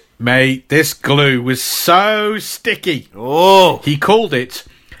 Mate, this glue was so sticky. Oh, he called it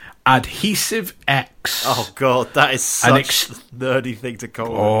Adhesive X. Oh god, that is such a nerdy thing to call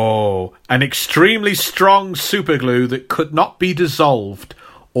it. Oh, an extremely strong super glue that could not be dissolved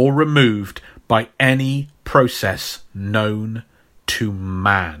or removed by any process known to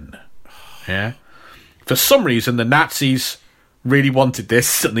man. Yeah. For some reason, the Nazis really wanted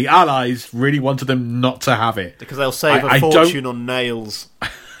this, and the Allies really wanted them not to have it. Because they'll save a fortune on nails.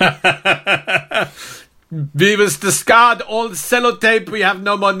 We must discard all sellotape. We have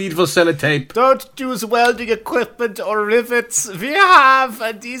no more need for sellotape. Don't use welding equipment or rivets. We have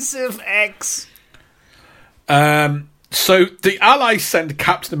Adhesive X. So the Allies send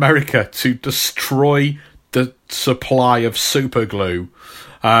Captain America to destroy the supply of super glue.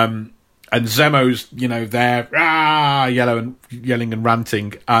 And Zemo's, there, yelling and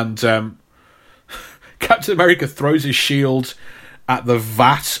ranting. And Captain America throws his shield at the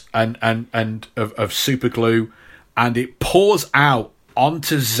vat of super glue, and it pours out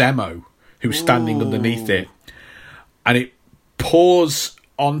onto Zemo, who's standing underneath it, and it pours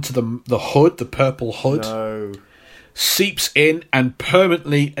onto the hood, the purple hood, seeps in and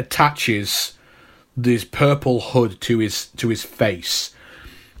permanently attaches this purple hood to his face.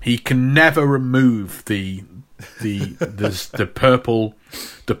 He can never remove the purple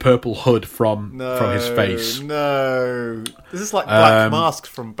hood from his face. No, this is like Black Mask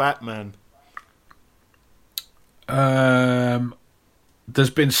from Batman.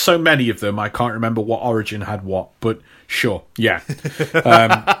 There's been so many of them, I can't remember what origin had what, but sure, yeah.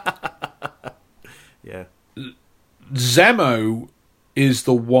 Yeah. Zemo is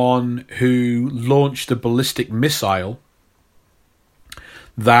the one who launched the ballistic missile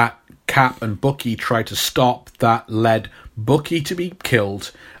that Cap and Bucky tried to stop, that led Bucky to be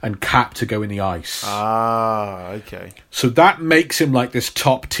killed and Cap to go in the ice. Ah, okay. So that makes him like this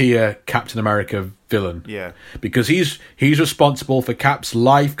top tier Captain America villain. Yeah. Because he's responsible for Cap's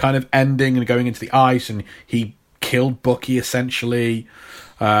life kind of ending and going into the ice, and he killed Bucky essentially.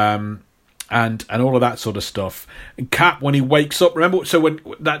 And all of that sort of stuff. And Cap, when he wakes up, remember, so when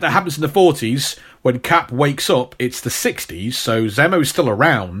that happens in the 40s, when Cap wakes up, it's the 60s, so Zemo's still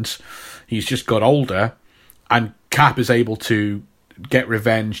around, he's just got older, and Cap is able to get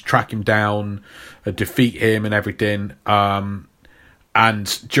revenge, track him down, defeat him and everything, and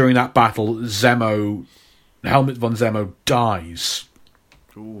during that battle, Helmut von Zemo dies.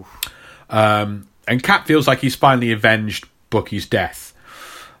 And Cap feels like he's finally avenged Bucky's death.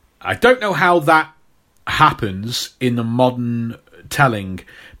 I don't know how that happens in the modern telling,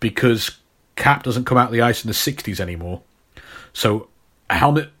 because Cap doesn't come out of the ice in the 60s anymore. So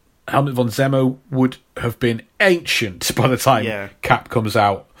Helmut Helmut von Zemo would have been ancient by the time Cap comes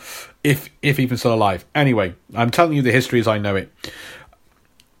out, if even still alive. Anyway, I'm telling you the history as I know it.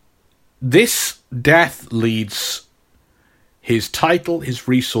 This death leads his title, his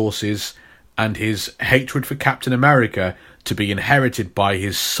resources, and his hatred for Captain America to be inherited by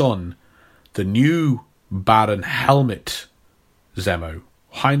his son, the new Baron Helmut Zemo.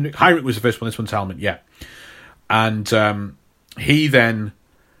 Heinrich was the first one, this one's Helmut, yeah. And he then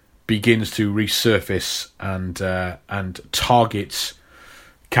begins to resurface and targets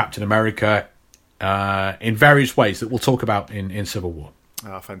Captain America in various ways that we'll talk about in Civil War.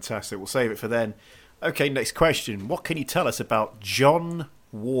 Ah, fantastic. We'll save it for then. Okay, next question. What can you tell us about John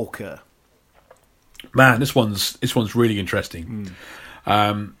Walker? Man, this one's really interesting.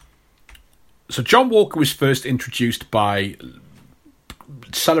 So John Walker was first introduced by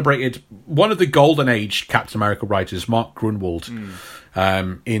celebrated one of the golden age Captain America writers, Mark Gruenwald,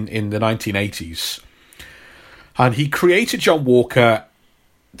 in the 1980s. And he created John Walker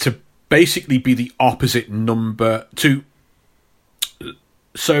to basically be the opposite number to...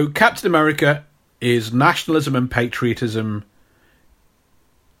 So Captain America is nationalism and patriotism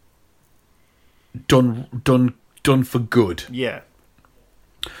done for good. Yeah.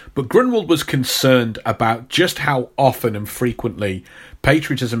 But Grunwald was concerned about just how often and frequently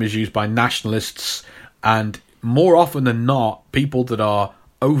patriotism is used by nationalists, and more often than not, people that are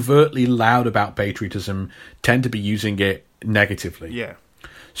overtly loud about patriotism tend to be using it negatively. Yeah.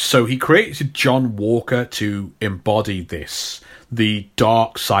 So he created John Walker to embody this, the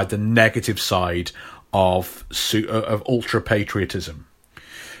dark side, the negative side of ultra patriotism.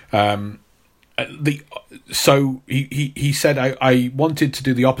 So he said, I wanted to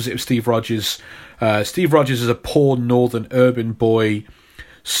do the opposite of Steve Rogers. Steve Rogers is a poor northern urban boy,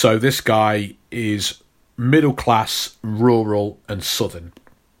 so this guy is middle class, rural, and southern.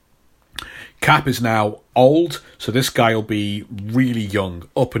 Cap is now old, so this guy will be really young,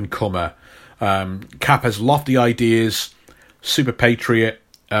 up and comer. Cap has lofty ideas. Super Patriot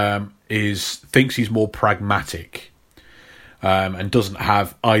thinks he's more pragmatic. And doesn't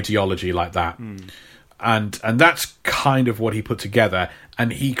have ideology like that. And that's kind of what he put together.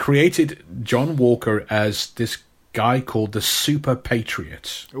 And he created John Walker as this guy called the Super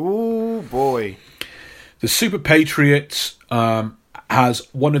Patriot. Ooh, boy. The Super Patriot has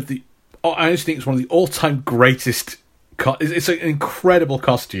one of the... I just think it's one of the all-time greatest... It's an incredible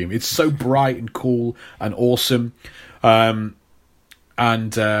costume. It's so bright and cool and awesome.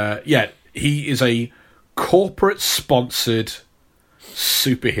 He is a corporate-sponsored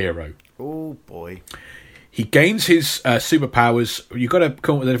superhero. Oh, boy. He gains his superpowers. You've got to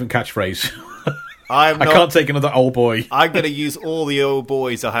come up with a different catchphrase. I can't take another old boy. I'm going to use all the old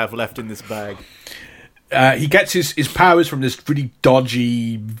boys I have left in this bag. He gets his powers from this really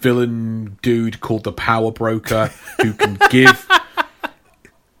dodgy villain dude called the Power Broker, who can give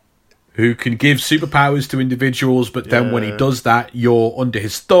superpowers to individuals, but then when he does that, you're under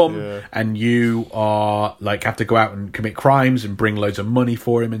his thumb, and you are like have to go out and commit crimes and bring loads of money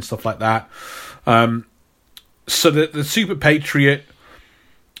for him and stuff like that. So the Super Patriot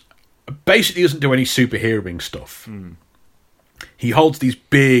basically doesn't do any superheroing stuff. He holds these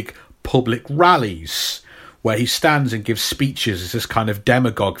big public rallies where he stands and gives speeches as this kind of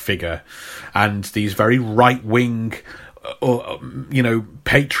demagogue figure, and these very right-wing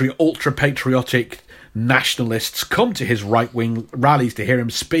ultra patriotic nationalists come to his right wing rallies to hear him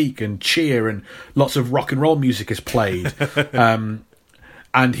speak and cheer, and lots of rock and roll music is played.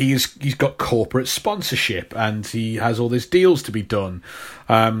 And he's got corporate sponsorship, and he has all these deals to be done.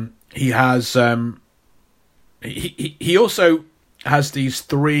 He has he also has these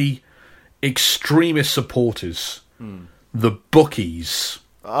three extremist supporters, the Bookies.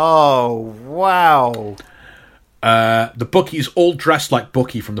 Oh, wow. The Bookies all dressed like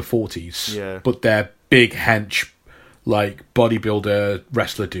Bookie from the 40s, but they're big hench, like bodybuilder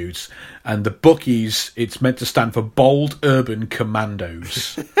wrestler dudes. And the Bookies, it's meant to stand for Bold Urban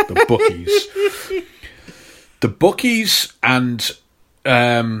Commandos. The Bookies. The Bookies and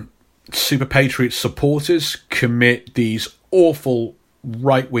Super Patriot supporters commit these awful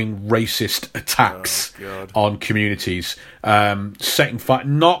right-wing racist attacks on communities, setting fire,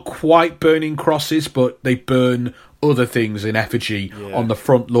 not quite burning crosses, but they burn other things in effigy on the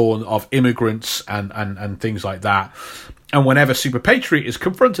front lawn of immigrants and things like that. And whenever Super Patriot is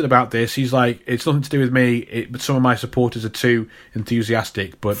confronted about this, he's like, it's nothing to do with me, but some of my supporters are too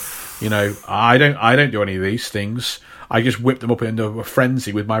enthusiastic, but I don't do any of these things. I just whip them up into a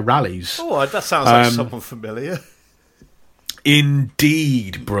frenzy with my rallies. Oh, that sounds like someone familiar.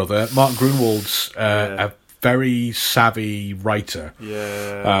 Indeed, brother. Mark Gruenwald's very savvy writer.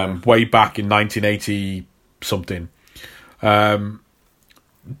 Yeah. Way back in 1980 something.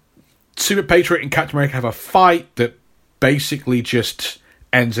 Super Patriot and Captain America have a fight that basically just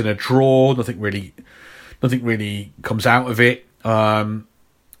ends in a draw. Nothing really comes out of it. And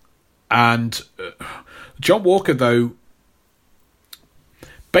John Walker, though,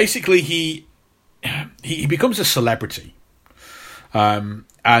 basically he becomes a celebrity,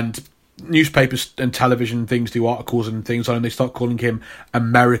 and newspapers and television things do articles and things on him. They start calling him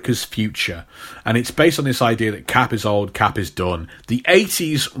America's future, and it's based on this idea that Cap is old, Cap is done. The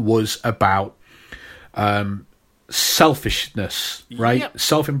 80s was about selfishness, right? Yep.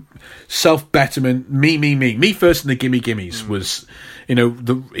 Self betterment, me first, and the gimmies was,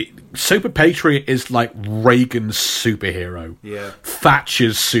 Super Patriot is like Reagan's superhero,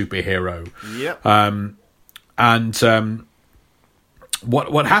 Thatcher's superhero, and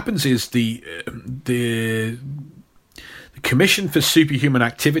what happens is the Commission for Superhuman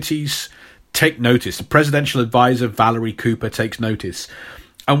Activities take notice. The presidential advisor Valerie Cooper takes notice,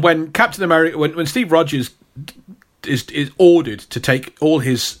 and when Captain America, when Steve Rogers is ordered to take all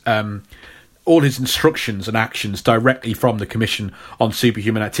his instructions and actions directly from the Commission on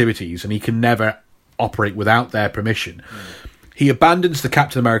Superhuman Activities, and he can never operate without their permission, he abandons the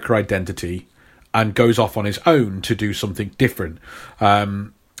Captain America identity and goes off on his own to do something different.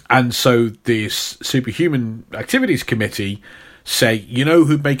 And so this Superhuman Activities Committee say, you know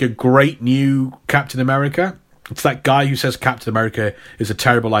who'd make a great new Captain America? It's that guy who says Captain America is a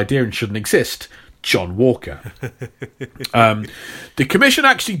terrible idea and shouldn't exist, John Walker. The Commission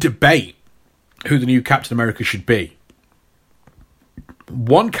actually debate who the new Captain America should be.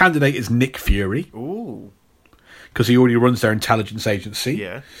 One candidate is Nick Fury. Ooh. Because he already runs their intelligence agency.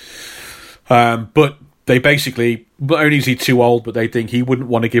 Yeah. But they basically, not only is he too old, but they think he wouldn't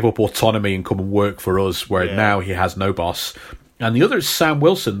want to give up autonomy and come and work for us, where now he has no boss. And the other is Sam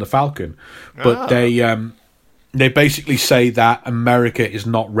Wilson, the Falcon. But they basically say that America is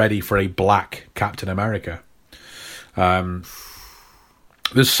not ready for a black Captain America.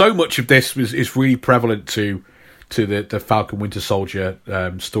 There's so much of this is really prevalent to the Falcon Winter Soldier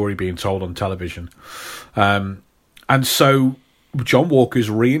story being told on television. And so John Walker is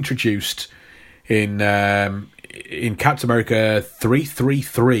reintroduced in Captain America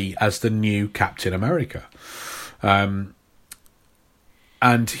 333 as the new Captain America.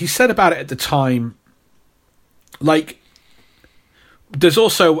 And he said about it at the time, like, there's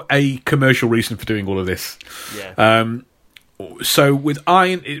also a commercial reason for doing all of this. Yeah. So with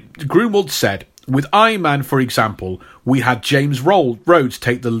Grunwald said, with Iron Man, for example, we had James Rhodes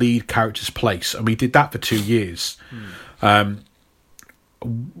take the lead character's place, and we did that for 2 years.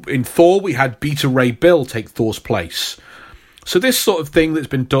 In Thor, we had Beta Ray Bill take Thor's place. So this sort of thing that's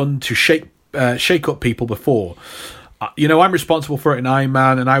been done to shake up people before. I'm responsible for it in Iron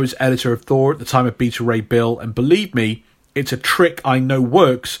Man, and I was editor of Thor at the time of Beta Ray Bill, and believe me, it's a trick I know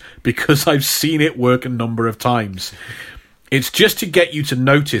works because I've seen it work a number of times. It's just to get you to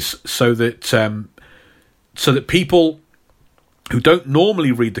notice, so that people who don't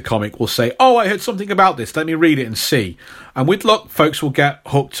normally read the comic will say, "Oh, I heard something about this. Let me read it and see." And with luck, folks will get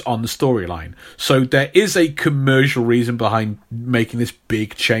hooked on the storyline. So there is a commercial reason behind making this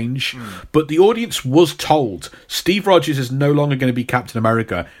big change. But the audience was told, Steve Rogers is no longer going to be Captain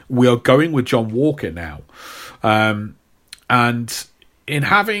America. We are going with John Walker now. And in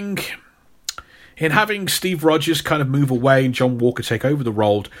having Steve Rogers kind of move away and John Walker take over the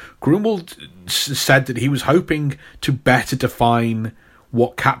role, Grunwald said that he was hoping to better define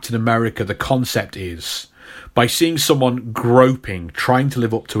what Captain America, the concept, is, by seeing someone groping, trying to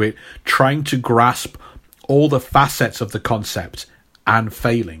live up to it, trying to grasp all the facets of the concept and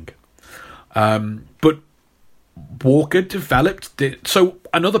failing. But Walker developed it. So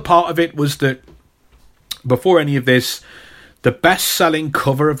another part of it was that before any of this, the best-selling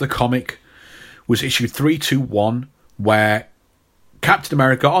cover of the comic was issue 321, where Captain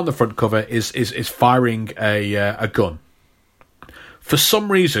America on the front cover is firing a gun. For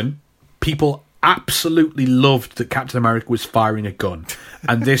some reason, people absolutely loved that Captain America was firing a gun,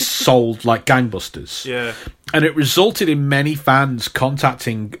 and this sold like gangbusters. Yeah. And it resulted in many fans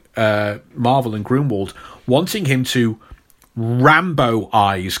contacting Marvel and Grunwald, wanting him to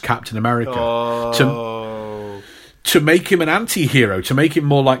Rambo-eyes Captain America, to make him an anti-hero, to make him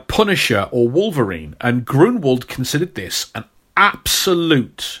more like Punisher or Wolverine. And Grunwald considered this an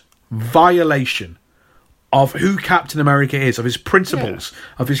absolute violation of who Captain America is, of his principles,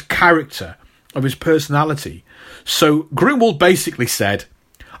 of his character, of his personality. So Grunwald basically said,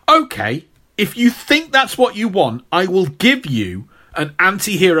 okay, if you think that's what you want, I will give you an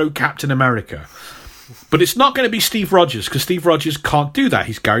anti-hero Captain America. But it's not going to be Steve Rogers, because Steve Rogers can't do that.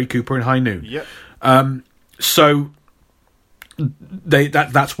 He's Gary Cooper in High Noon. Yep. So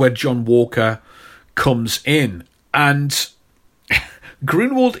that's where John Walker comes in. And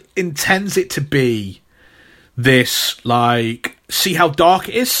Grunwald intends it to be this, like, see how dark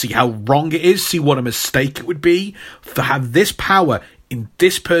it is, see how wrong it is, see what a mistake it would be to have this power in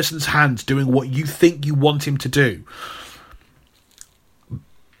this person's hands doing what you think you want him to do.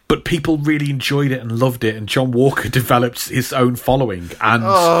 But people really enjoyed it and loved it, and John Walker developed his own following. And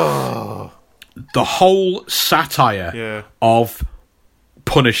the whole satire of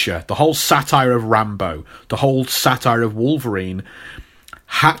Punisher, the whole satire of Rambo, the whole satire of Wolverine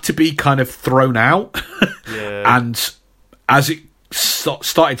had to be kind of thrown out. And as it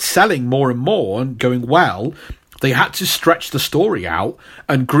started selling more and more and going well, they had to stretch the story out,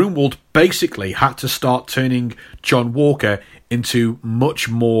 and Grunwald basically had to start turning John Walker into much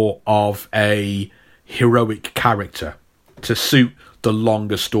more of a heroic character to suit the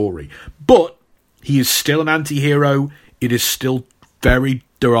longer story. But he is still an anti-hero. It is still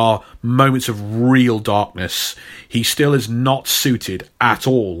there are moments of real darkness. He still is not suited at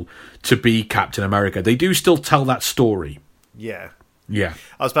all to be Captain America. They do still tell that story. Yeah. Yeah.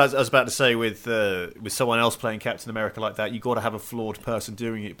 I was about to say, with someone else playing Captain America like that, you've got to have a flawed person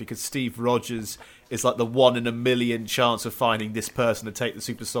doing it, because Steve Rogers is like the 1 in a million chance of finding this person to take the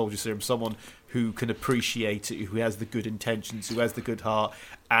super soldier serum, someone who can appreciate it, who has the good intentions, who has the good heart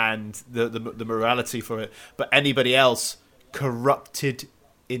and the morality for it. But anybody else, corrupted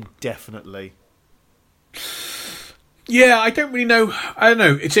indefinitely. Yeah, I don't really know. I don't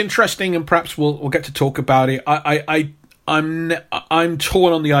know. It's interesting, and perhaps we'll get to talk about it. I'm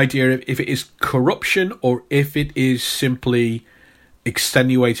torn on the idea of if it is corruption or if it is simply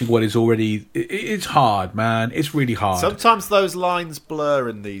extenuating what is already. It's hard, man. It's really hard. Sometimes those lines blur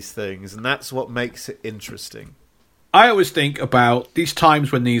in these things, and that's what makes it interesting. I always think about these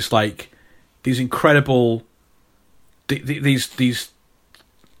times when these incredible, these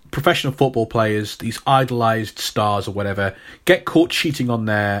professional football players, these idolized stars or whatever, get caught cheating on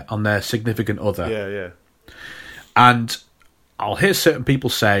their significant other. Yeah. And I'll hear certain people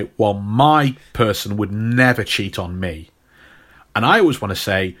say, well, my person would never cheat on me. And I always want to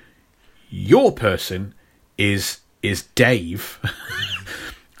say, your person is Dave.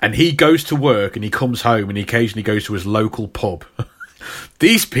 And he goes to work and he comes home and he occasionally goes to his local pub.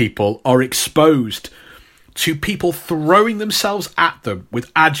 These people are exposed to people throwing themselves at them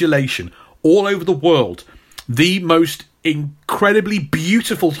with adulation all over the world. The most incredibly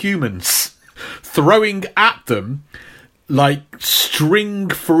beautiful humans throwing at them like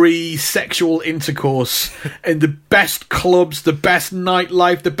string-free sexual intercourse in the best clubs, the best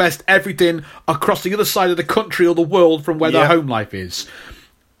nightlife, the best everything across the other side of the country or the world from where their home life is.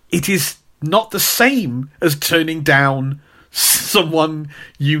 It is not the same as turning down someone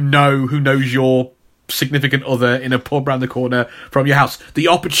you know who knows your significant other in a pub around the corner from your house. The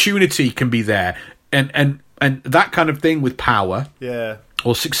opportunity can be there, and that kind of thing with power. Yeah.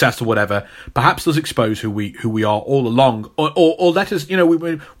 Or success or whatever, perhaps does expose who we are all along, or let us,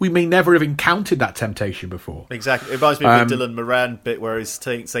 we may never have encountered that temptation before. Exactly. It reminds me of the Dylan Moran bit where he's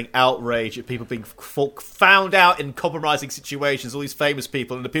saying outrage at people being found out in compromising situations, all these famous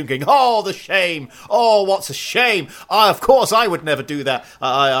people, and the people going, oh, the shame, oh, what's a shame, of course I would never do that,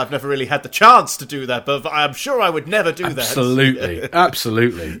 I've never really had the chance to do that, but I'm sure I would never do that.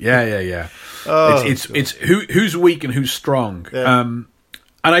 Absolutely. Yeah. It's who's weak and who's strong. Yeah.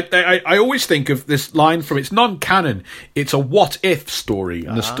 And I always think of this line from, it's non-canon, it's a what-if story.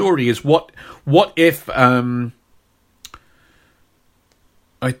 And the story is what if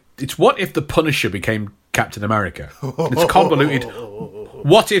it's what if the Punisher became Captain America. It's convoluted.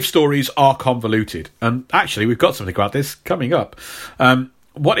 What-if stories are convoluted. And actually, we've got something about this coming up.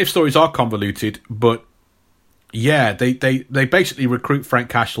 What-if stories are convoluted, but yeah, they basically recruit Frank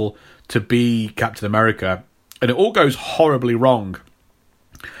Castle to be Captain America, and it all goes horribly wrong.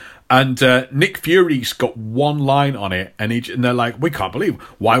 And Nick Fury's got one line on it, and they're like, we can't believe,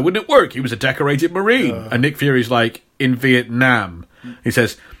 why wouldn't it work? He was a decorated Marine. And Nick Fury's like, in Vietnam. He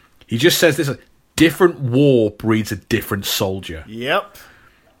just says this, different war breeds a different soldier. Yep.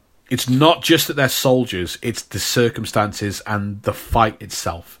 It's not just that they're soldiers, it's the circumstances and the fight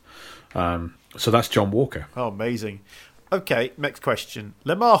itself. So that's John Walker. Oh, amazing. Okay, next question.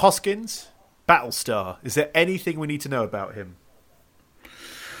 Lamar Hoskins, Battlestar. Is there anything we need to know about him?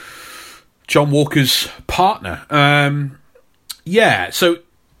 John Walker's partner.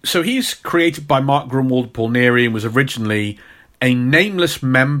 So he's created by Mark Grunwald, Paul Neary, and was originally a nameless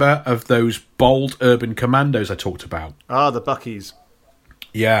member of those bold urban commandos I talked about. The Buckies.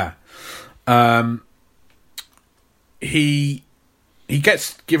 Yeah. he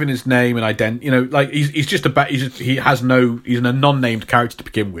gets given his name and identity. You know, like he's just he's a non-named character to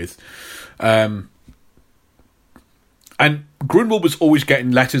begin with. And Grunwald was always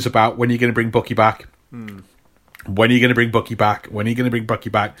getting letters about when you're going to bring Bucky back. When are you going to bring Bucky back? When are you going to bring Bucky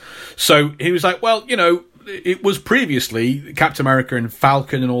back? So he was like, well, you know, it was previously Captain America and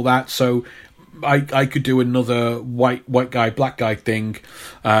Falcon and all that, so I could do another white guy, black guy thing.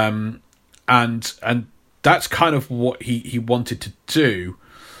 And that's kind of what he wanted to do.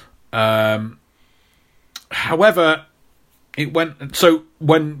 However, it went... So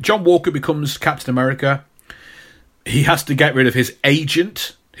when John Walker becomes Captain America, he has to get rid of his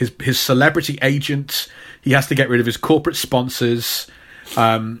agent, his celebrity agent. He has to get rid of his corporate sponsors.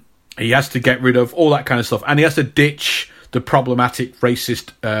 He has to get rid of all that kind of stuff. And he has to ditch the problematic,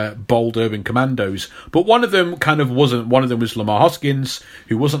 racist, bold urban commandos. But one of them kind of wasn't. One of them was Lamar Hoskins,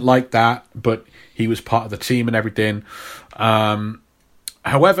 who wasn't like that, but he was part of the team and everything.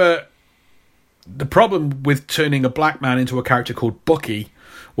 However, the problem with turning a black man into a character called Bucky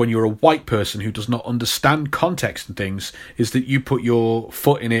when you're a white person who does not understand context and things is that you put your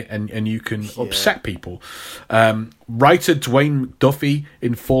foot in it and you can upset people. Writer Dwayne Duffy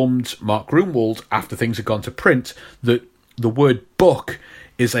informed Mark Grunwald after things had gone to print that the word buck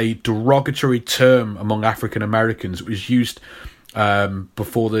is a derogatory term among African Americans. It was used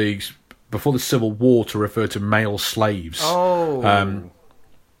before the Civil War to refer to male slaves.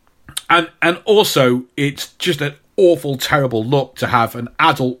 And also it's just an awful, terrible look to have an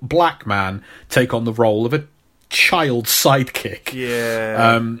adult black man take on the role of a child sidekick.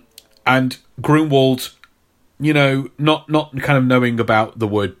 And Grunwald, you know, not kind of knowing about the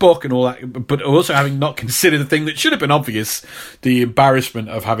word book and all that, but also having not considered the thing that should have been obvious, the embarrassment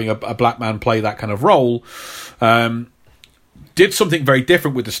of having a black man play that kind of role, did something very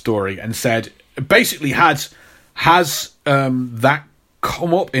different with the story and said, basically has that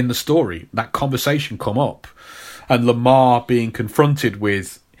come up in the story, that conversation come up. And Lamar being confronted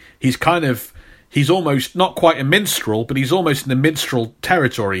with, he's almost not quite a minstrel, but he's almost in the minstrel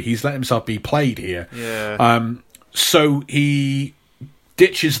territory. He's let himself be played here. So he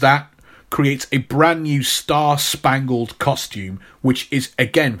ditches that, creates a brand new star-spangled costume, which is,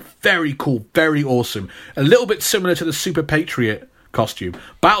 again, very cool, very awesome. A little bit similar to the Super Patriot costume.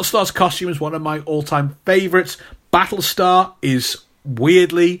 Battlestar's costume is one of my all-time favourites. Battlestar is,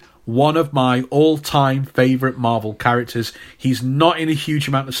 weirdly, one of my all-time favourite Marvel characters. He's not in a huge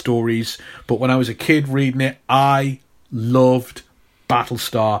amount of stories, but when I was a kid reading it, I loved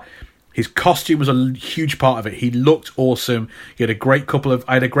Battlestar. His costume was a huge part of it. He looked awesome. I had a great couple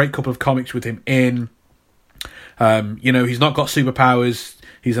of comics with him in. You know, he's not got superpowers.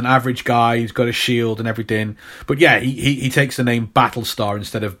 He's an average guy. He's got a shield and everything. But yeah, he takes the name Battlestar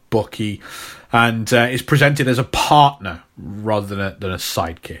instead of Bucky, and is presented as a partner rather than a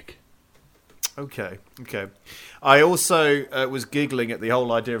sidekick. Okay. I also was giggling at the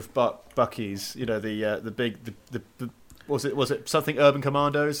whole idea of Bucky's. You know, the big was it something Urban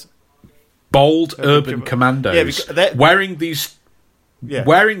Commandos? Bold urban commandos. Yeah, wearing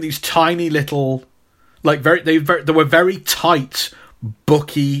these tiny little, like they were very tight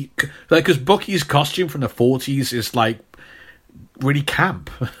Bucky, like, because Bucky's costume from the 40s is like really camp.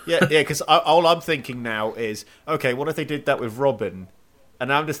 yeah. Because all I'm thinking now is, okay, what if they did that with Robin?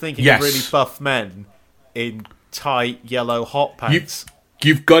 And I'm just thinking of really buff men in tight yellow hot pants.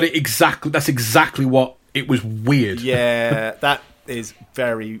 You've got it exactly. That's exactly what it was. Weird. Yeah, that is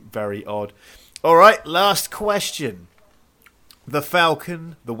very, very odd. All right, last question. The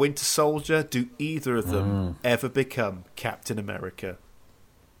Falcon, the Winter Soldier, do either of them ever become Captain America?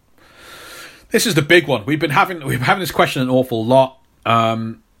 This is the big one. We've been having this question an awful lot.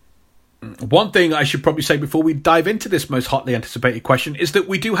 One thing I should probably say before we dive into this most hotly anticipated question is that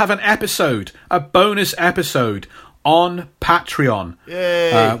we do have an episode, a bonus episode on Patreon,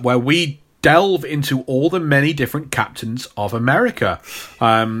 where we delve into all the many different Captains of America.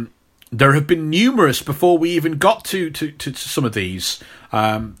 There have been numerous before we even got to some of these.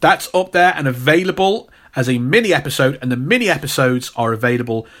 That's up there and available as a mini episode, and the mini episodes are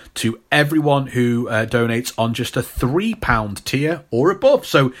available to everyone who donates on just a £3 tier or above.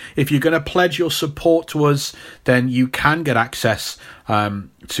 So if you're going to pledge your support to us, then you can get access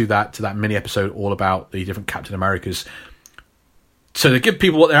to that mini episode all about the different Captain Americas. So to give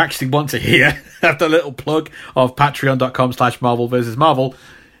people what they actually want to hear, after a little plug of patreon.com/Marvel vs. Marvel,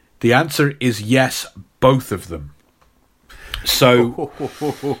 the answer is yes, both of them. So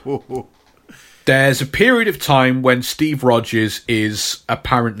there's a period of time when Steve Rogers is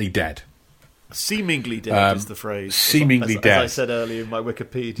apparently dead. Seemingly dead is the phrase. Seemingly dead. As I said earlier in my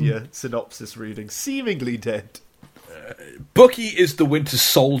Wikipedia synopsis reading, seemingly dead. Bucky is the Winter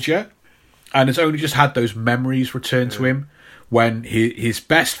Soldier, and has only just had those memories returned to him when his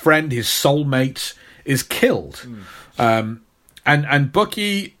best friend, his soulmate, is killed. And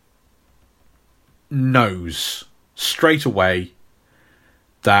Bucky knows straight away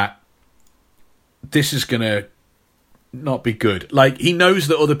that this is going to not be good. Like, he knows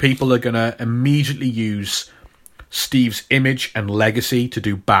that other people are going to immediately use Steve's image and legacy to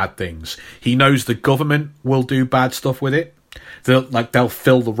do bad things. He knows the government will do bad stuff with it. They'll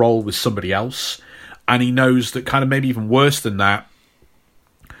fill the role with somebody else. And he knows that, kind of maybe even worse than that,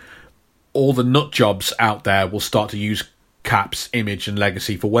 all the nut jobs out there will start to use Cap's image and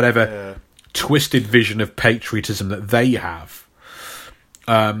legacy for whatever twisted vision of patriotism that they have.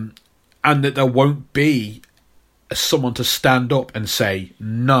 And that there won't be someone to stand up and say,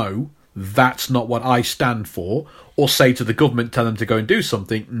 no, that's not what I stand for, or say to the government, tell them to go and do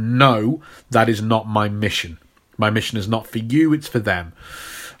something, no, that is not my mission. My mission is not for you, it's for them.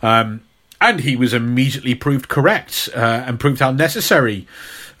 And he was immediately proved correct, and proved how necessary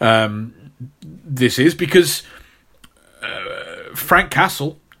this is, because Frank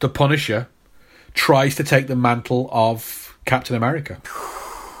Castle, the Punisher, tries to take the mantle of Captain America.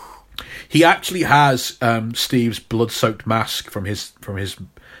 He actually has Steve's blood-soaked mask from his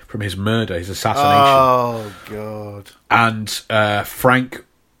murder, his assassination. Oh God! And Frank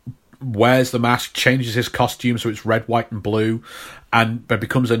wears the mask, changes his costume so it's red, white, and blue, and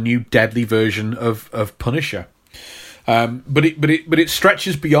becomes a new deadly version of Punisher. But it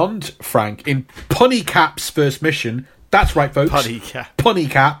stretches beyond Frank. In Punny Cap's first mission, that's right, folks. Punny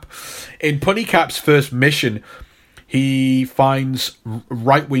Cap. In Punny Cap's first mission, he finds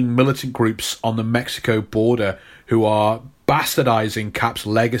right-wing militant groups on the Mexico border who are bastardizing Cap's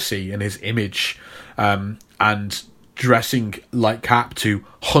legacy and his image, and dressing like Cap to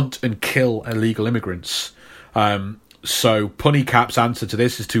hunt and kill illegal immigrants. So Punny Cap's answer to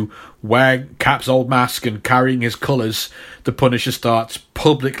this is to wear Cap's old mask and carrying his colours. The Punisher starts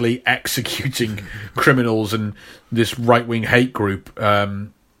publicly executing criminals and this right-wing hate group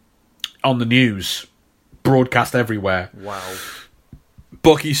on the news, broadcast everywhere. Wow.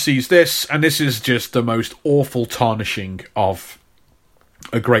 Bucky sees this, and this is just the most awful tarnishing of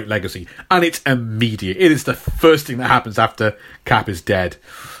a great legacy. And it's immediate. It is the first thing that happens after Cap is dead.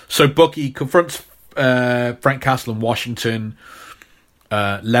 So Bucky confronts Frank Castle in Washington,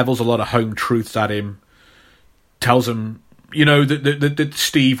 levels a lot of home truths at him, tells him, that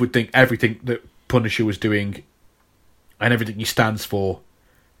Steve would think everything that Punisher was doing and everything he stands for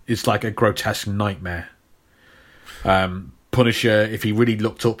is like a grotesque nightmare. Punisher, if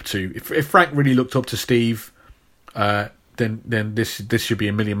Frank really looked up to Steve, then this should be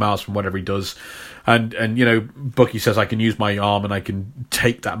a million miles from whatever he does. And Bucky says, I can use my arm and I can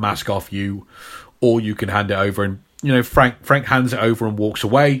take that mask off you, or you can hand it over. And Frank hands it over and walks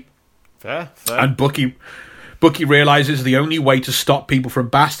away. Fair. And Bucky realizes the only way to stop people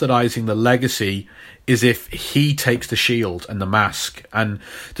from bastardizing the legacy is if he takes the shield and the mask. And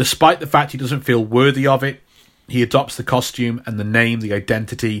despite the fact he doesn't feel worthy of it, he adopts the costume and the name, the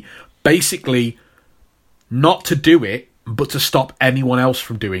identity, basically not to do it, but to stop anyone else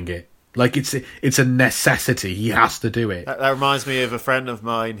from doing it. Like, it's a necessity. He has to do it. That reminds me of a friend of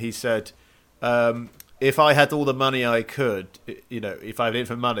mine. He said, if I had all the money I could, if I had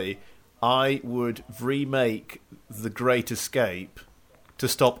infinite money, I would remake The Great Escape to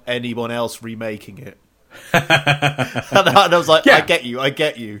stop anyone else remaking it. And I was like, yeah. I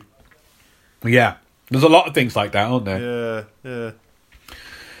get you. Yeah. There's a lot of things like that, aren't there? Yeah.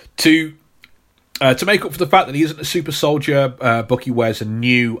 To make up for the fact that he isn't a super soldier, Bucky wears a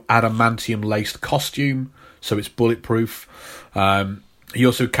new adamantium-laced costume, so it's bulletproof. He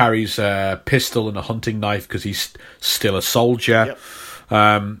also carries a pistol and a hunting knife because he's still a soldier.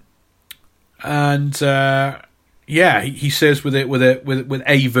 Yep. He says with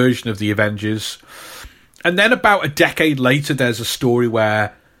a version of the Avengers. And then about a decade later, there's a story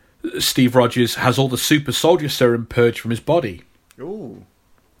where Steve Rogers has all the super soldier serum purged from his body. Ooh.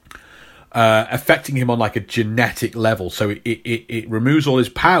 Affecting him on like a genetic level. So it removes all his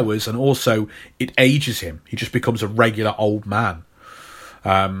powers, and also it ages him. He just becomes a regular old man.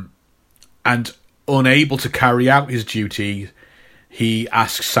 And unable to carry out his duty, he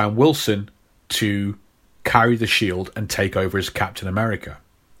asks Sam Wilson to carry the shield and take over as Captain America.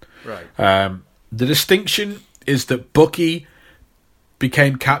 Right. The distinction is that Bucky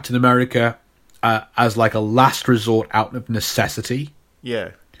became Captain America as like a last resort out of necessity.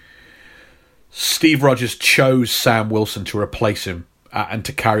 Yeah. Steve Rogers chose Sam Wilson to replace him and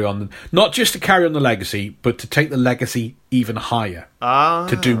to carry on, not just to carry on the legacy, but to take the legacy even higher,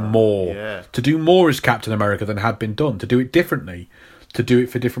 to do more, to do more as Captain America than had been done, to do it differently, to do it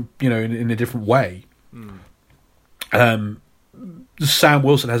for different, in a different way. Sam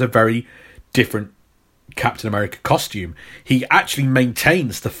Wilson has a very different Captain America costume. He actually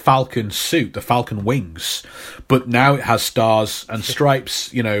maintains the Falcon suit, the Falcon wings, but now it has stars and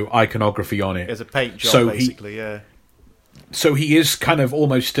stripes, iconography on it. It's a paint job, basically, So he is kind of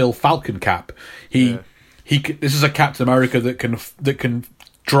almost still Falcon Cap. This is a Captain America that can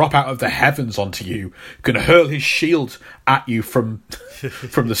drop out of the heavens onto you, can hurl his shield at you from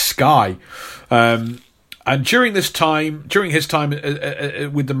the sky. And during his time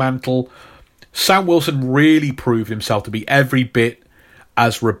with the mantle, Sam Wilson really proved himself to be every bit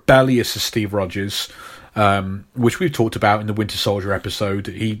as rebellious as Steve Rogers, which we've talked about in the Winter Soldier episode.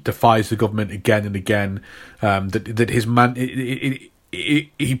 He defies the government again and again. That his man,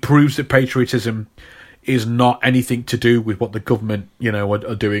 he proves that patriotism is not anything to do with what the government,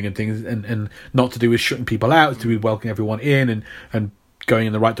 are doing and things, and not to do with shutting people out. It's to do with welcoming everyone in and going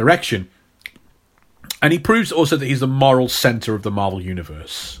in the right direction. And he proves also that he's the moral centre of the Marvel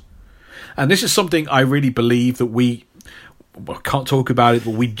Universe. And this is something I really believe that we can't talk about it,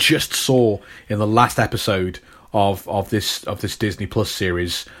 but we just saw in the last episode of this Disney Plus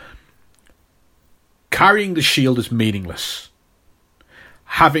series. Carrying the shield is meaningless.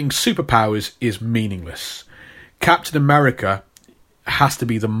 Having superpowers is meaningless. Captain America has to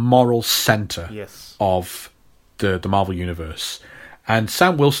be the moral centre of the Marvel Universe. And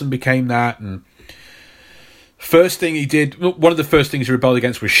Sam Wilson became that, and first thing he did, one of the first things he rebelled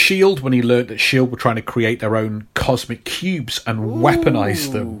against was S.H.I.E.L.D. when he learned that S.H.I.E.L.D. were trying to create their own cosmic cubes and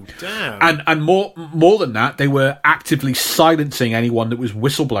weaponize them. Damn. And more than that, they were actively silencing anyone that was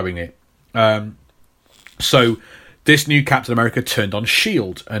whistleblowing it. So this new Captain America turned on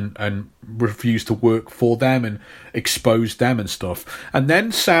S.H.I.E.L.D. and refused to work for them and exposed them and stuff. And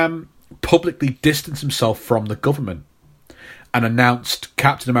then Sam publicly distanced himself from the government and announced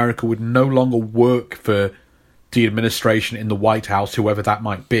Captain America would no longer work for the administration in the White House, whoever that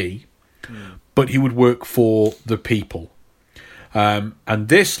might be, but he would work for the people. And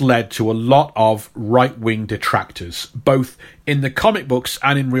this led to a lot of right-wing detractors, both in the comic books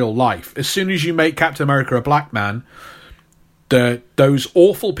and in real life. As soon as you make Captain America a black man, those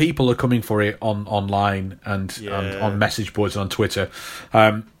awful people are coming for it online and on message boards and on Twitter.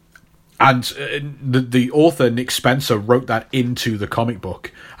 And the author, Nick Spencer, wrote that into the comic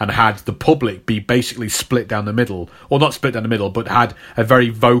book and had the public be basically split down the middle. Or not split down the middle, but had a very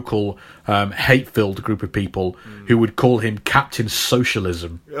vocal, hate-filled group of people who would call him Captain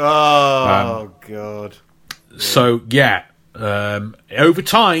Socialism. Oh, God. So, over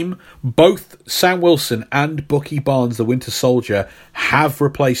time, both Sam Wilson and Bucky Barnes, the Winter Soldier, have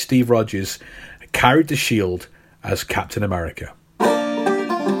replaced Steve Rogers, carried the shield as Captain America.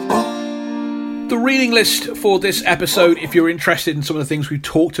 The reading list for this episode, if you're interested in some of the things we've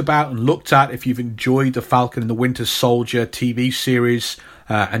talked about and looked at, if you've enjoyed the Falcon and the Winter Soldier TV series,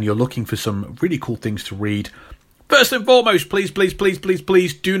 and you're looking for some really cool things to read, first and foremost,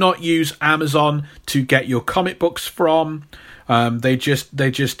 please do not use Amazon to get your comic books from. They just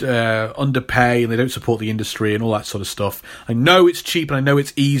underpay and they don't support the industry and all that sort of stuff. I know it's cheap and I know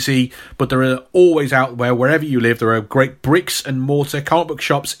it's easy, but there are always out there, wherever you live, there are great bricks and mortar comic book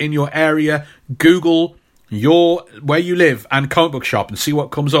shops in your area. Google where you live and comic book shop and see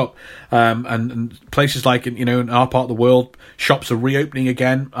what comes up. And places like in our part of the world, shops are reopening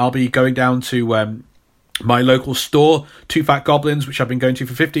again. I'll be going down to my local store, Two Fat Goblins, which I've been going to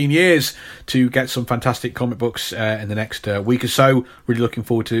for 15 years, to get some fantastic comic books in the next week or so. Really looking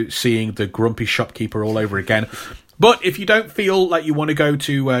forward to seeing the grumpy shopkeeper all over again. But if you don't feel like you want to go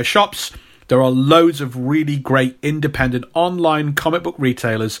to shops, there are loads of really great independent online comic book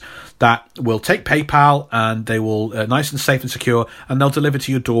retailers that will take PayPal, and they will nice and safe and secure, and they'll deliver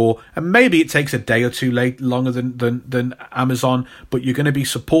to your door. And maybe it takes a day or two longer than Amazon, but you're going to be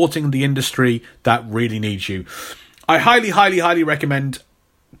supporting the industry that really needs you. I highly recommend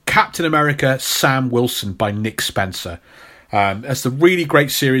Captain America Sam Wilson by Nick Spencer. It's a really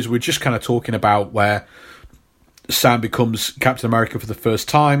great series we're just kind of talking about, where Sam becomes Captain America for the first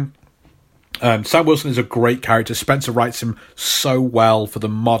time. Sam Wilson is a great character. Spencer writes him so well for the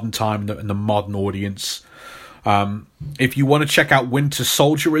modern time and the modern audience. If you want to check out Winter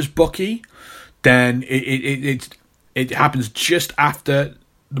Soldier as Bucky, then it happens just after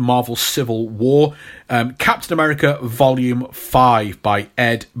the Marvel Civil War. Captain America Volume 5 by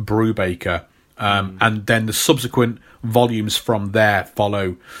Ed Brubaker. And then the subsequent volumes from there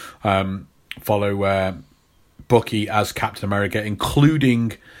follow Bucky as Captain America,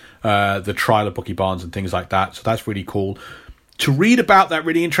 including the trial of Bucky Barnes and things like that. So that's really cool. To read about that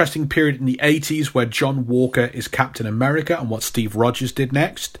really interesting period in the 80s where John Walker is Captain America and what Steve Rogers did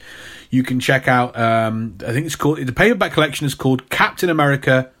next, you can check out, I think it's called, the paperback collection is called Captain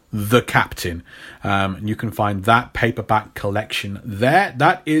America, The Captain. And you can find that paperback collection there.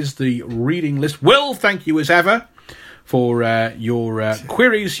 That is the reading list. Will, thank you as ever for your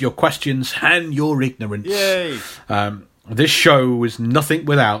queries, your questions, and your ignorance. Yay! This show is nothing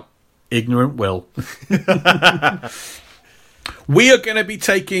without ignorant Will. We are going to be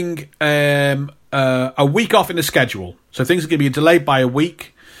taking a week off in the schedule. So things are going to be delayed by a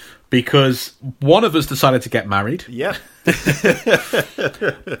week because one of us decided to get married. Yep.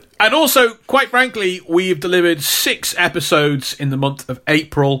 And also, quite frankly, we've delivered 6 episodes in the month of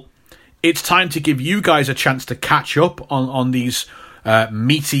April. It's time to give you guys a chance to catch up on these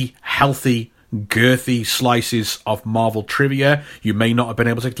meaty, healthy, girthy slices of Marvel trivia. You may not have been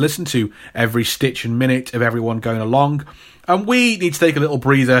able to listen to every stitch and minute of everyone going along. And we need to take a little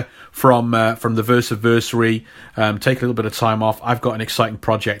breather from the Versiversary, take a little bit of time off. I've got an exciting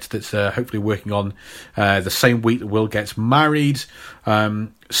project that's hopefully working on the same week that Will gets married.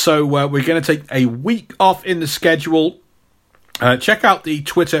 So we're going to take a week off in the schedule. Check out the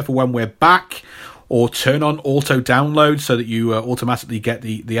Twitter for when we're back, or turn on auto download so that you automatically get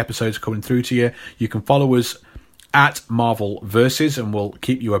the episodes coming through to you. You can follow us at Marvel Versus, and we'll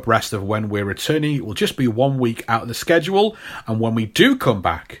keep you abreast of when we're returning. It will just be 1 week out of the schedule, and when we do come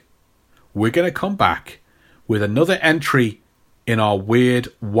back, we're going to come back with another entry in our weird,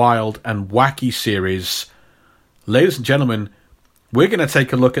 wild, and wacky series. Ladies and gentlemen, we're going to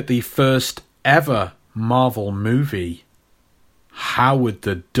take a look at the first ever Marvel movie, Howard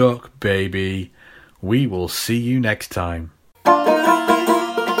the Duck, baby. We will see you next time.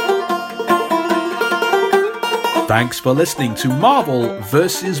 Thanks for listening to Marvel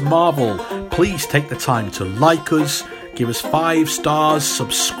vs. Marvel. Please take the time to like us, give us 5 stars,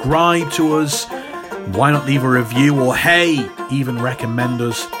 subscribe to us. Why not leave a review, or hey, even recommend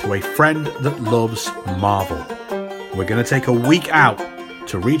us to a friend that loves Marvel. We're going to take a week out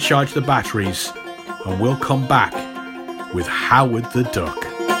to recharge the batteries, and we'll come back with Howard the Duck.